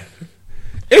god!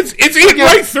 It's eating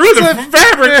right through the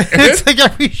fabric. It's like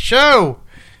every show.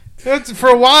 For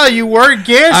a while, you weren't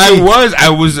gassy.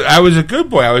 I was a good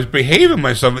boy. I was behaving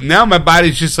myself. But now my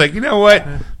body's just like, you know what?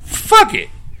 Fuck it.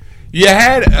 You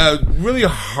had a really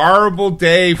horrible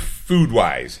day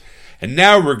food-wise, and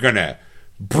now we're gonna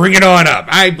bring it on up.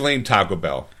 I blame Taco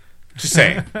Bell. Just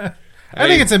saying. I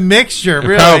think it's a mixture,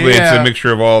 really. Probably it's a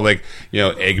mixture of all, Egg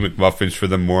McMuffins for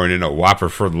the morning, a Whopper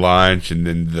for lunch, and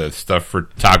then the stuff for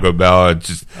Taco Bell. It's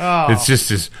just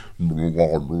this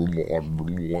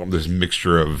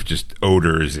mixture of just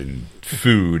odors and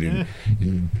food and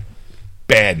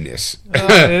badness.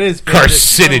 It is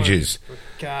carcinogens. Oh,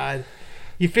 God.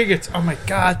 You figure it's, oh my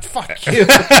God, fuck you.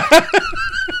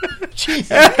 Jesus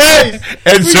Christ.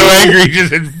 And so angry, he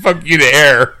just said, fuck you to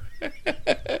air.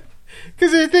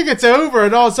 Because they think it's over,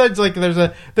 and all of a sudden, it's like there's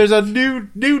a new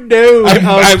node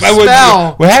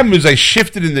smell. What happened was I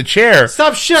shifted in the chair.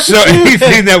 Stop shifting. So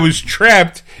anything that was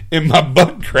trapped in my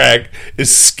butt crack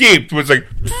escaped. Was like,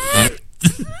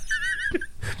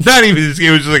 not even escape.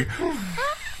 It was just like,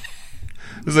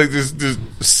 it's like this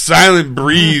silent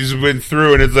breeze went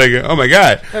through, and it's like, oh my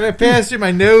god! And it passed through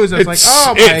my nose. I was like,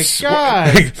 oh my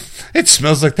god! It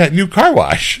smells like that new car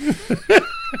wash.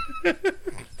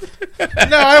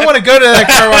 No, I want to go to that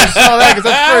car wash and smell that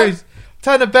because that's pretty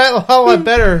ton of a whole lot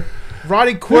better.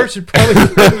 Rotting corpse would probably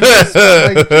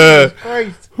smell like Jesus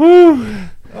Christ.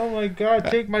 Oh my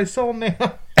god, take my soul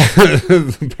now.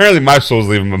 Apparently my soul's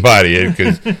leaving my body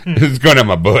because it's going out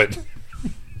my butt.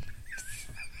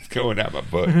 It's going out my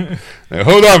butt. Now,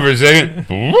 hold on for a second.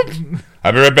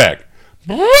 I'll be right back.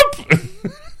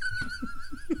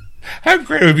 How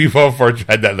great it would be if all four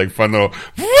had that fun little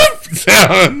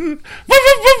sound.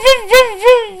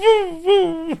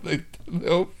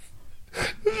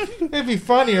 It'd be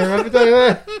funnier. Let me tell you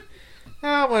that.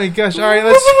 Oh my gosh! All right,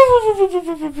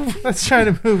 let's try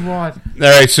to move on.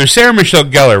 All right, so Sarah Michelle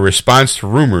Gellar responds to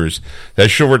rumors that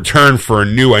she'll return for a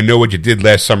new "I Know What You Did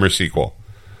Last Summer" sequel.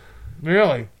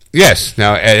 Really? Yes.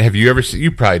 Now, have you ever seen?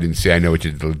 You probably didn't see "I Know What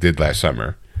You Did Last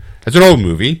Summer." It's an old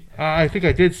movie. I think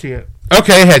I did see it.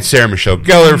 Okay, it had Sarah Michelle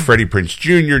Gellar, Freddie Prinze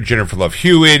Jr., Jennifer Love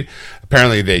Hewitt.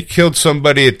 Apparently, they killed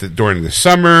somebody during the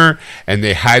summer, and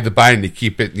they hide the body and they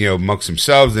keep it, amongst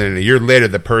themselves. And a year later,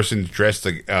 the person's dressed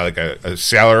like a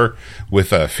sailor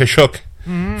with a fishhook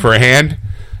for a hand.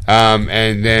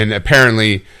 And then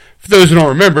apparently, for those who don't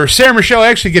remember, Sarah Michelle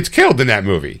actually gets killed in that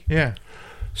movie. Yeah.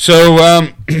 So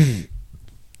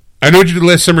I Know What You Did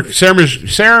Last Summer.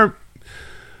 Sarah,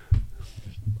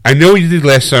 I Know What You Did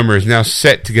Last Summer is now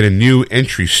set to get a new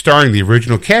entry starring the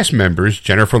original cast members,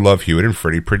 Jennifer Love Hewitt and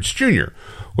Freddie Prinze Jr.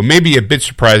 What may be a bit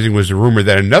surprising was the rumor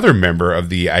that another member of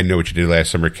the I Know What You Did Last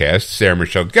Summer cast, Sarah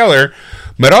Michelle Gellar,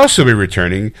 might also be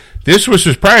returning. This was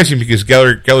surprising because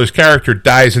Gellar's character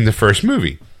dies in the first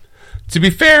movie. To be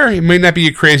fair, it may not be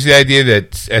a crazy idea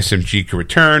that SMG could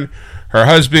return. Her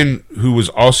husband, who was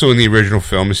also in the original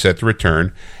film, is set to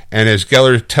return. And as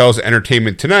Gellar tells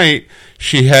Entertainment Tonight,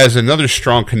 she has another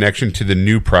strong connection to the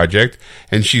new project.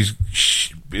 And she's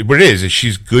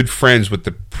good friends with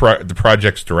the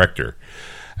project's director.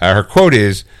 Her quote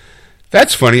is,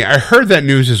 "That's funny. I heard that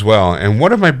news as well. And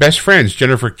one of my best friends,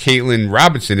 Jennifer Caitlin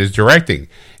Robinson, is directing.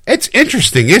 It's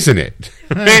interesting, isn't it?"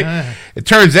 It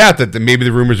turns out that maybe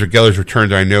the rumors of Gellar's return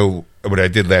to I Know What I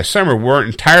Did Last Summer weren't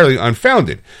entirely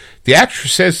unfounded. The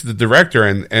actress says to the director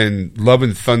and Thor Love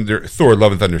and Thunder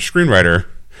screenwriter,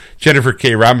 Jennifer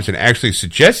K. Robinson, actually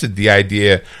suggested the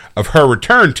idea of her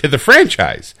return to the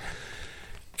franchise.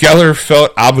 Gellar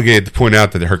felt obligated to point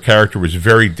out that her character was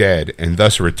very dead, and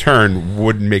thus a return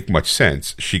wouldn't make much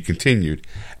sense. She continued,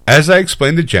 "As I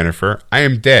explained to Jennifer, I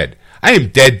am dead. I am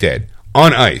dead,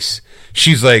 on ice."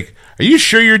 She's like, "Are you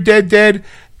sure you're dead?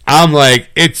 I'm like,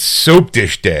 "It's soap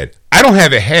dish dead. I don't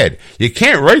have a head. You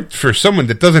can't write for someone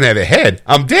that doesn't have a head.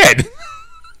 I'm dead."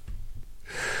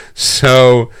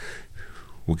 So,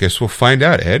 well, guess we'll find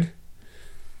out, Ed.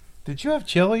 Did you have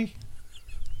chili?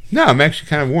 No, I'm actually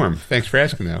kind of warm. Thanks for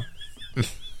asking, though. It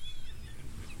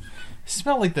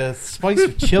smelled like the spice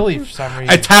of chili for some reason.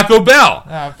 At Taco Bell.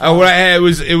 It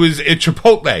was at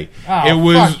Chipotle.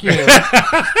 Fuck you.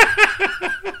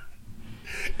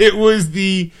 It was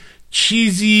the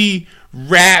cheesy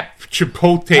wrap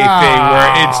Chipotle thing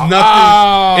where it's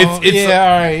nothing. It's all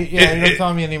right. Yeah, you don't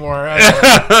tell me anymore.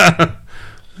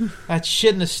 That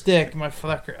shit in the stick, my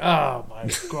fucker. Oh my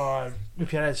god!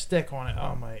 If you had a stick on it,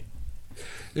 oh my.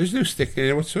 There's no stick in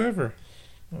it whatsoever.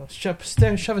 Well, shove a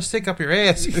stick up your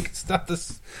ass. You can stop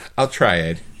this. I'll try,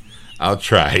 Ed. I'll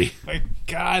try. My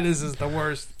God, this is the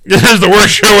worst. This is the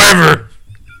worst show ever.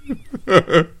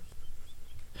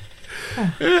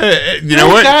 You know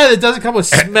what? Guy that doesn't come with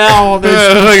smell.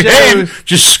 Like, hey,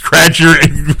 just scratch your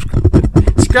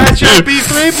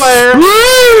MP3 player.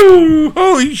 Woo!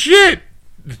 Holy shit!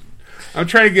 I'm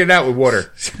trying to get it out with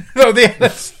water. No,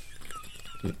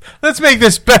 let's make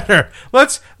this better.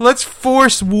 Let's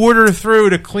force water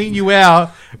through to clean you out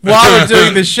while we're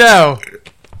doing the show.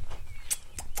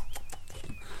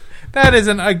 That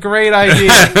isn't a great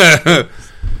idea.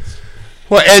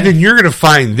 Well, Ed, then you're going to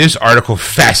find this article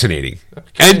fascinating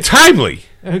and timely.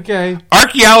 Okay.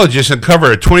 Archaeologists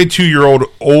uncover a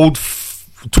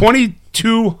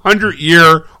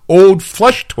 2,200-year-old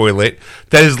flush toilet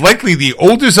that is likely the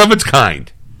oldest of its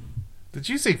kind. Did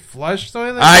you say flush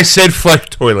toilet? I said flush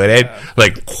toilet, Ed.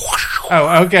 Like,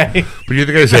 oh, okay. What do you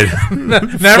think I said? Never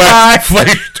mind.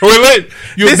 Flush toilet?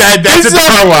 That's at the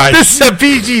car wash. This is a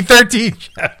PG-13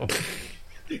 show.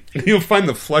 You'll find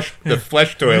the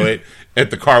flush toilet at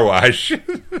the car wash.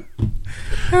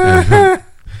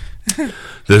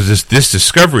 This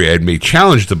discovery, Ed, may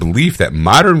challenge the belief that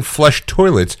modern flush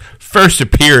toilets first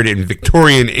appeared in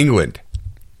Victorian England.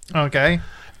 Okay.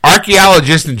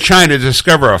 Archaeologists in China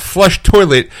discover a flush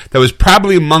toilet that was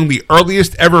probably among the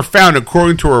earliest ever found,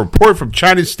 according to a report from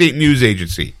China's state news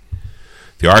agency.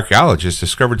 The archaeologists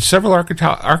discovered several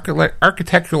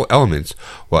architectural elements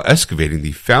while excavating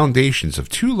the foundations of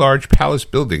two large palace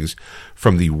buildings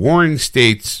from the Warring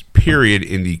States period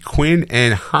in the Qin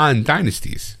and Han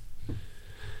dynasties.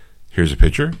 Here's a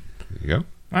picture. There you go.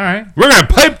 All right. We're going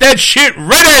to pipe that shit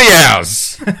right out of your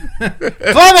house.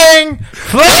 Plumbing!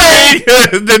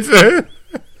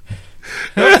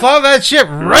 That's plumb that shit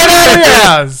right out of your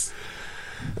house.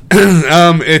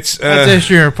 That's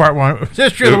History of Part 1.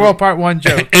 History of the World Part 1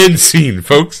 joke. End scene,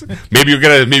 folks. Maybe we'll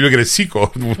get a sequel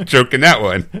joke in that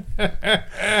one.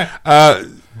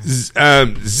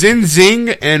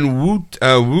 Xinzing and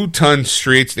Wutun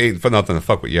streets ain't nothing to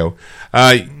fuck with, yo.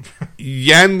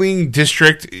 Yanling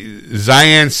District,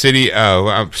 Xi'an City,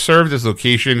 served as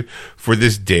location for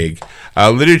this dig.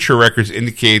 Literature records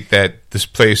indicate that this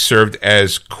place served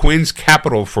as Qin's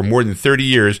capital for more than 30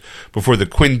 years before the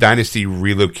Qin dynasty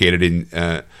relocated in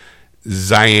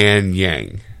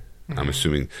Xianyang. I'm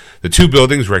assuming. The two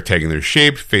buildings, rectangular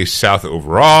shaped, face south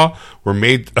overall, were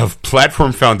made of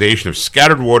platform foundation of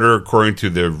scattered water, according to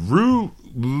the Lu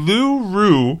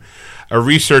Ru, a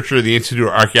researcher at the Institute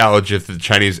of Archaeology at the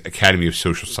Chinese Academy of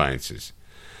Social Sciences.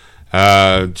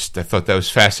 I thought that was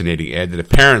fascinating, Ed. That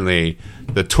apparently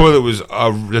the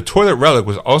toilet relic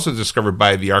was also discovered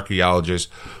by the archaeologist,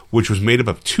 which was made up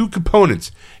of two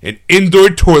components: an indoor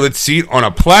toilet seat on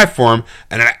a platform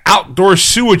and an outdoor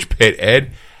sewage pit.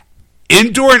 Ed,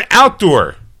 indoor and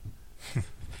outdoor.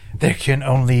 There can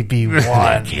only be one.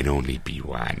 There can only be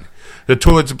one. The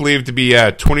toilet's believed to be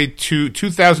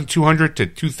 2,200 to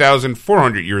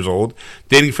 2,400 years old,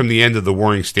 dating from the end of the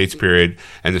Warring States period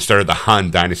and the start of the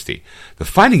Han Dynasty. The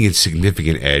finding is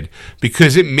significant, Ed,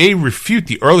 because it may refute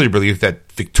the earlier belief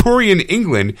that Victorian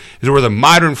England is where the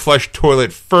modern flush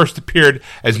toilet first appeared,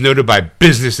 as noted by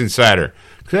Business Insider.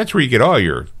 Because that's where you get all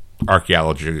your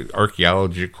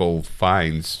archaeological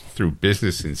finds, through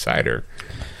Business Insider.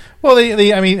 Well,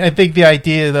 I think the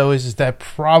idea though is that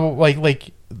probably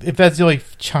like if that's the only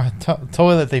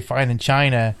toilet they find in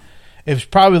China, it was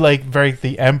probably like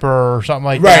the emperor or something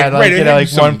like that. Like,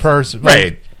 like one person,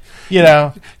 right?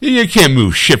 Like, you can't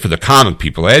move shit for the common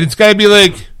people, Ed. It's got to be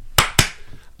like,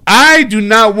 I do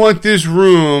not want this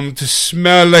room to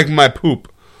smell like my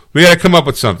poop. We got to come up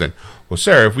with something. Well,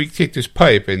 sir, if we take this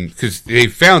pipe, and because they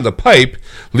found the pipe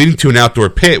leading to an outdoor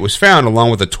pit was found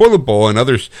along with a toilet bowl and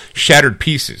other shattered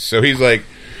pieces. So he's like,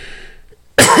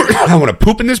 I want to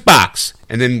poop in this box,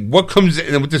 and then what comes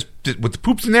in, and with the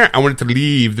poops in there, I want it to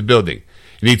leave the building.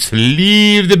 It needs to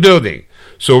leave the building.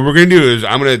 So what we're going to do is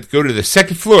I'm going to go to the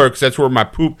second floor because that's where my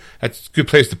poop. That's a good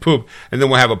place to poop, and then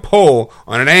we'll have a pole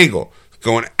on an angle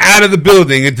going out of the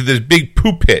building into this big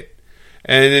poop pit,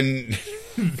 and then.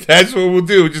 That's what we'll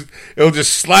do. It'll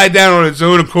just slide down on its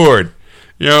own accord.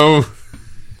 Let's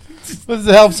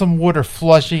help some water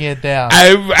flushing it down.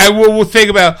 I will think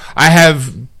about. I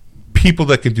have people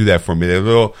that can do that for me. They're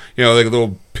little, like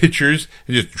little pitchers,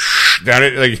 and just down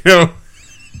it,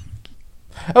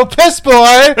 Oh, piss, boy!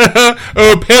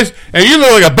 Oh, piss! And you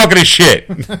look like a bucket of shit.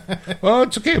 Well,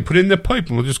 it's okay. Put it in the pipe,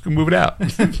 and we'll just move it out.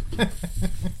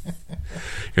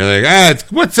 You're like,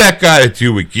 what's that got to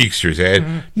do with Geeksters, Ed?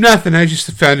 Mm-hmm. Nothing. I just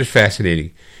found it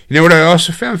fascinating. You know what I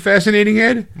also found fascinating,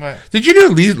 Ed? What? Did you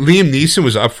know Liam Neeson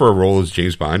was up for a role as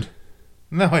James Bond?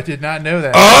 No, I did not know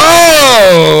that.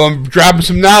 Oh, I'm dropping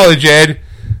some knowledge, Ed.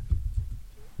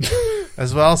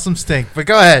 As well as some stink. But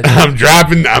go ahead. I'm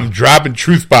dropping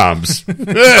truth bombs.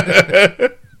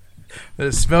 The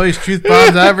smelliest truth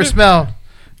bombs I ever smelled.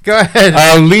 Go ahead.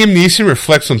 Liam Neeson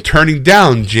reflects on turning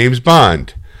down James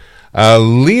Bond.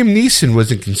 Liam Neeson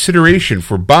was in consideration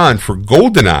for Bond for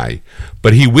GoldenEye,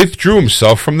 but he withdrew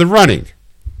himself from the running.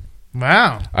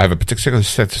 Wow. I have a particular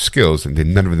set of skills, and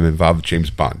none of them involved James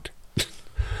Bond.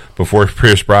 Before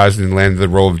Pierce Brosnan landed the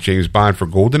role of James Bond for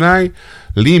GoldenEye,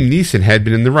 Liam Neeson had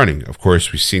been in the running. Of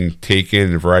course, we've seen Taken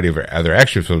and a variety of other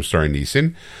action films starring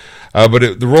Neeson,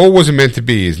 but the role wasn't meant to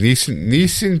be, as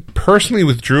Neeson personally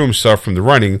withdrew himself from the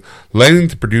running, letting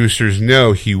the producers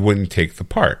know he wouldn't take the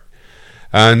part.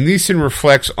 Neeson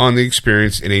reflects on the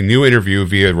experience in a new interview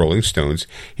via Rolling Stones.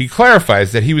 He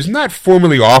clarifies that he was not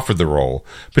formally offered the role,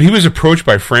 but he was approached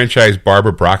by franchise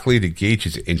Barbara Broccoli to gauge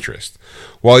his interest.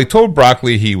 While he told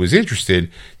Broccoli he was interested,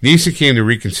 Neeson came to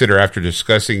reconsider after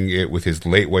discussing it with his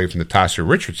late wife, Natasha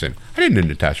Richardson. I didn't know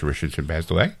Natasha Richardson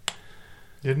passed away.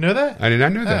 Didn't know that? I did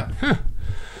not know that.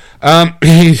 Huh.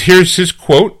 Here's his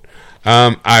quote.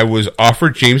 I was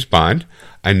offered James Bond.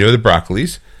 I know the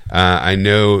Broccolis.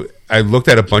 They looked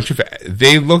at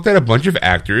a bunch of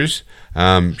actors.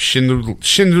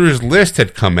 Schindler's List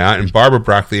had come out, and Barbara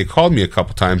Broccoli had called me a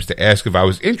couple times to ask if I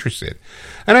was interested.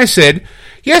 And I said,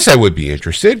 yes, I would be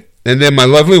interested. And then my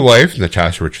lovely wife,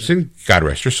 Natasha Richardson, God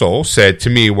rest her soul, said to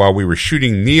me while we were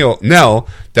shooting Nell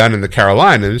down in the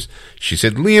Carolinas, she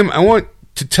said, Liam, I want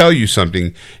to tell you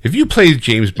something. If you play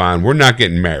James Bond, we're not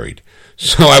getting married.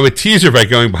 So I would tease her by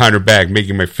going behind her back,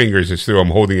 making my fingers as though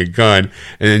I'm holding a gun,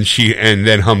 and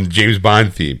then hum the James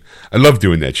Bond theme. I love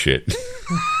doing that shit.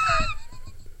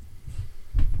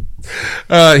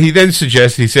 He then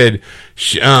suggested,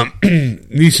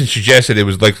 Neeson suggested it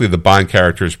was likely the Bond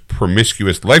character's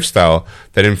promiscuous lifestyle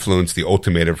that influenced the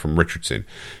ultimatum from Richardson.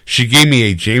 She gave me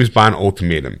a James Bond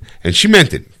ultimatum, and she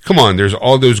meant it. Come on, there's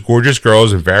all those gorgeous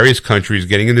girls in various countries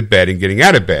getting into bed and getting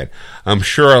out of bed. I'm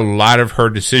sure a lot of her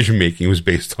decision-making was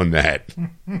based on that.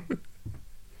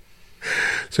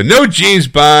 So no James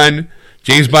Bond.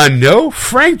 James Bond, no.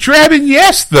 Frank Drabin,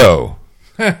 yes, though.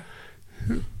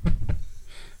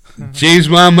 James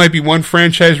Bond might be one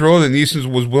franchise role that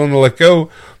Neeson was willing to let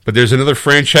go, but there's another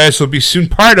franchise he'll be soon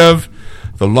part of.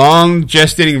 The long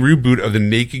gestating reboot of The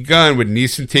Naked Gun, with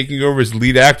Neeson taking over as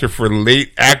lead actor for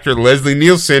late actor Leslie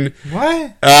Nielsen.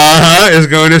 What? Is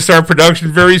going to start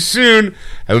production very soon.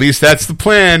 At least that's the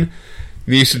plan.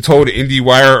 Neeson told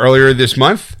IndieWire earlier this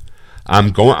month.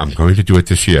 I'm going to do it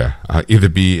this year. Either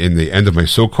be in the end of my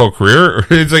so-called career, or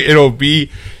it'll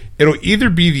either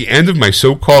be the end of my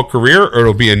so-called career, or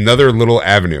it'll be another little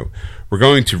avenue. We're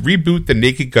going to reboot the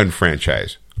Naked Gun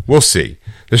franchise. We'll see.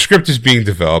 The script is being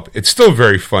developed. It's still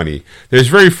very funny. There's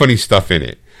very funny stuff in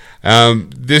it.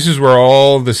 This is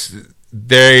where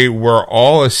they were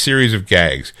all a series of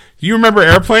gags. Do you remember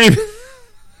Airplane?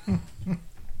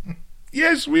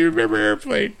 Yes, we remember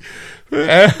Airplane.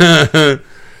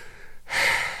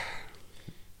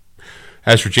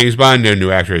 As for James Bond, no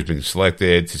new actor has been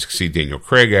selected to succeed Daniel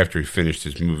Craig after he finished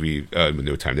his movie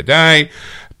No Time to Die.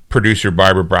 Producer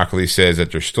Barbara Broccoli says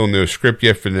that there's still no script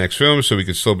yet for the next film, so we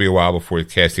could still be a while before the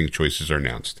casting choices are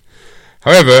announced.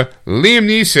 However, Liam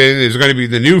Neeson is going to be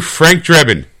the new Frank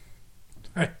Drebin.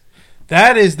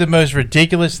 That is the most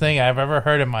ridiculous thing I've ever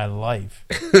heard in my life.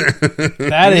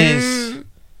 That is...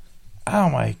 Oh,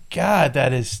 my God.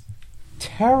 That is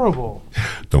terrible.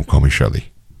 Don't call me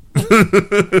Shirley.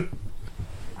 I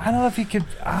don't know if he could...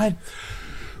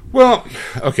 Well,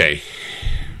 okay.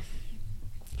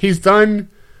 He's done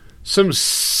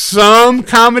some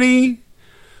comedy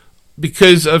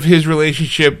because of his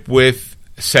relationship with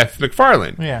Seth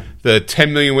MacFarlane. Yeah. The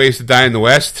 10 Million Ways to Die in the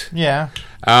West. Yeah.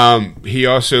 He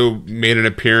also made an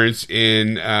appearance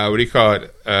in, what do you call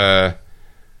it? The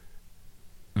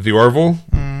Orville.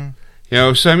 Mm. You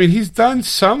know, so I mean, he's done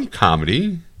some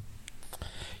comedy.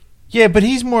 Yeah, but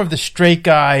he's more of the straight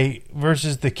guy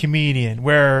versus the comedian,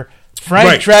 where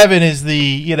Frank Drebin is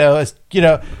the,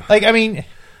 like, I mean...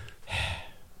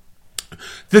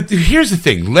 Here's the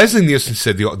thing. Leslie Nielsen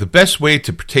said the best way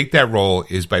to take that role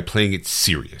is by playing it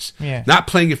serious. Yeah. Not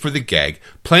playing it for the gag,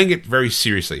 playing it very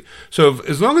seriously. So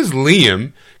as long as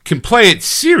Liam can play it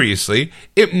seriously,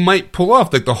 it might pull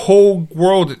off. Like the whole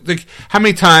world, like how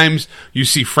many times you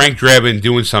see Frank Drebin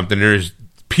doing something, there's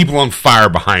people on fire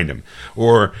behind him.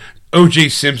 Or O.J.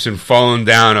 Simpson falling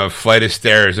down a flight of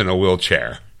stairs in a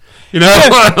wheelchair. You know,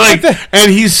 and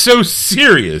he's so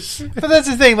serious. But that's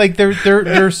the thing. Like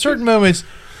there are certain moments,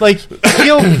 like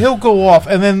he'll go off,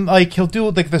 and then like he'll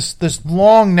do like this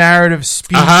long narrative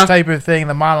speech type of thing,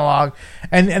 the monologue,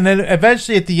 and then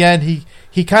eventually at the end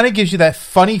he kind of gives you that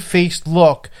funny faced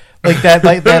look, like that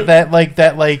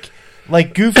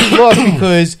goofy look,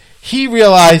 because he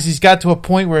realized he's got to a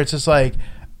point where it's just like,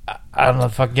 I don't know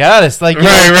if I can get honest. Like,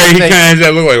 right. He kind of has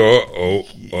that look like,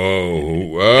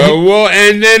 well,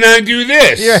 and then I do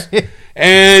this. Yeah.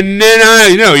 And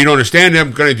then you don't understand.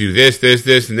 I'm going to do this, and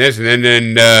this, and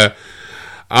then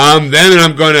I'm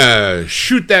going to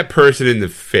shoot that person in the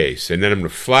face, and then I'm going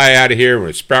to fly out of here. I'm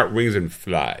going to sprout wings and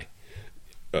fly.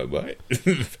 What?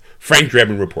 Frank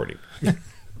Drebin reporting.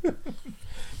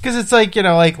 Because it's like,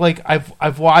 like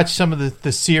I've watched some of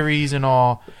the series and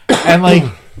all, and like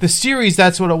the series,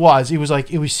 that's what it was. He was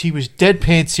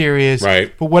deadpan serious,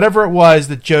 right? But whatever it was,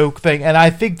 the joke thing, and I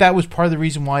think that was part of the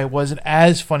reason why it wasn't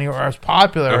as funny or as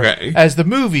popular as the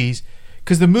movies,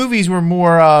 because the movies were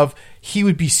more of he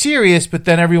would be serious, but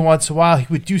then every once in a while he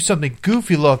would do something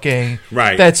goofy looking,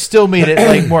 right? That still made it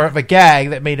like more of a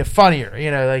gag that made it funnier,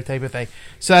 like type of thing.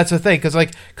 So that's the thing,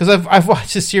 because I've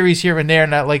watched the series here and there,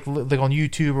 and like on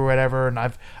YouTube or whatever, and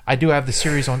I do have the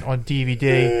series on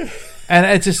DVD, and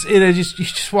it's just you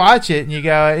just watch it and you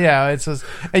go, it's just,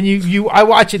 and I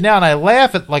watch it now and I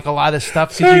laugh at like a lot of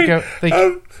stuff because you go,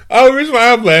 the reason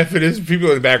why I'm laughing is people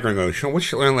in the background going, Sean,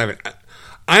 what's I'm laughing?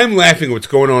 I'm laughing at what's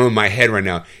going on in my head right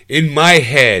now. In my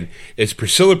head, it's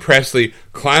Priscilla Presley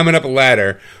climbing up a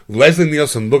ladder, Leslie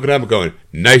Nielsen looking up and going,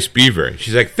 nice beaver.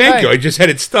 She's like, thank you, I just had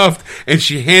it stuffed. And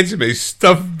she hands him a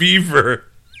stuffed beaver.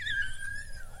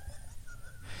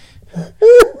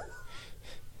 The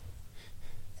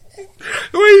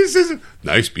way he says it,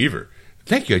 nice beaver.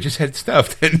 Thank you, I just had it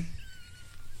stuffed. And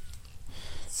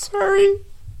sorry.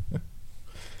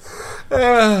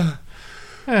 Well,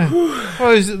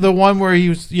 was the one where he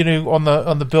was,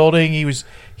 on the building.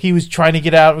 He was trying to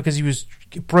get out because he was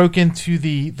broke into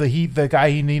the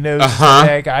guy he knows, the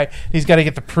bad guy. He's got to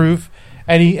get the proof,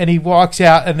 and he walks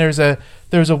out, and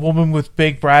there's a woman with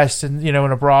big breasts and in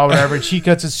a bra or whatever, and she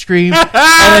cuts and screams, and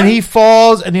then he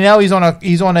falls, and now he's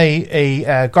on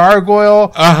a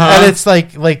gargoyle, and it's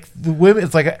like the women,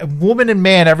 it's like a woman and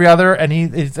man every other, and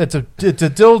it's a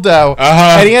dildo,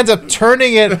 and he ends up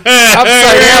turning it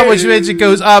upside down, which means it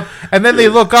goes up, and then they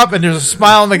look up and there's a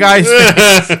smile on the guy's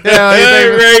face.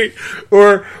 Right.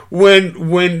 Or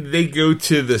when they go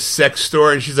to the sex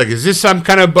store and she's like, "Is this some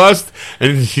kind of bust?"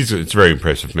 And it's very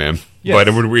impressive, ma'am. Yes.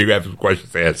 But we have some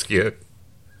questions to ask you.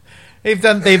 They've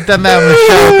done that on the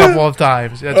show a couple of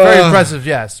times. It's very impressive,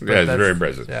 yes. Yeah, it's very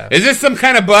impressive. Yeah. Is this some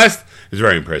kind of bust? It's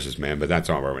very impressive, man. But that's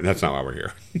not why we're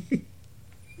here.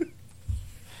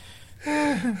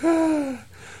 All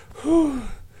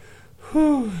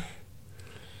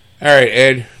right,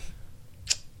 Ed.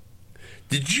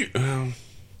 Did you?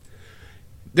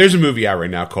 There's a movie out right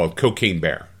now called Cocaine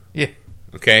Bear. Yeah.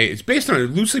 Okay, it's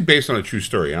loosely based on a true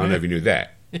story. I don't know if you knew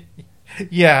that.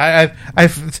 Yeah,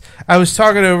 I was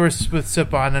talking over with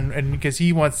Sipon, and because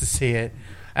he wants to see it,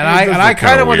 and I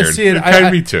kind of want to see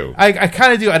it. Me too. I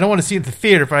kind of do. I don't want to see it in the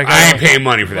theater, but I ain't paying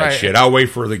money for that shit. I'll wait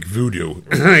for like Voodoo.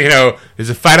 There's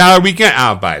a $5 weekend.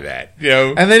 I'll buy that.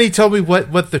 And then he told me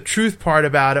what the truth part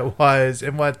about it was,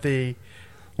 and what the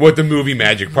movie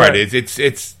magic part is.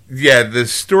 It's the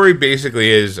story basically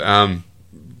is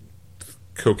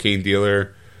cocaine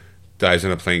dealer dies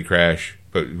in a plane crash,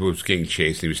 but was getting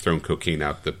chased. And he was throwing cocaine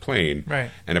out the plane,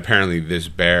 right? And apparently this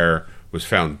bear was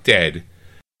found dead.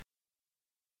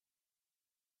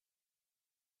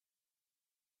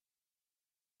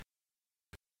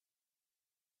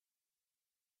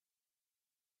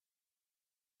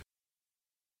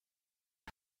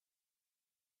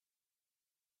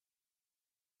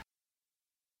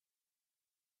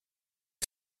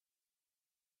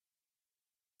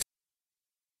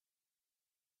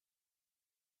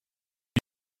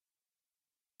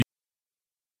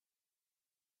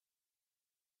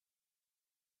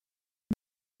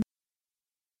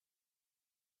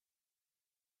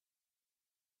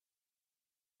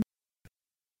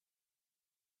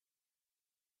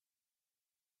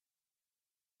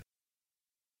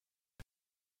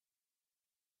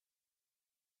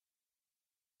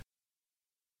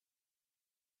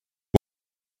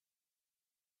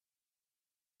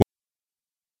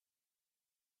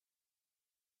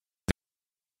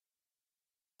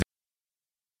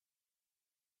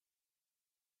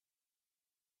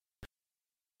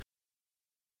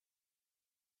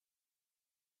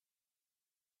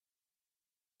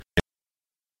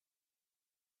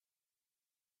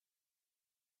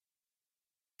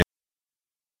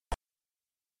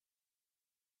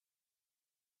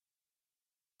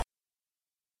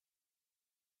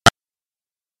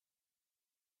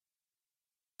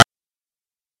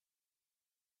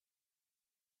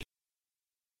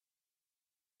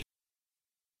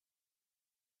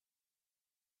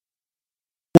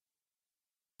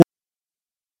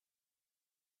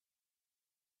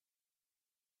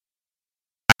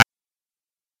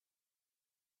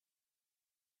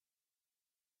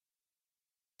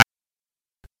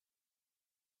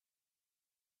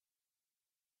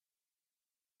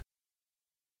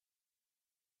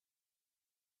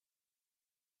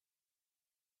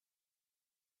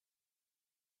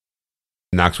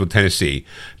 Knoxville, Tennessee,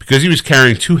 because he was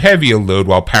carrying too heavy a load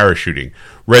while parachuting,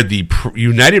 read the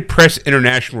United Press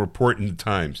International report in the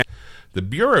Times. The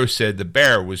Bureau said the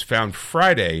bear was found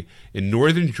Friday in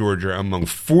northern Georgia among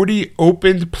 40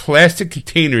 opened plastic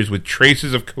containers with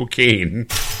traces of cocaine.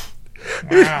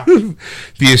 Wow.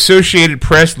 The Associated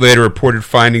Press later reported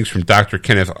findings from Dr.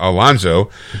 Kenneth Alonzo,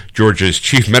 Georgia's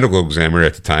chief medical examiner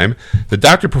at the time. The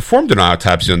doctor performed an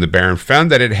autopsy on the bear and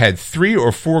found that it had 3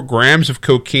 or 4 grams of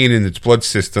cocaine in its blood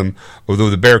system,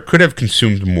 although the bear could have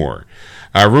consumed more.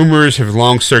 Rumors have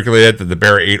long circulated that the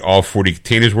bear ate all 40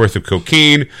 containers worth of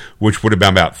cocaine, which would have been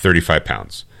about 35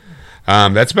 pounds.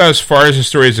 That's about as far as the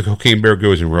story of the cocaine bear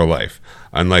goes in real life.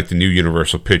 Unlike the new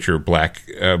Universal picture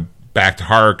backed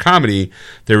horror comedy,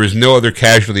 there was no other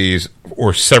casualties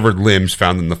or severed limbs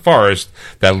found in the forest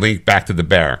that link back to the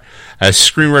bear. As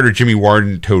screenwriter Jimmy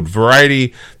Warden told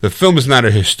Variety, the film is not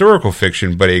a historical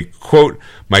fiction, but a, quote,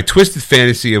 my twisted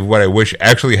fantasy of what I wish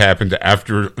actually happened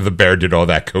after the bear did all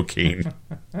that cocaine.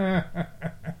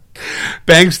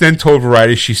 Banks then told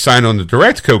Variety she signed on to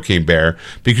direct Cocaine Bear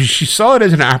because she saw it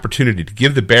as an opportunity to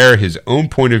give the bear his own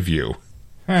point of view.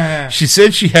 She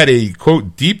said she had a,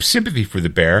 quote, deep sympathy for the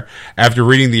bear after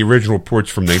reading the original reports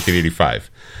from 1985.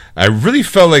 I really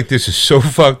felt like this is so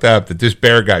fucked up that this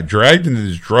bear got dragged into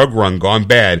this drug run gone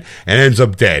bad and ends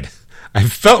up dead. I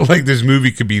felt like this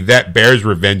movie could be that bear's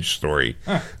revenge story.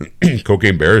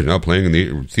 Cocaine Bear is now playing in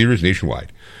the theaters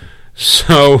nationwide.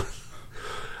 So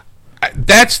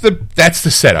that's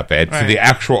the setup, Ed, to the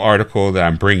actual article that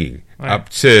I'm bringing up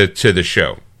to the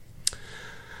show.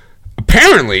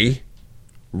 Apparently,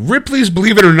 Ripley's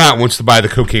Believe It or Not wants to buy the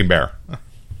Cocaine Bear.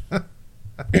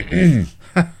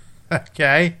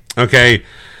 Okay.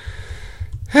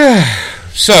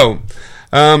 So,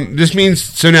 this means,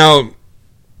 so now,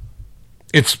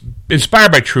 it's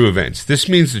inspired by true events. This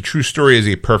means the true story is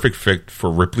a perfect fit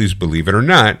for Ripley's Believe It or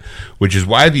Not, which is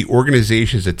why the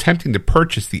organization is attempting to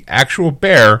purchase the actual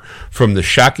bear from the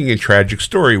shocking and tragic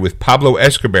story, with Pablo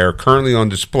Escobar currently on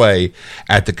display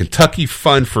at the Kentucky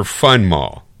Fun for Fun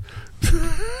Mall. All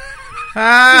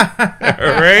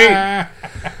right.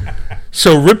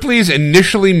 So Ripley's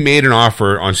initially made an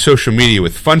offer on social media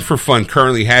with Fun for Fun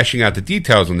currently hashing out the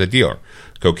details on the deal.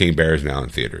 Cocaine Bear is now in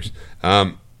theaters.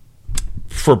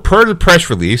 Per the press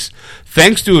release,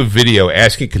 thanks to a video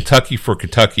asking Kentucky for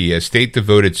Kentucky, a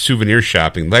state-devoted souvenir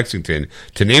shop in Lexington,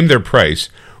 to name their price,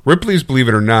 Ripley's, believe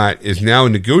it or not, is now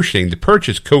negotiating to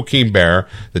purchase Cocaine Bear,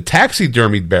 the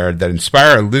taxidermied bear that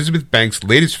inspired Elizabeth Banks'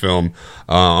 latest film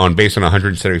based on a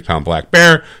 170-pound black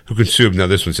bear who consumed, now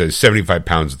this one says, 75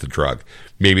 pounds of the drug.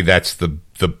 Maybe that's the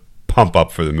pump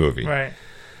up for the movie. Right.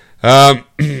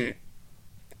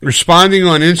 Responding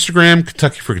on Instagram,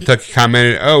 Kentucky for Kentucky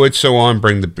commented, "Oh, it's so on.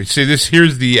 See this.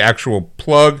 Here's the actual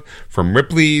plug from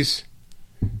Ripley's."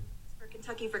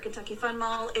 For Kentucky Fun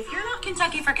Mall. If you're not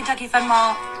Kentucky for Kentucky Fun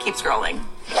Mall, keep scrolling.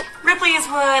 Ripley's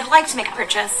would like to make a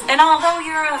purchase, and although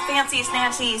you're a fancy,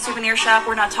 snazzy souvenir shop,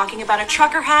 we're not talking about a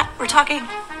trucker hat. We're talking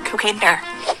Cocaine Bear.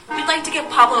 We'd like to give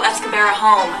Pablo Escobar a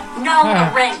home,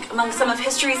 a rank among some of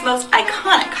history's most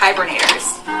iconic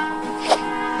hibernators.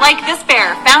 Like this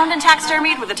bear, found and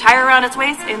taxidermied with a tire around its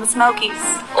waist in the Smokies.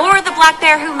 Or the black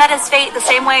bear who met his fate the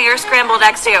same way your scrambled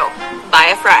eggs do, by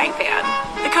a frying pan.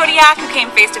 The Kodiak who came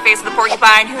face to face with the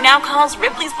porcupine who now calls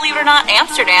Ripley's, believe it or not,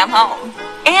 Amsterdam home.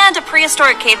 And a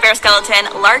prehistoric cave bear skeleton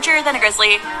larger than a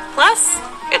grizzly, plus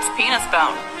its penis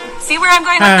bone. See where I'm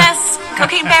going with this?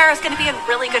 Cocaine Bear is going to be in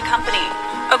really good company.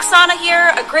 Oksana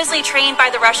here, a grizzly trained by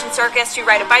the Russian circus to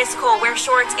ride a bicycle, wear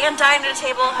shorts, and dine at a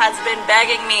table, has been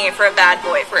begging me for a bad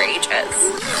boy for ages.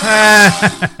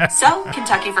 So,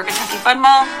 Kentucky for Kentucky Fun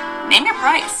Mall, name your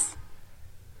price.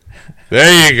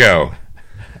 There you go.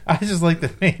 I just like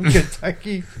the name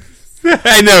Kentucky.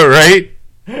 I know, right?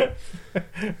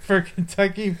 For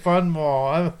Kentucky Fun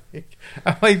Mall.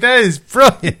 I'm like, that is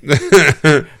brilliant.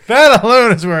 That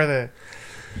alone is worth it.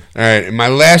 All right, and my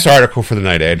last article for the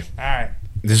night, Ed. All right.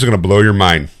 This is going to blow your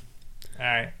mind. All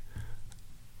right.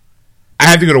 I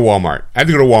have to go to Walmart. I have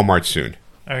to go to Walmart soon.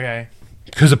 Okay.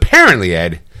 Because apparently,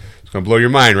 Ed, it's going to blow your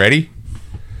mind. Ready?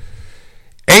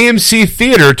 AMC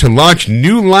Theater to launch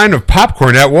new line of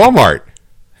popcorn at Walmart.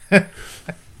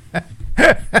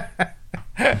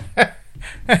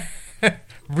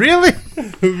 Really?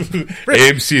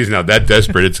 AMC is now that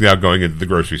desperate, it's now going into the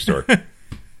grocery store.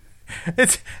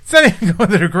 It's not even going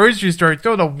to the grocery store. It's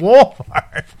going to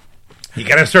Walmart. You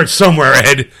got to start somewhere,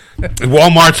 Ed.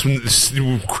 Walmart's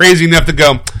crazy enough to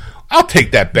go, I'll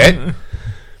take that bet.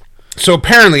 So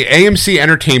apparently, AMC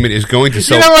Entertainment is going to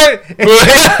sell... You know what? It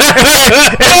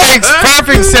makes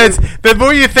perfect sense. The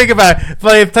more you think about it,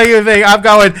 like, I'm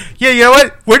going, yeah, you know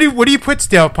what? Where do you put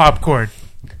stale popcorn?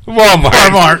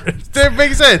 Walmart. That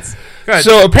makes sense.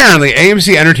 So apparently,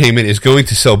 AMC Entertainment is going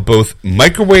to sell both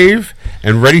microwave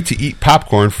and ready-to-eat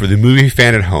popcorn for the movie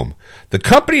fan at home. The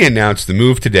company announced the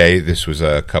move today. This was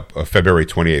February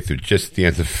 28th, just the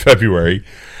end of February.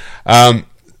 And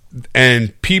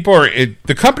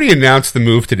the company announced the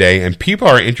move today, and people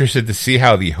are interested to see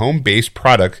how the home-based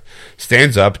product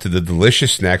stands up to the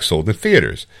delicious snacks sold in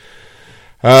theaters.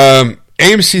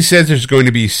 AMC says there's going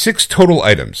to be 6 total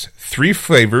items. 3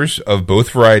 flavors of both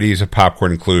varieties of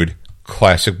popcorn include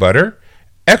classic butter,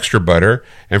 extra butter,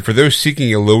 and for those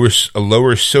seeking a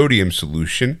lower sodium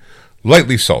solution,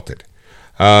 lightly salted.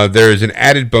 There is an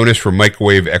added bonus for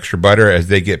microwave extra butter as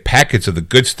they get packets of the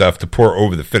good stuff to pour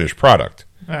over the finished product.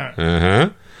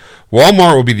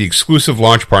 Walmart will be the exclusive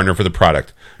launch partner for the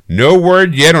product. No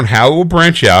word yet on how it will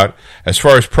branch out. As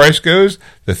far as price goes,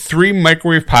 the 3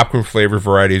 microwave popcorn flavor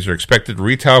varieties are expected to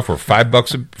retail for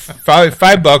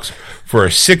 $5 for a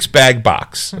 6-bag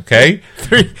box. Okay,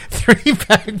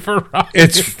 3-bag variety.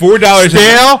 It's $4.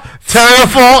 Stale,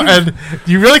 terrible, and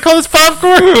you really call this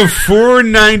popcorn?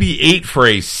 $4.98 for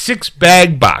a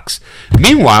 6-bag box.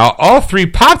 Meanwhile, all 3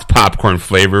 popped popcorn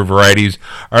flavor varieties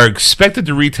are expected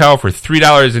to retail for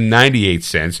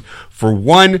 $3.98 for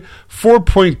one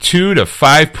 4.2 to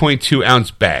 5.2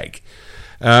 ounce bag.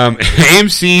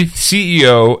 AMC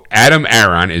CEO Adam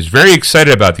Aron is very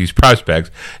excited about these prospects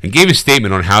and gave a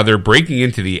statement on how they're breaking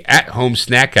into the at-home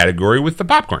snack category with the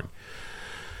popcorn.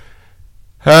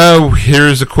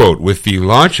 Here's a quote. With the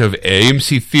launch of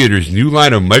AMC Theater's new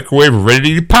line of microwave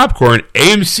ready-to-eat popcorn,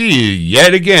 AMC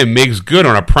yet again makes good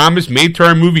on a promise made to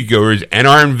our moviegoers and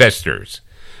our investors.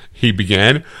 He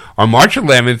began, on March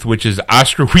 11th, which is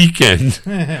Oscar weekend.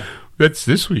 That's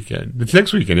this weekend. It's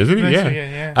next weekend, isn't it?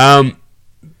 Yeah.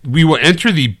 We will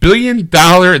enter the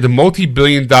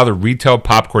multi-billion-dollar retail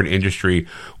popcorn industry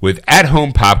with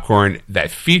at-home popcorn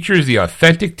that features the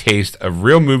authentic taste of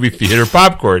real movie theater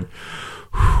popcorn.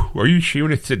 Are you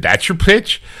sure that's your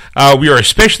pitch? We are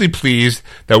especially pleased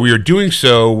that we are doing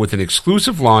so with an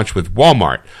exclusive launch with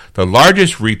Walmart, the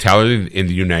largest retailer in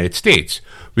the United States.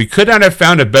 We could not have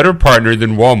found a better partner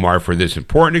than Walmart for this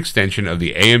important extension of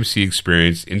the AMC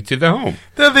experience into the home.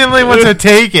 They're the only ones to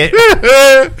take it.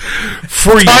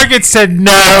 Target said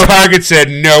no. Target said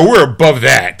no. We're above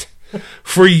that.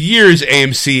 For years,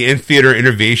 AMC in-theater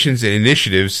innovations and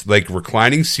initiatives like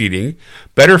reclining seating,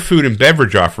 better food and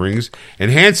beverage offerings,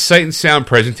 enhanced sight and sound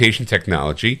presentation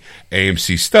technology,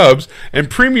 AMC stubs, and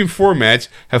premium formats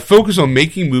have focused on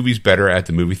making movies better at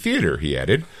the movie theater, he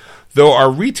added. Though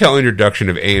our retail introduction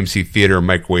of AMC Theater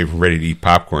Microwave Ready-to-Eat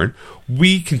Popcorn,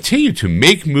 we continue to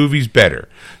make movies better,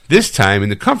 this time in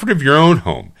the comfort of your own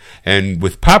home. And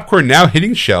with popcorn now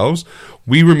hitting shelves,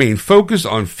 we remain focused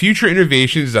on future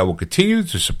innovations that will continue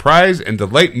to surprise and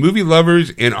delight movie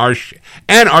lovers and our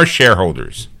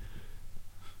shareholders.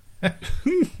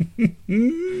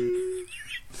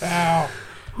 Wow.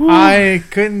 I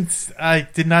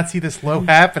did not see this low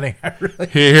happening.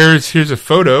 Here's a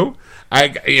photo.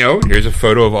 Here's a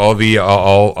photo of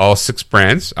all 6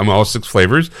 brands. All 6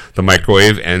 flavors, the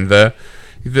microwave and the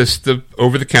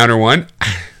over the counter one.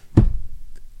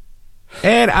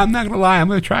 And I'm not gonna lie, I'm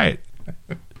gonna try it.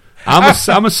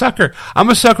 I'm a sucker. I'm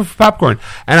a sucker for popcorn,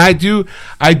 and I do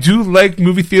like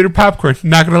movie theater popcorn.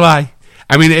 Not gonna lie.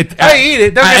 I mean, I eat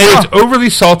it. It's overly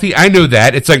salty. I know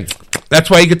that. It's like that's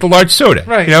why you get the large soda,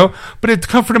 right? But at the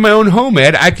comfort of my own home,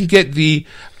 Ed, I can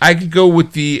go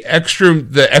with the extra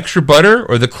butter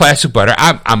or the classic butter.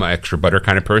 I'm an extra butter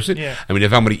kind of person. Yeah. I mean,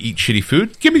 if I'm going to eat shitty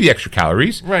food, give me the extra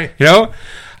calories, right?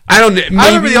 I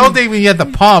remember the old day when you had the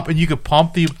pump and you could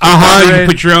pump the you could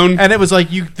put your own, and it was like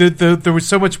there was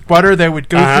so much butter that would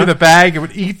go through the bag, it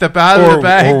would eat the bottom of the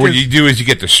bag. Or what you do is you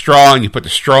get the straw and you put the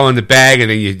straw in the bag,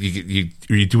 and then you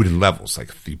do it in levels. Like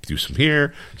you do some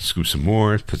here, scoop some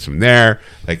more, put some there.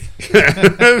 Like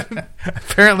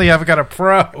apparently, I've got a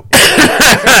pro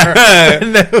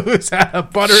knows how to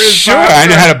butter his sure, popcorn. I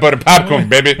know how to butter popcorn,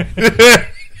 baby.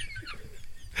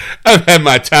 I've had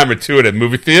my time or two at a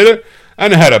movie theater. I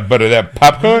know how to butter that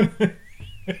popcorn.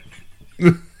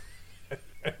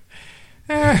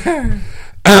 Yeah,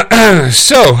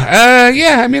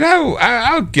 I mean,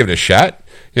 I'll give it a shot.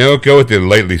 Go with the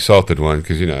lightly salted one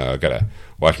because I gotta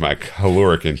watch my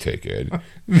caloric intake. Ed.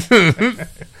 It's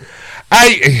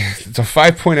a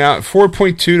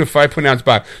 4.2 to 5 ounce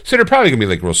box, so they're probably gonna be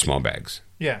like real small bags.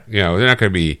 Yeah, they're not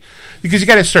gonna be because you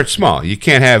got to start small. You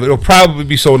can't have it'll probably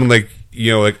be sold in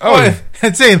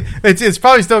it's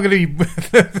probably still going to be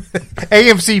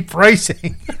AMC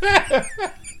pricing.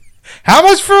 How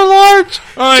much for a large?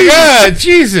 Oh my God,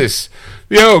 Jesus!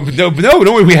 No, don't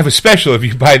worry. We have a special. If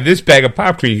you buy this bag of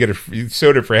popcorn, you get a free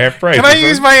soda for half price. Can I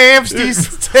use my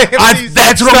AMC?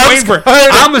 That's what I'm waiting for.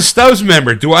 I'm a Stubbs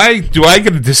member. Do I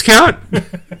get a discount?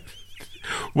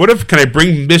 Can I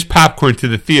bring Miss Popcorn to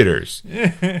the theaters?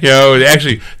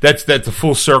 Actually, that's a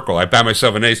full circle. I buy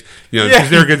myself a nice, because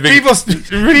they're going to be people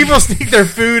sneak their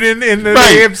food in the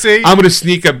right. AMC. I'm going to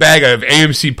sneak a bag of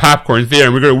AMC popcorn there,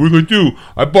 and we're going to do.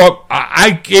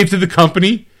 I gave to the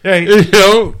company. Right.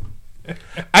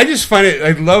 I just find it.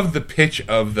 I love the pitch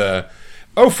of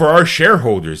for our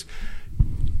shareholders.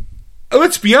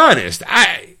 Let's be honest.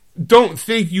 I don't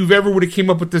think you've ever would have came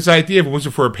up with this idea if it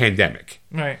wasn't for a pandemic.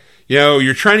 Right.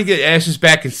 You're trying to get asses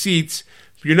back in seats.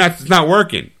 It's not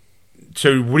working.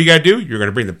 So what do you got to do? You're going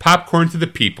to bring the popcorn to the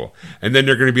people. And then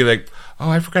they're going to be like, oh,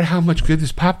 I forgot how much good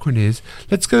this popcorn is.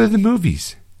 Let's go to the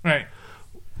movies. Right.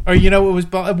 Or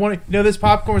this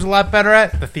popcorn was a lot better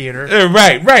at the theater.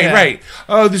 Right.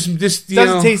 Oh, this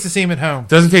doesn't taste the same at home.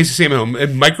 Doesn't taste the same at home.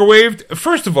 And microwaved.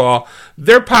 First of all,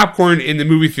 their popcorn in the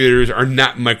movie theaters are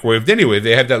not microwaved anyway.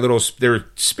 They have that they're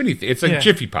spinny thing. It's like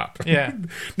Jiffy Pop. Yeah.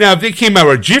 Now, if they came out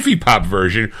with a Jiffy Pop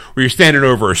version where you're standing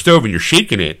over a stove and you're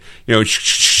shaking it, and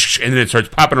then it starts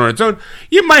popping on its own,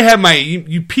 you might have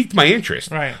you piqued my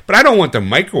interest. Right. But I don't want the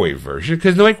microwave version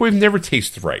because the microwave never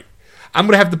tastes right. I'm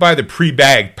going to have to buy the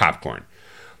pre-bagged popcorn.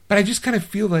 But I just kind of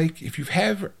feel like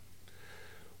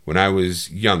when I was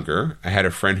younger, I had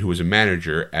a friend who was a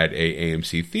manager at a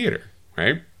AMC theater,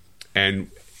 right? And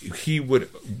we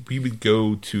would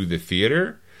go to the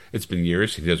theater. It's been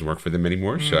years. He doesn't work for them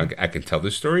anymore, so I can tell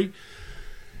this story.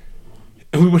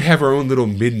 And we would have our own little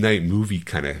midnight movie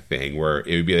kind of thing where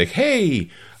it would be like, hey,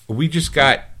 we just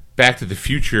got Back to the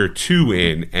Future 2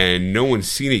 in, and no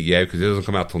one's seen it yet because it doesn't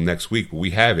come out till next week, but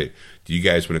we have it. Do you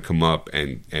guys want to come up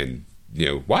and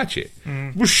watch it?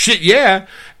 Well, shit, yeah.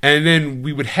 And then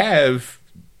we would have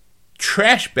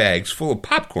trash bags full of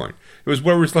popcorn. It was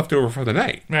what was left over for the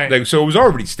night. Right. So it was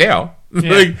already stale.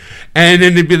 Yeah. And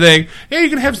then they'd be like, hey, you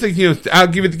can have something, I'll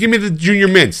give me the Junior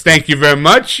Mints. Thank you very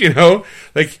much. We'd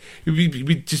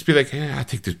just be like, I'll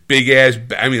take this big ass,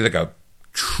 like a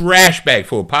trash bag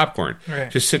full of popcorn.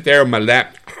 Right. Just sit there on my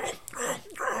lap.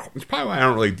 It's probably why I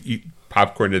don't really eat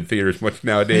popcorn in theaters much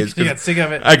nowadays. You got sick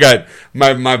of it. I got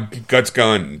my guts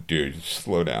going, dude.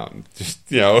 Slow down. Just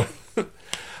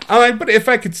I'm like, but if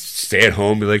I could stay at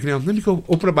home, be like, let me go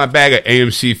open up my bag of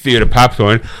AMC theater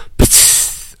popcorn.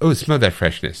 Oh, smell that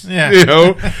freshness. Yeah.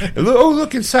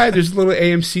 Look inside. There's little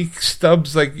AMC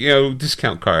stubs, like,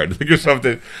 discount card, like, or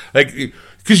something. Like,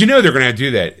 because they're going to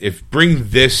do that. If bring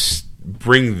your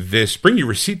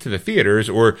receipt to the theaters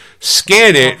or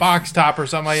scan it. A box top or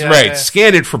something like that. Right.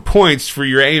 Scan it for points for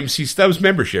your AMC Stubs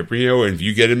membership. And if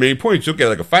you get as many points, you'll get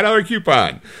like a $5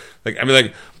 coupon. Like, I mean,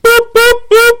 like, boop, boop,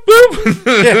 boop,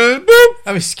 boop. Yeah. Boop.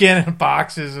 I mean, scanning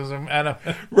boxes.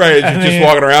 Right. You're just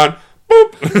walking around.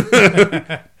 Boop.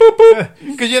 Boop, boop.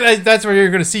 Because that's what you're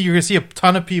going to see. You're going to see a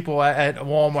ton of people at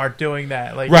Walmart doing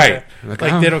that. Like, right.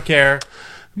 They don't care.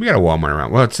 We got a Walmart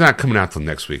around. Well, it's not coming out till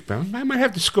next week, but I might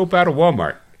have to scope out a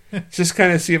Walmart. Just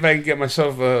kind of see if I can get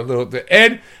myself a little...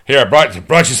 Ed, here, I brought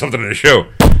you something to the show.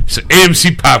 It's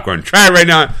AMC popcorn. Try it right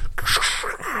now.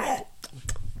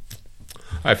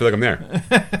 I feel like I'm there.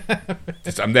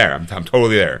 I'm there. I'm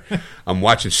totally there. I'm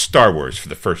watching Star Wars for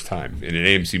the first time in an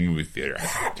AMC movie theater.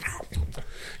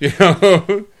 You're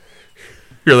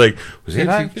like, was it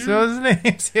AMC theater? So was it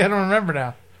AMC? I don't remember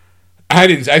now.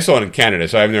 I saw it in Canada,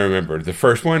 so I've never remembered. The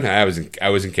first one, I was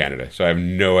in Canada, so I have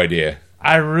no idea.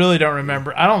 I really don't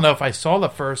remember. I don't know if I saw the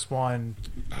first one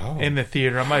in the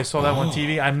theater. I might have saw that one on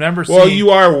TV. I remember seeing... Well, you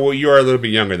are a little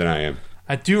bit younger than I am.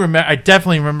 I do remember. I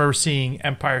definitely remember seeing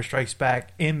Empire Strikes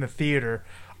Back in the theater.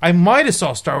 I might have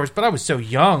saw Star Wars, but I was so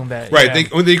young that... Right,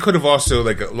 they could have also,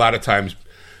 like, a lot of times,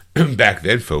 back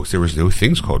then, folks, there was no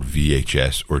things called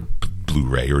VHS or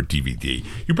Blu-ray or DVD.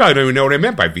 You probably don't even know what I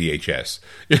meant by VHS.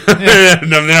 Yeah.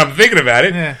 Now I'm thinking about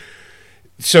it. Yeah.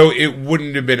 So it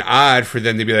wouldn't have been odd for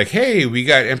them to be like, hey, we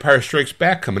got Empire Strikes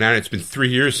Back coming out. It's been 3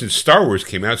 years since Star Wars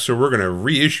came out, so we're going to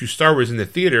reissue Star Wars in the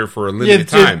theater for a limited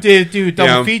time. Do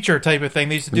double feature type of thing.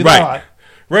 They used to do that a lot.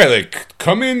 Right, like,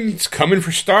 come in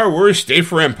for Star Wars, stay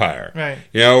for Empire. Right.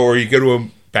 Or you go to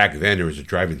back then there was a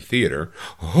drive-in theater.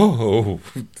 Oh,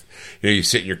 you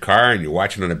sit in your car and you're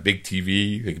watching on a big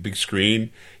TV, like a big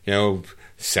screen,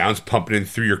 sounds pumping in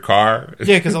through your car.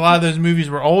 Yeah, because a lot of those movies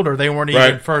were older. They weren't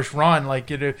even first run. Like,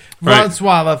 once in a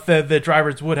while, the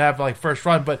drivers would have, like, first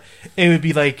run, but it would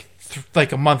be, like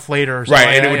a month later or something.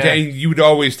 Right, and you would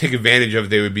always take advantage of,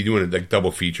 they would be doing, like,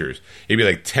 double features. It'd be,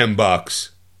 like, $10,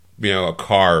 a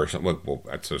car or something. Well,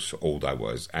 that's how old I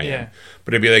was. I am.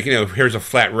 But it'd be like, here's a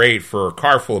flat rate for a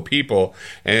car full of people.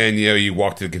 And, you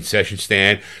walk to the concession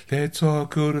stand. Let's all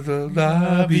go to the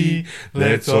lobby.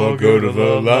 Let's all go to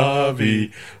the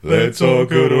lobby. Let's all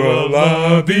go to a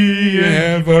lobby and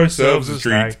have ourselves a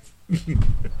treat.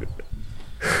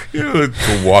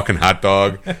 The walking hot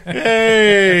dog.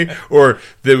 Hey! Or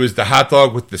there was the hot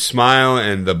dog with the smile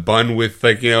and the bun with,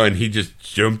 like, and he just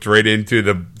jumped right into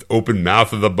the open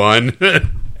mouth of the bun.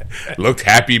 Looked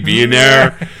happy being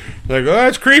there. Like, oh,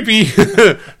 that's creepy.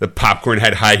 The popcorn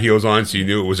had high heels on, so you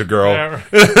knew it was a girl.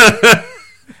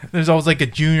 There's always like a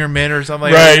junior mint or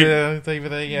something right. like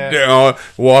that. Yeah. They're all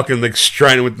walking, like,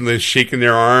 striding with them, shaking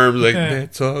their arms, like,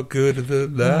 let's all go to the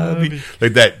lobby.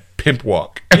 Like that pimp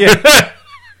walk. Yeah.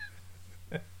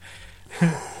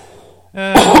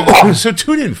 So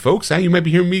tune in, folks. You might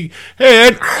be hearing me. Hey,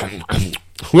 Ed.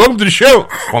 Welcome to the show.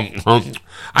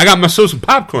 I got myself some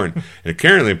popcorn. And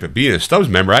apparently, being a Stubbs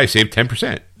member, I saved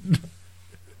 10%.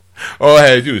 All I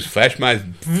had to do was flash my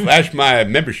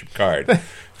membership card.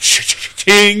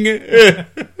 Ching. I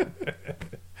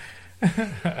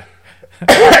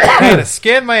had to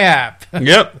scan my app.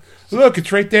 Yep. Look,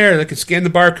 it's right there. I can scan the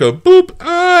barcode. Boop.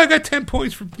 Oh, I got 10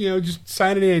 points for, just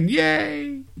signing in.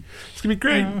 Yay. It's going to be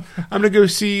great. I'm going to go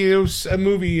see a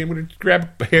movie. I'm going to grab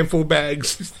a handful of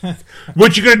bags.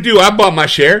 What you going to do? I bought my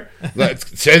share. It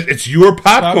says it's your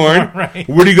popcorn. Right.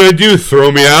 What are you going to do?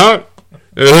 Throw me out?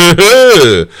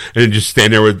 And then just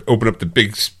stand there with, open up the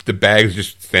bags,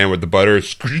 just stand with the butter.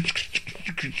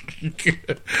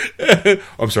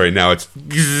 I'm sorry, now it's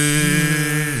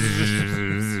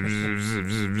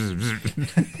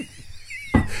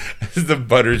as the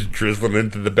butter's drizzling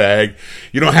into the bag.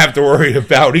 You don't have to worry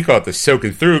about, what do you call it, the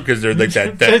soaking through, because they're like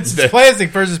that it's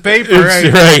plastic versus paper,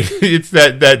 it's, right? It's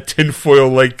that tinfoil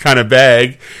like kind of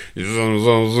bag. Just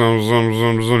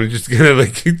kind of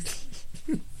like.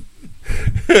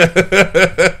 Oh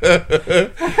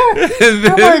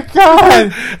my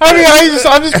god! I mean,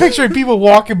 I'm just picturing people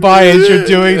walking by as you're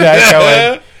doing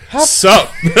that, going, "Sup?"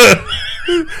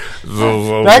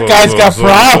 That guy's got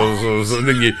problems. And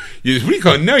then what do you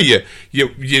call it? No, you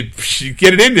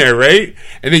get it in there, right?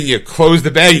 And then you close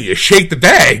the bag, and you shake the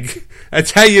bag.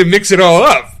 That's how you mix it all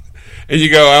up. And you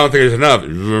go, I don't think there's enough.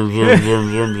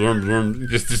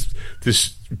 Just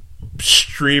this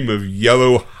stream of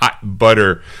yellow hot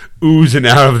butter oozing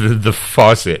out of the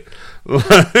faucet.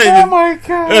 Oh my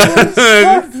god!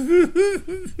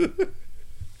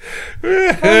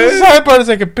 The side part is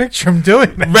I can picture him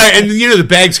doing that. Right, and the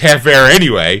bag's half air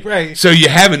anyway. Right. So you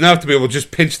have enough to be able to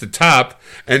just pinch the top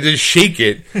and then shake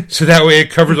it, so that way it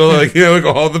covers all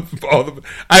all the.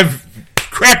 I've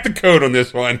cracked the code on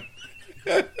this one.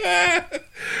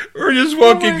 Or just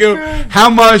walking, go.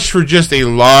 How much for just a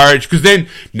large? Because then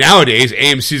nowadays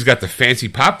AMC's got the fancy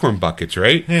popcorn buckets,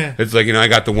 right? Yeah. It's like I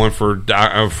got the one for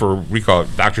we call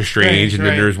it Doctor Strange, and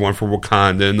then there's one for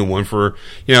Wakanda, and the one for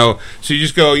So you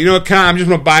just go. You know what? I'm just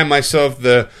gonna buy myself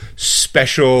the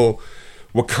special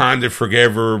Wakanda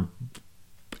Forever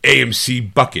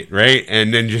AMC bucket, right?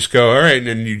 And then just go. All right, and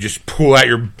then you just pull out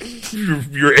your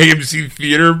AMC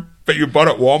theater that you bought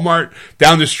at Walmart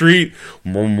down the street,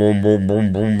 boom, boom, boom,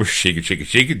 boom, boom, shake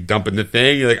it, dump in the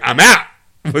thing. You're like, I'm out.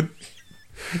 But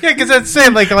Yeah, because that's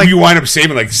saying like you wind up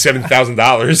saving like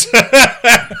 $7,000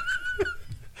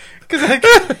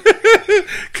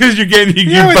 because you're getting.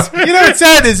 What's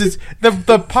sad is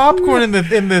the popcorn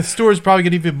in the store is probably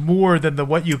getting even more than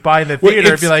what you buy in the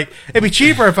theater. It'd be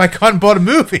cheaper if I gone and bought a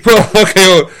movie. Well,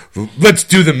 okay, let's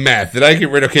do the math. Did I get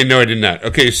rid? Okay, no, I did not.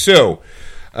 Okay, so.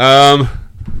 All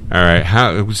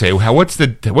right. What's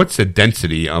the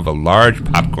density of a large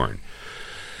popcorn?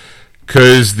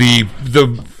 Because the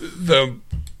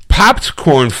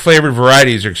popcorn flavored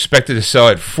varieties are expected to sell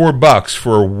at $4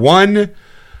 for one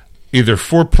either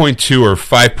 4.2 or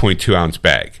 5.2 ounce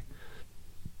bag.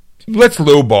 Let's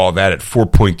lowball that at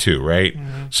 4.2, right?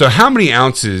 Mm-hmm. So how many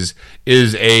ounces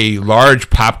is a large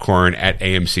popcorn at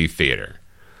AMC theater?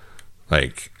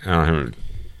 Like, I don't know.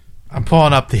 I'm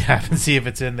pulling up the app and see if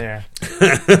it's in there.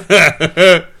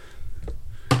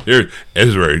 There,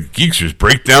 Ezra Geeksters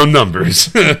break down numbers.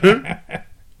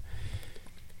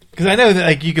 Because I know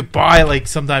that you could buy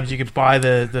sometimes you could buy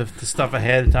the stuff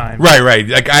ahead of time. Right.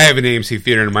 Like I have an AMC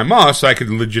theater in my mall, so I could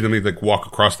legitimately walk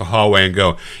across the hallway and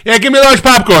go, "Yeah, give me a large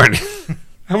popcorn.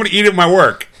 I'm going to eat it at my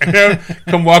work."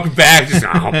 Come walking back, just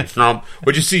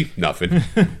what'd you see? Nothing.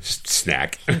 Just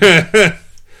snack.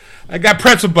 I got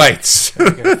pretzel bites.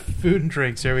 Okay, food and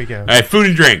drinks. Here we go. All right, food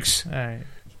and drinks. All right.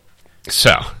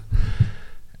 So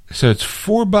it's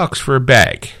 $4 for a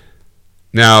bag.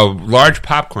 Now, large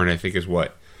popcorn, I think, is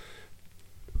what?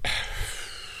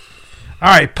 All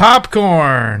right,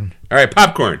 popcorn.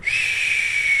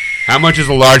 How much is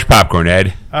a large popcorn,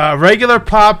 Ed? Regular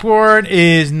popcorn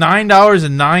is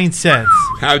 $9.09.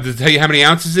 Does it tell you how many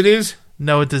ounces it is?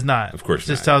 No, it does not. Of course it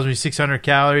just not. tells me 600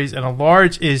 calories, and a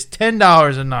large is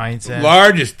 $10.09.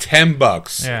 Large is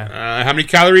 $10. Yeah. How many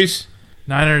calories?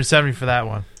 970 for that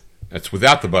one. That's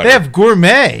without the butter. They have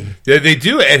gourmet. Yeah, they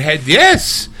do.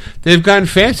 Yes. They've gotten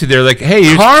fancy. They're like, hey,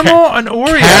 here's caramel and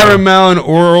Oreo. Caramel and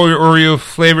Oreo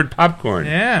flavored popcorn.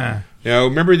 Yeah.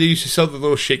 Remember they used to sell the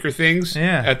little shaker things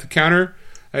at the counter?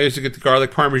 I used to get the garlic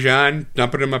parmesan,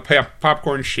 dump it in my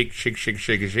popcorn, shake it.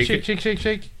 Shake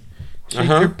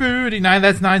your booty.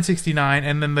 That's $9.69,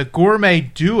 and then the gourmet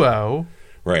duo.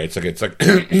 Right, it's like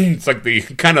it's like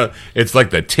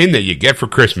the tin that you get for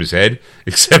Christmas, Ed.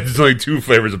 Except there's only 2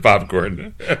 flavors of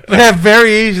popcorn. They have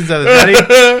variations of it,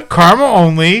 buddy. Caramel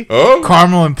only. Oh,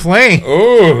 caramel and plain.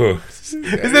 Oh,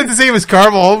 isn't that the same as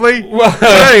caramel only? Well,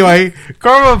 but anyway,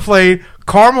 caramel and plain,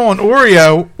 caramel and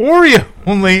Oreo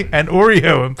only, and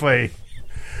Oreo and plain.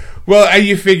 Well,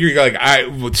 you figure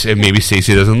maybe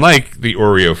Stacey doesn't like the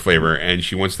Oreo flavor and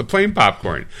she wants the plain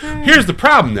popcorn. Here's the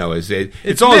problem, though, is that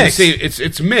it's all mixed. the same.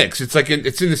 It's mixed. It's like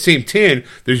it's in the same tin.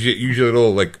 There's usually a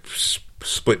little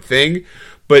split thing.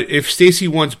 But if Stacey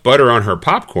wants butter on her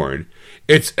popcorn,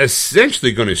 it's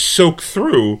essentially going to soak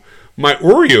through my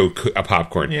Oreo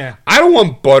popcorn. Yeah. I don't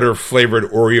want butter flavored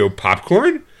Oreo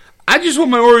popcorn. I just want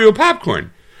my Oreo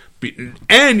popcorn.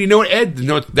 And you know what, Ed?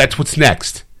 That's what's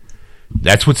next.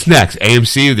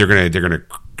 AMC,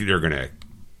 they're gonna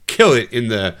kill it in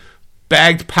the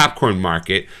bagged popcorn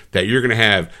market. That you're gonna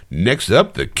have next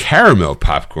up the caramel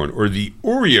popcorn or the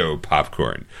Oreo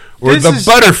popcorn or the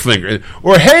Butterfinger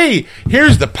or hey,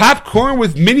 here's the popcorn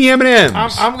with mini M&Ms.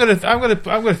 I'm gonna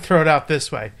throw it out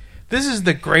this way. This is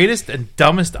the greatest and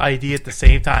dumbest idea at the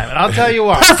same time, and I'll tell you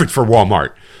why. Perfect for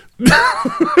Walmart. It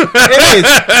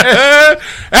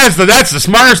is. That's the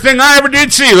smartest thing I ever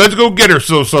did see. Let's go get her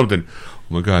something.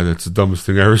 Oh my god, that's the dumbest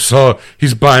thing I ever saw.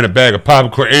 He's buying a bag of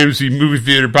popcorn, AMC movie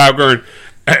theater popcorn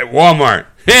at Walmart.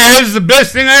 Yeah, this is the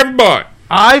best thing I ever bought.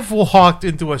 I've walked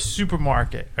into a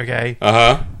supermarket. Okay,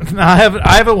 Uh-huh. I have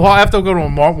to go to a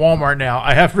Walmart now.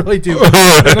 I have really do.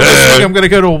 I'm going to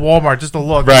go to a Walmart just to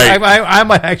look. Right. I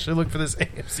might actually look for this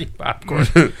AMC popcorn.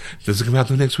 Does it come out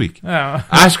till next week? Oh.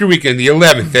 Oscar weekend, the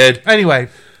 11th, Ed. Anyway,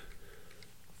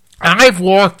 I've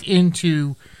walked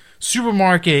into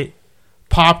supermarket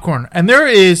popcorn, and there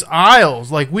is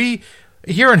aisles like we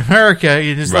here in America.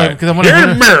 It's Right. like because Here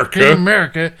in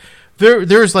America,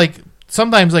 there's like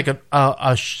sometimes like an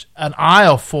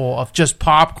aisle full of just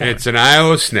popcorn. It's an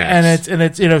aisle of snacks. and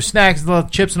it's snacks and little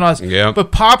chips and all that. Yep.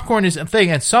 But popcorn is a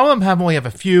thing, and some of them only have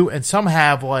a few, and some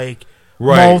have like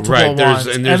Right, multiple right. ones.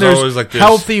 There's always like this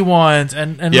healthy ones,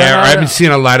 and yeah. I've been seeing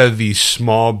a lot of these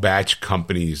small batch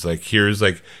companies. Here's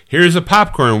a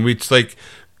popcorn. It's like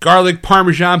garlic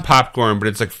Parmesan popcorn, but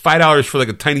it's like $5 for like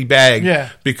a tiny bag. Yeah.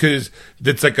 Because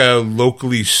it's like a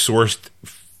locally sourced,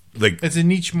 like it's a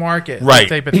niche market, right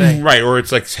type of thing. Right, or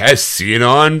it's like has seen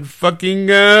on fucking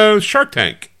Shark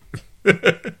Tank.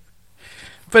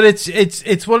 But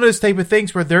it's one of those type of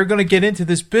things where they're going to get into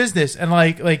this business, and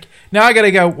like now I got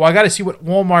to go. Well, I got to see what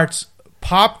Walmart's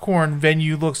popcorn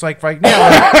venue looks like right now.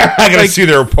 I gotta see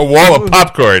their wall of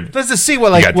popcorn. Let's just see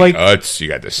what You got the Utz, you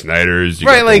got the Snyder's, you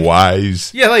Right, got like- the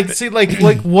Wise. yeah, like see like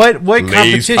what Lay's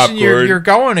competition popcorn. you're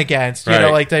going against, you know,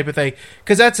 Right. like type of thing.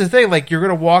 Because that's the thing. Like you're going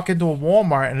to walk into a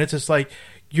Walmart, and it's just like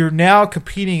you're now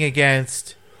competing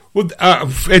against. Well,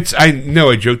 I know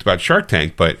I joked about Shark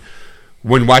Tank, but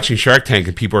when watching Shark Tank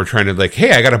and people are trying to like,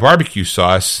 hey, I got a barbecue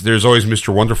sauce, there's always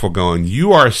Mr. Wonderful going,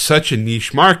 you are such a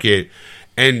niche market,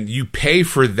 and you pay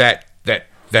for that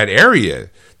area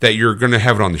that you're going to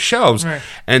have it on the shelves. Right.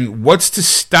 And what's to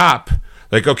stop?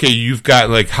 Like, okay, you've got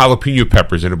like jalapeno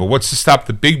peppers in it, but what's to stop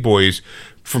the big boys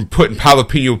from putting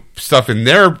jalapeno stuff in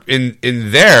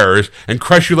theirs and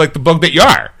crush you like the bug that you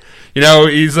are? You know,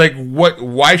 he's like, what?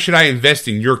 Why should I invest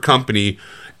in your company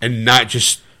and not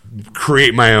just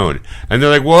create my own? And they're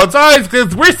like, well, it's always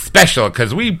because we're special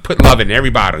because we put love in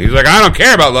every bottle. He's like, I don't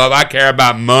care about love, I care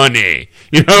about money.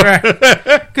 You know,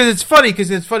 Because it's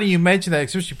funny you mentioned that,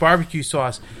 especially barbecue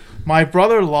sauce. My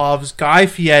brother loves Guy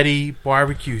Fieri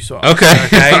barbecue sauce. Okay.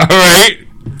 All right.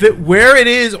 Where it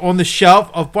is on the shelf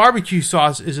of barbecue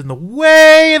sauce is in the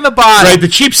bottom. Right, the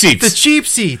cheap seats. The cheap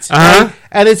seats. Uh-huh. Right?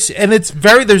 And it's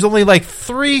very. There's only like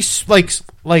three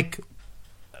like.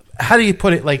 How do you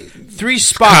put it? Like 3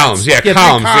 spots. Columns, yeah, three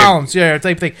columns, yeah. columns, yeah,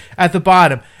 type thing at the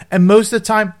bottom. And most of the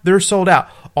time, they're sold out.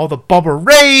 All the Bubba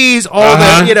Rays, all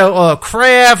the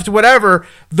Kraft, whatever.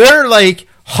 They're like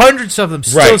hundreds of them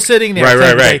still Right. sitting there. Right,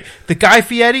 type of right. thing. The Guy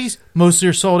Fieri's, mostly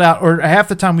are sold out, or half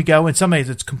the time we go, and some days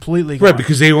it's completely gone. Right,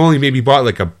 because they only maybe bought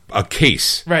like a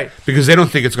case. Right. Because they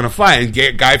don't think it's going to fly. And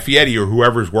Guy Fieri or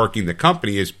whoever's working the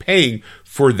company is paying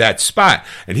for that spot.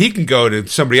 And he can go to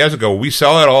somebody else and go, we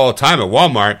sell it all the time at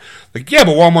Walmart. Like, yeah,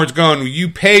 but Walmart's going, you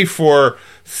pay for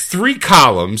 3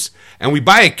 columns and we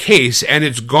buy a case and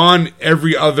it's gone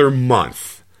every other month.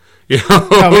 You know?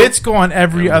 No, it's gone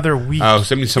every other week. Oh,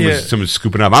 someone's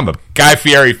scooping up. I'm a Guy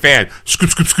Fieri fan. Scoop,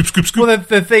 scoop, scoop, scoop, scoop. Well,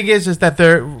 the thing is that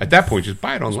they're At that point, just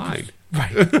buy it online.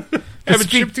 right. Have it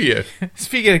shipped to you.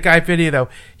 Speaking of Guy Fieri, though,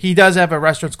 he does have a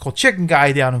restaurant called Chicken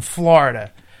Guy down in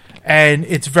Florida, and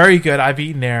it's very good. I've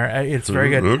eaten there; it's very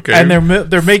good. Okay. And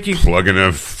they're making Plugging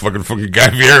a fucking Guy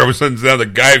Fieri. All of a sudden, it's now the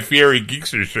Guy Fieri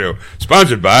Geekster Show,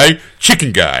 sponsored by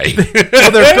Chicken Guy.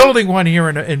 well, they're building one here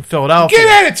in Philadelphia. Get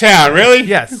out of town, really?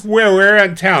 Yes. Where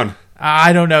in town?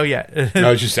 I don't know yet.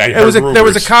 No, it's just I there was heard a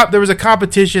was a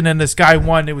competition, and this guy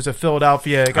won. It was a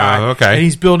Philadelphia guy. Oh, okay. And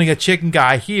he's building a Chicken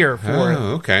Guy here for it.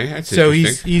 Oh, okay. That's So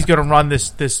interesting. he's going to run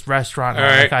this restaurant and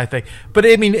All all right. that kind of thing. But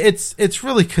I mean, it's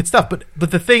really good stuff. But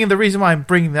the thing and the reason why I'm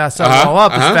bringing this all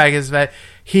up is that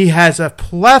he has a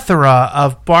plethora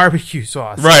of barbecue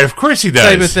sauce. Right, of course he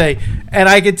does. Type of thing. And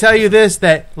I can tell you this,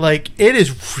 that like it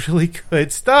is really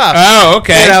good stuff. Oh,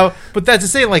 okay. You know, but that's the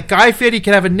same. Like Guy Fieri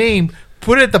can have a name,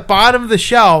 put it at the bottom of the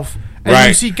shelf. And Right.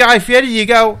 you see Guy Fieri, you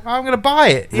go, I'm going to buy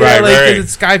it. You Right, know, like, 'cause right.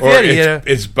 it's Guy Or Fieri. it's, You know?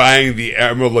 it's buying the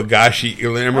Emerald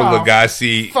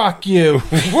Lagasse. Fuck you.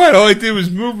 What? All I did was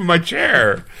move my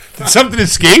chair. Did something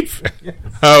escape?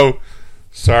 Oh,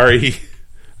 sorry.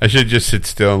 I should just sit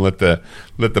still and let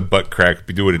the butt crack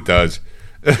do what it does.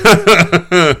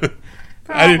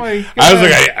 I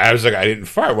was like, I didn't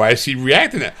fart. Why is he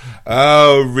reacting to that?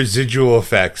 Oh, residual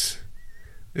effects.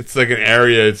 It's like an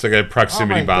area. It's like a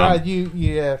proximity bomb.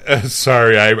 God,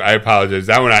 Sorry, I apologize.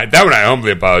 That one I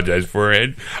humbly apologize for.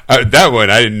 And that one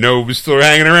I didn't know was still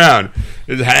hanging around.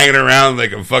 It was hanging around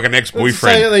like a fucking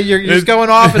ex-boyfriend. Like you're just going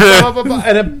off and blah, blah, blah,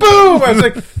 and then boom! I was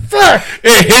like, fuck!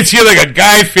 It hits you like a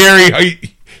Guy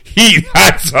Fieri heat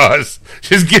hot sauce.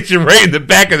 just gets you right in the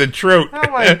back of the throat.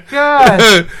 Oh my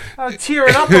god! I'm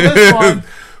tearing up on this one.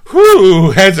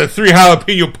 Whoo! That's a 3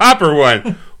 jalapeno popper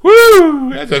one.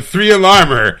 Woo! That's a 3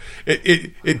 alarmer.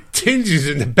 It tinges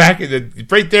in the back of the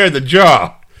right there in the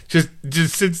jaw. Just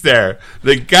sits there.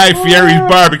 The Guy Fieri's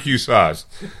barbecue sauce.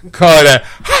 Call it a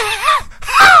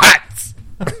hot.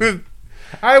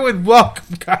 I would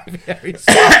welcome Guy Fieri's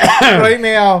right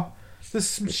now.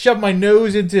 Just shove my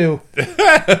nose into.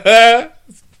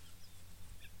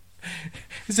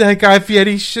 Is that Guy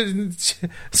Fieri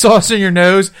sauce in your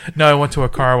nose? No, I went to a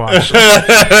car wash.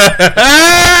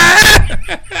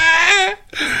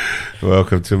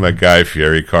 Welcome to my Guy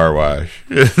Fieri car wash.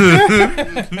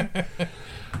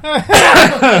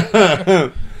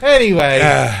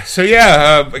 Anyway, so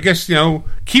yeah, I guess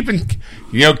keep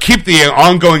the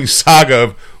ongoing saga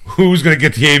of who's going to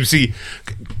get the AMC.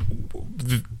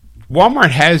 Walmart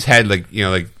has had like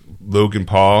Logan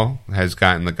Paul has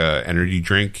gotten like a energy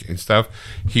drink and stuff.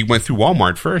 He went through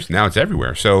Walmart first. Now it's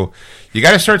everywhere. So you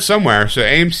got to start somewhere. So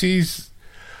AMC's.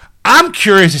 I'm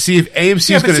curious to see if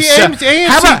AMC is going to sell. AMC,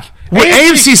 how about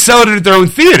AMC sell it at their own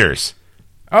theaters?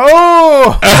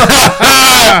 Oh,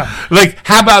 like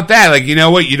how about that? Like you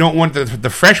know what? You don't want the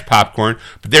fresh popcorn,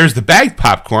 but there's the bagged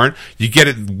popcorn. You get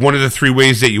it one of the 3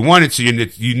 ways that you want it, so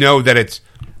you know that it's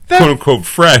quote unquote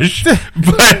fresh.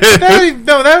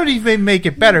 that would even make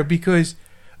it better because,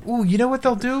 you know what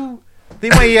they'll do? They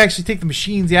might actually take the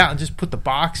machines out and just put the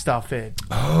box stuff in.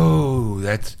 Oh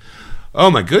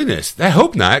my goodness! I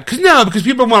hope not, because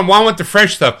people want the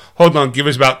fresh stuff. Hold on, give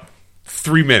us about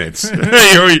 3 minutes. Put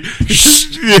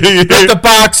the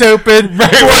box open,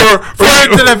 right, or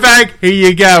it to the bag. Here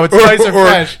you go. It's nice and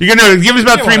fresh. Give us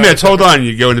about 3 minutes. Hold on.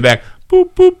 You go in the back.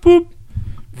 Boop boop boop.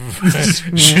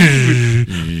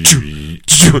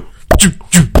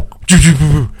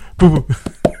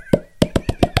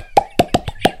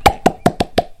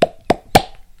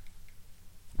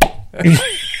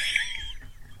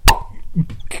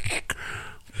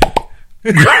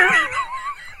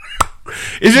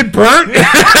 Is it burnt?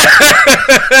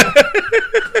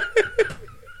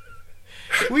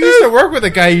 We used to work with a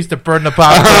guy who used to burn the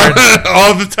popcorn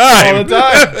all the time. All the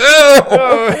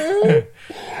time.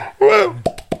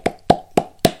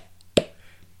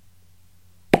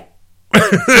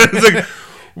 It's like,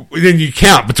 then you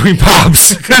count between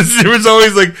pops because there was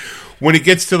always like when it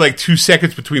gets to like 2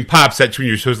 seconds between pops, that's when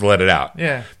you're supposed to let it out.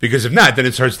 Yeah. Because if not, then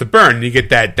it starts to burn, and you get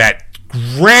that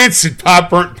rancid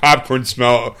popcorn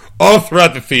smell all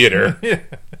throughout the theater.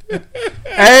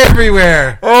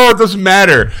 Everywhere. Oh, it doesn't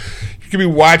matter. You could be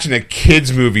watching a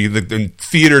kids movie in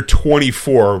theater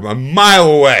 24 a mile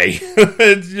away.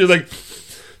 You're like,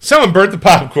 someone burnt the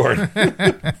popcorn.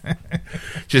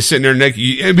 Just sitting there,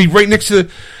 it'd be right next to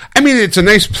the. I mean, it's a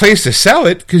nice place to sell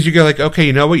it because you go like, okay,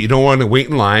 you know what? You don't want to wait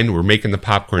in line. We're making the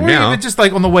popcorn now. Even just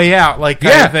like on the way out, like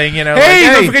kind of thing, Hey, like,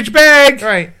 don't forget your bag.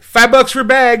 Right, $5 for a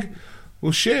bag.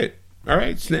 Well, shit. All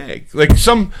right, snag. Like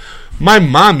my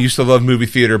mom used to love movie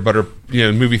theater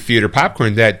movie theater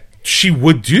popcorn. That she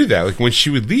would do that. Like when she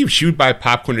would leave, she would buy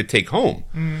popcorn to take home,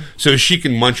 so she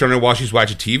can munch on it while she's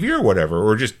watching TV or whatever,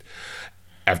 or just.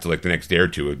 After like the next day or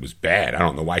two, it was bad. I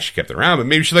don't know why she kept it around, but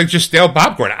maybe she liked just stale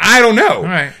popcorn. I don't know.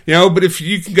 Right. But if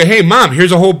you can go, hey, Mom,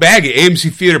 here's a whole bag of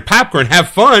AMC Theater popcorn. Have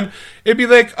fun. It'd be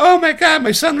like, oh, my God,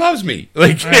 my son loves me.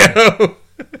 Like, right.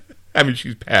 I mean,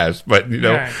 she's passed, but,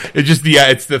 right. It's just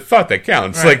it's the thought that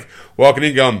counts. Right. Like walking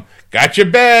in going, got your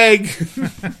bag.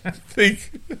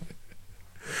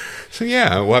 So,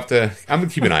 yeah, I'm going to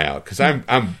keep an eye out because I'm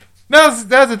That's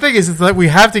the thing is, it's like we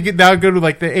have to go to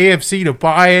like the AFC to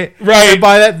buy it, right? To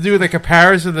buy that to do the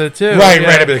comparison of the two, right?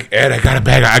 I'd be like, Ed, I got a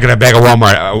bag of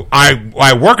Walmart.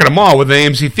 I work at a mall with an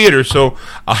AMC theater, so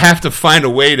I'll have to find a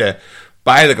way to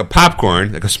buy like a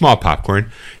popcorn, like a small popcorn,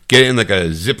 get it in like a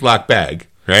Ziploc bag,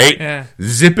 right? Yeah.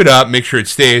 Zip it up, make sure it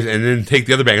stays, and then take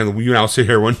the other bag, and you and I'll sit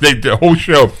here one day the whole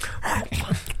show.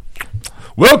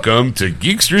 Welcome to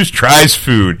Geeksters Tries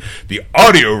Food, the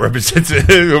audio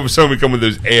representative of someone come with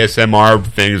those ASMR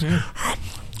things.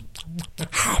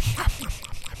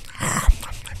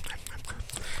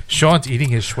 Sean's eating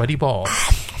his sweaty ball.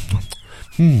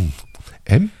 And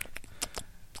it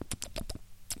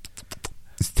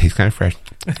tastes kind of fresh.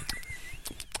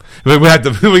 We'll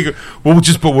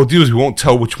do is we won't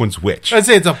tell which one's which. I'd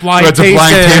say it's a blind taste. It's a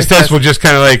blind taste test. We'll just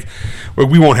kind of like,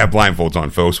 we won't have blindfolds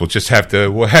on, folks. We'll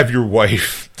have your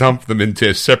wife dump them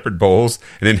into separate bowls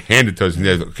and then hand it to us. And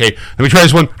they're like, okay, let me try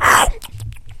this one. Oh,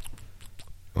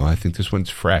 I think this one's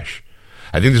fresh.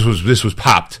 I think this was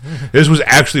popped. This was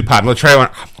actually popped. Let's try one.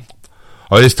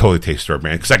 Oh, this totally tastes store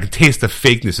brand because I can taste the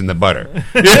fakeness in the butter.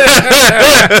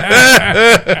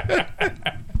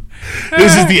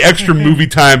 This is the extra movie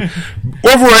time.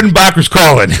 Orville Redenbacher's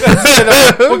calling.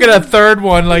 We'll get a third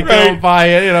one. Like they'll buy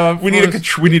it. You know, We need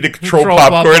a control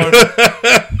popcorn.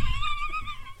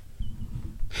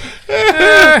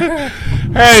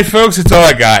 All right, folks, that's all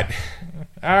I got.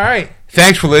 All right.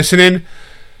 Thanks for listening.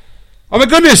 Oh my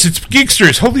goodness, it's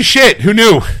Geeksters. Holy shit, who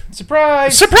knew?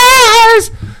 Surprise!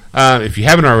 Surprise! If you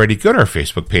haven't already, go to our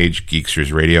Facebook page,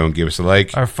 Geeksters Radio, and give us a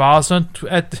like. Or follow us on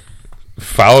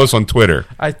Follow us on Twitter.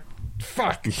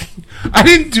 Fuck. I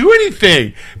didn't do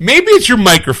anything. Maybe it's your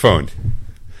microphone.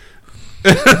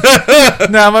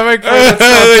 No, my microphone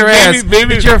is your ass.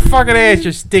 Maybe It's your fucking ass,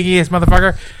 you stinky ass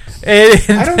motherfucker.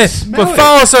 I don't smell But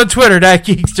follow us on Twitter,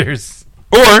 @Geeksters.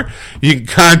 Or you can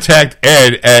contact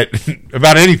Ed at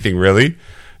about anything, really.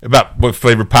 About what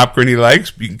flavor popcorn he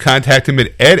likes. You can contact him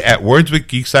at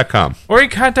ed@wordswithgeeks.com. Or you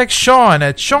can contact Sean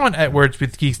at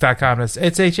sean@wordswithgeeks.com. That's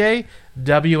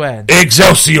SHAWN.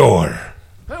 Excelsior!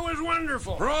 That was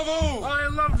wonderful. Bravo! I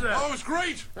loved that. Oh, it was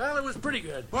great. Well, it was pretty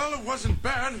good. Well, it wasn't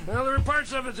bad. Well, there were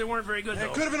parts of it that weren't very good, though.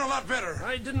 It could have been a lot better.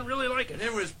 I didn't really like it.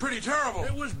 It was pretty terrible.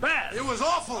 It was bad. It was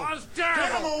awful. It was terrible.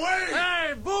 Get him away!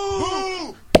 Hey,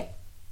 boo! Boo!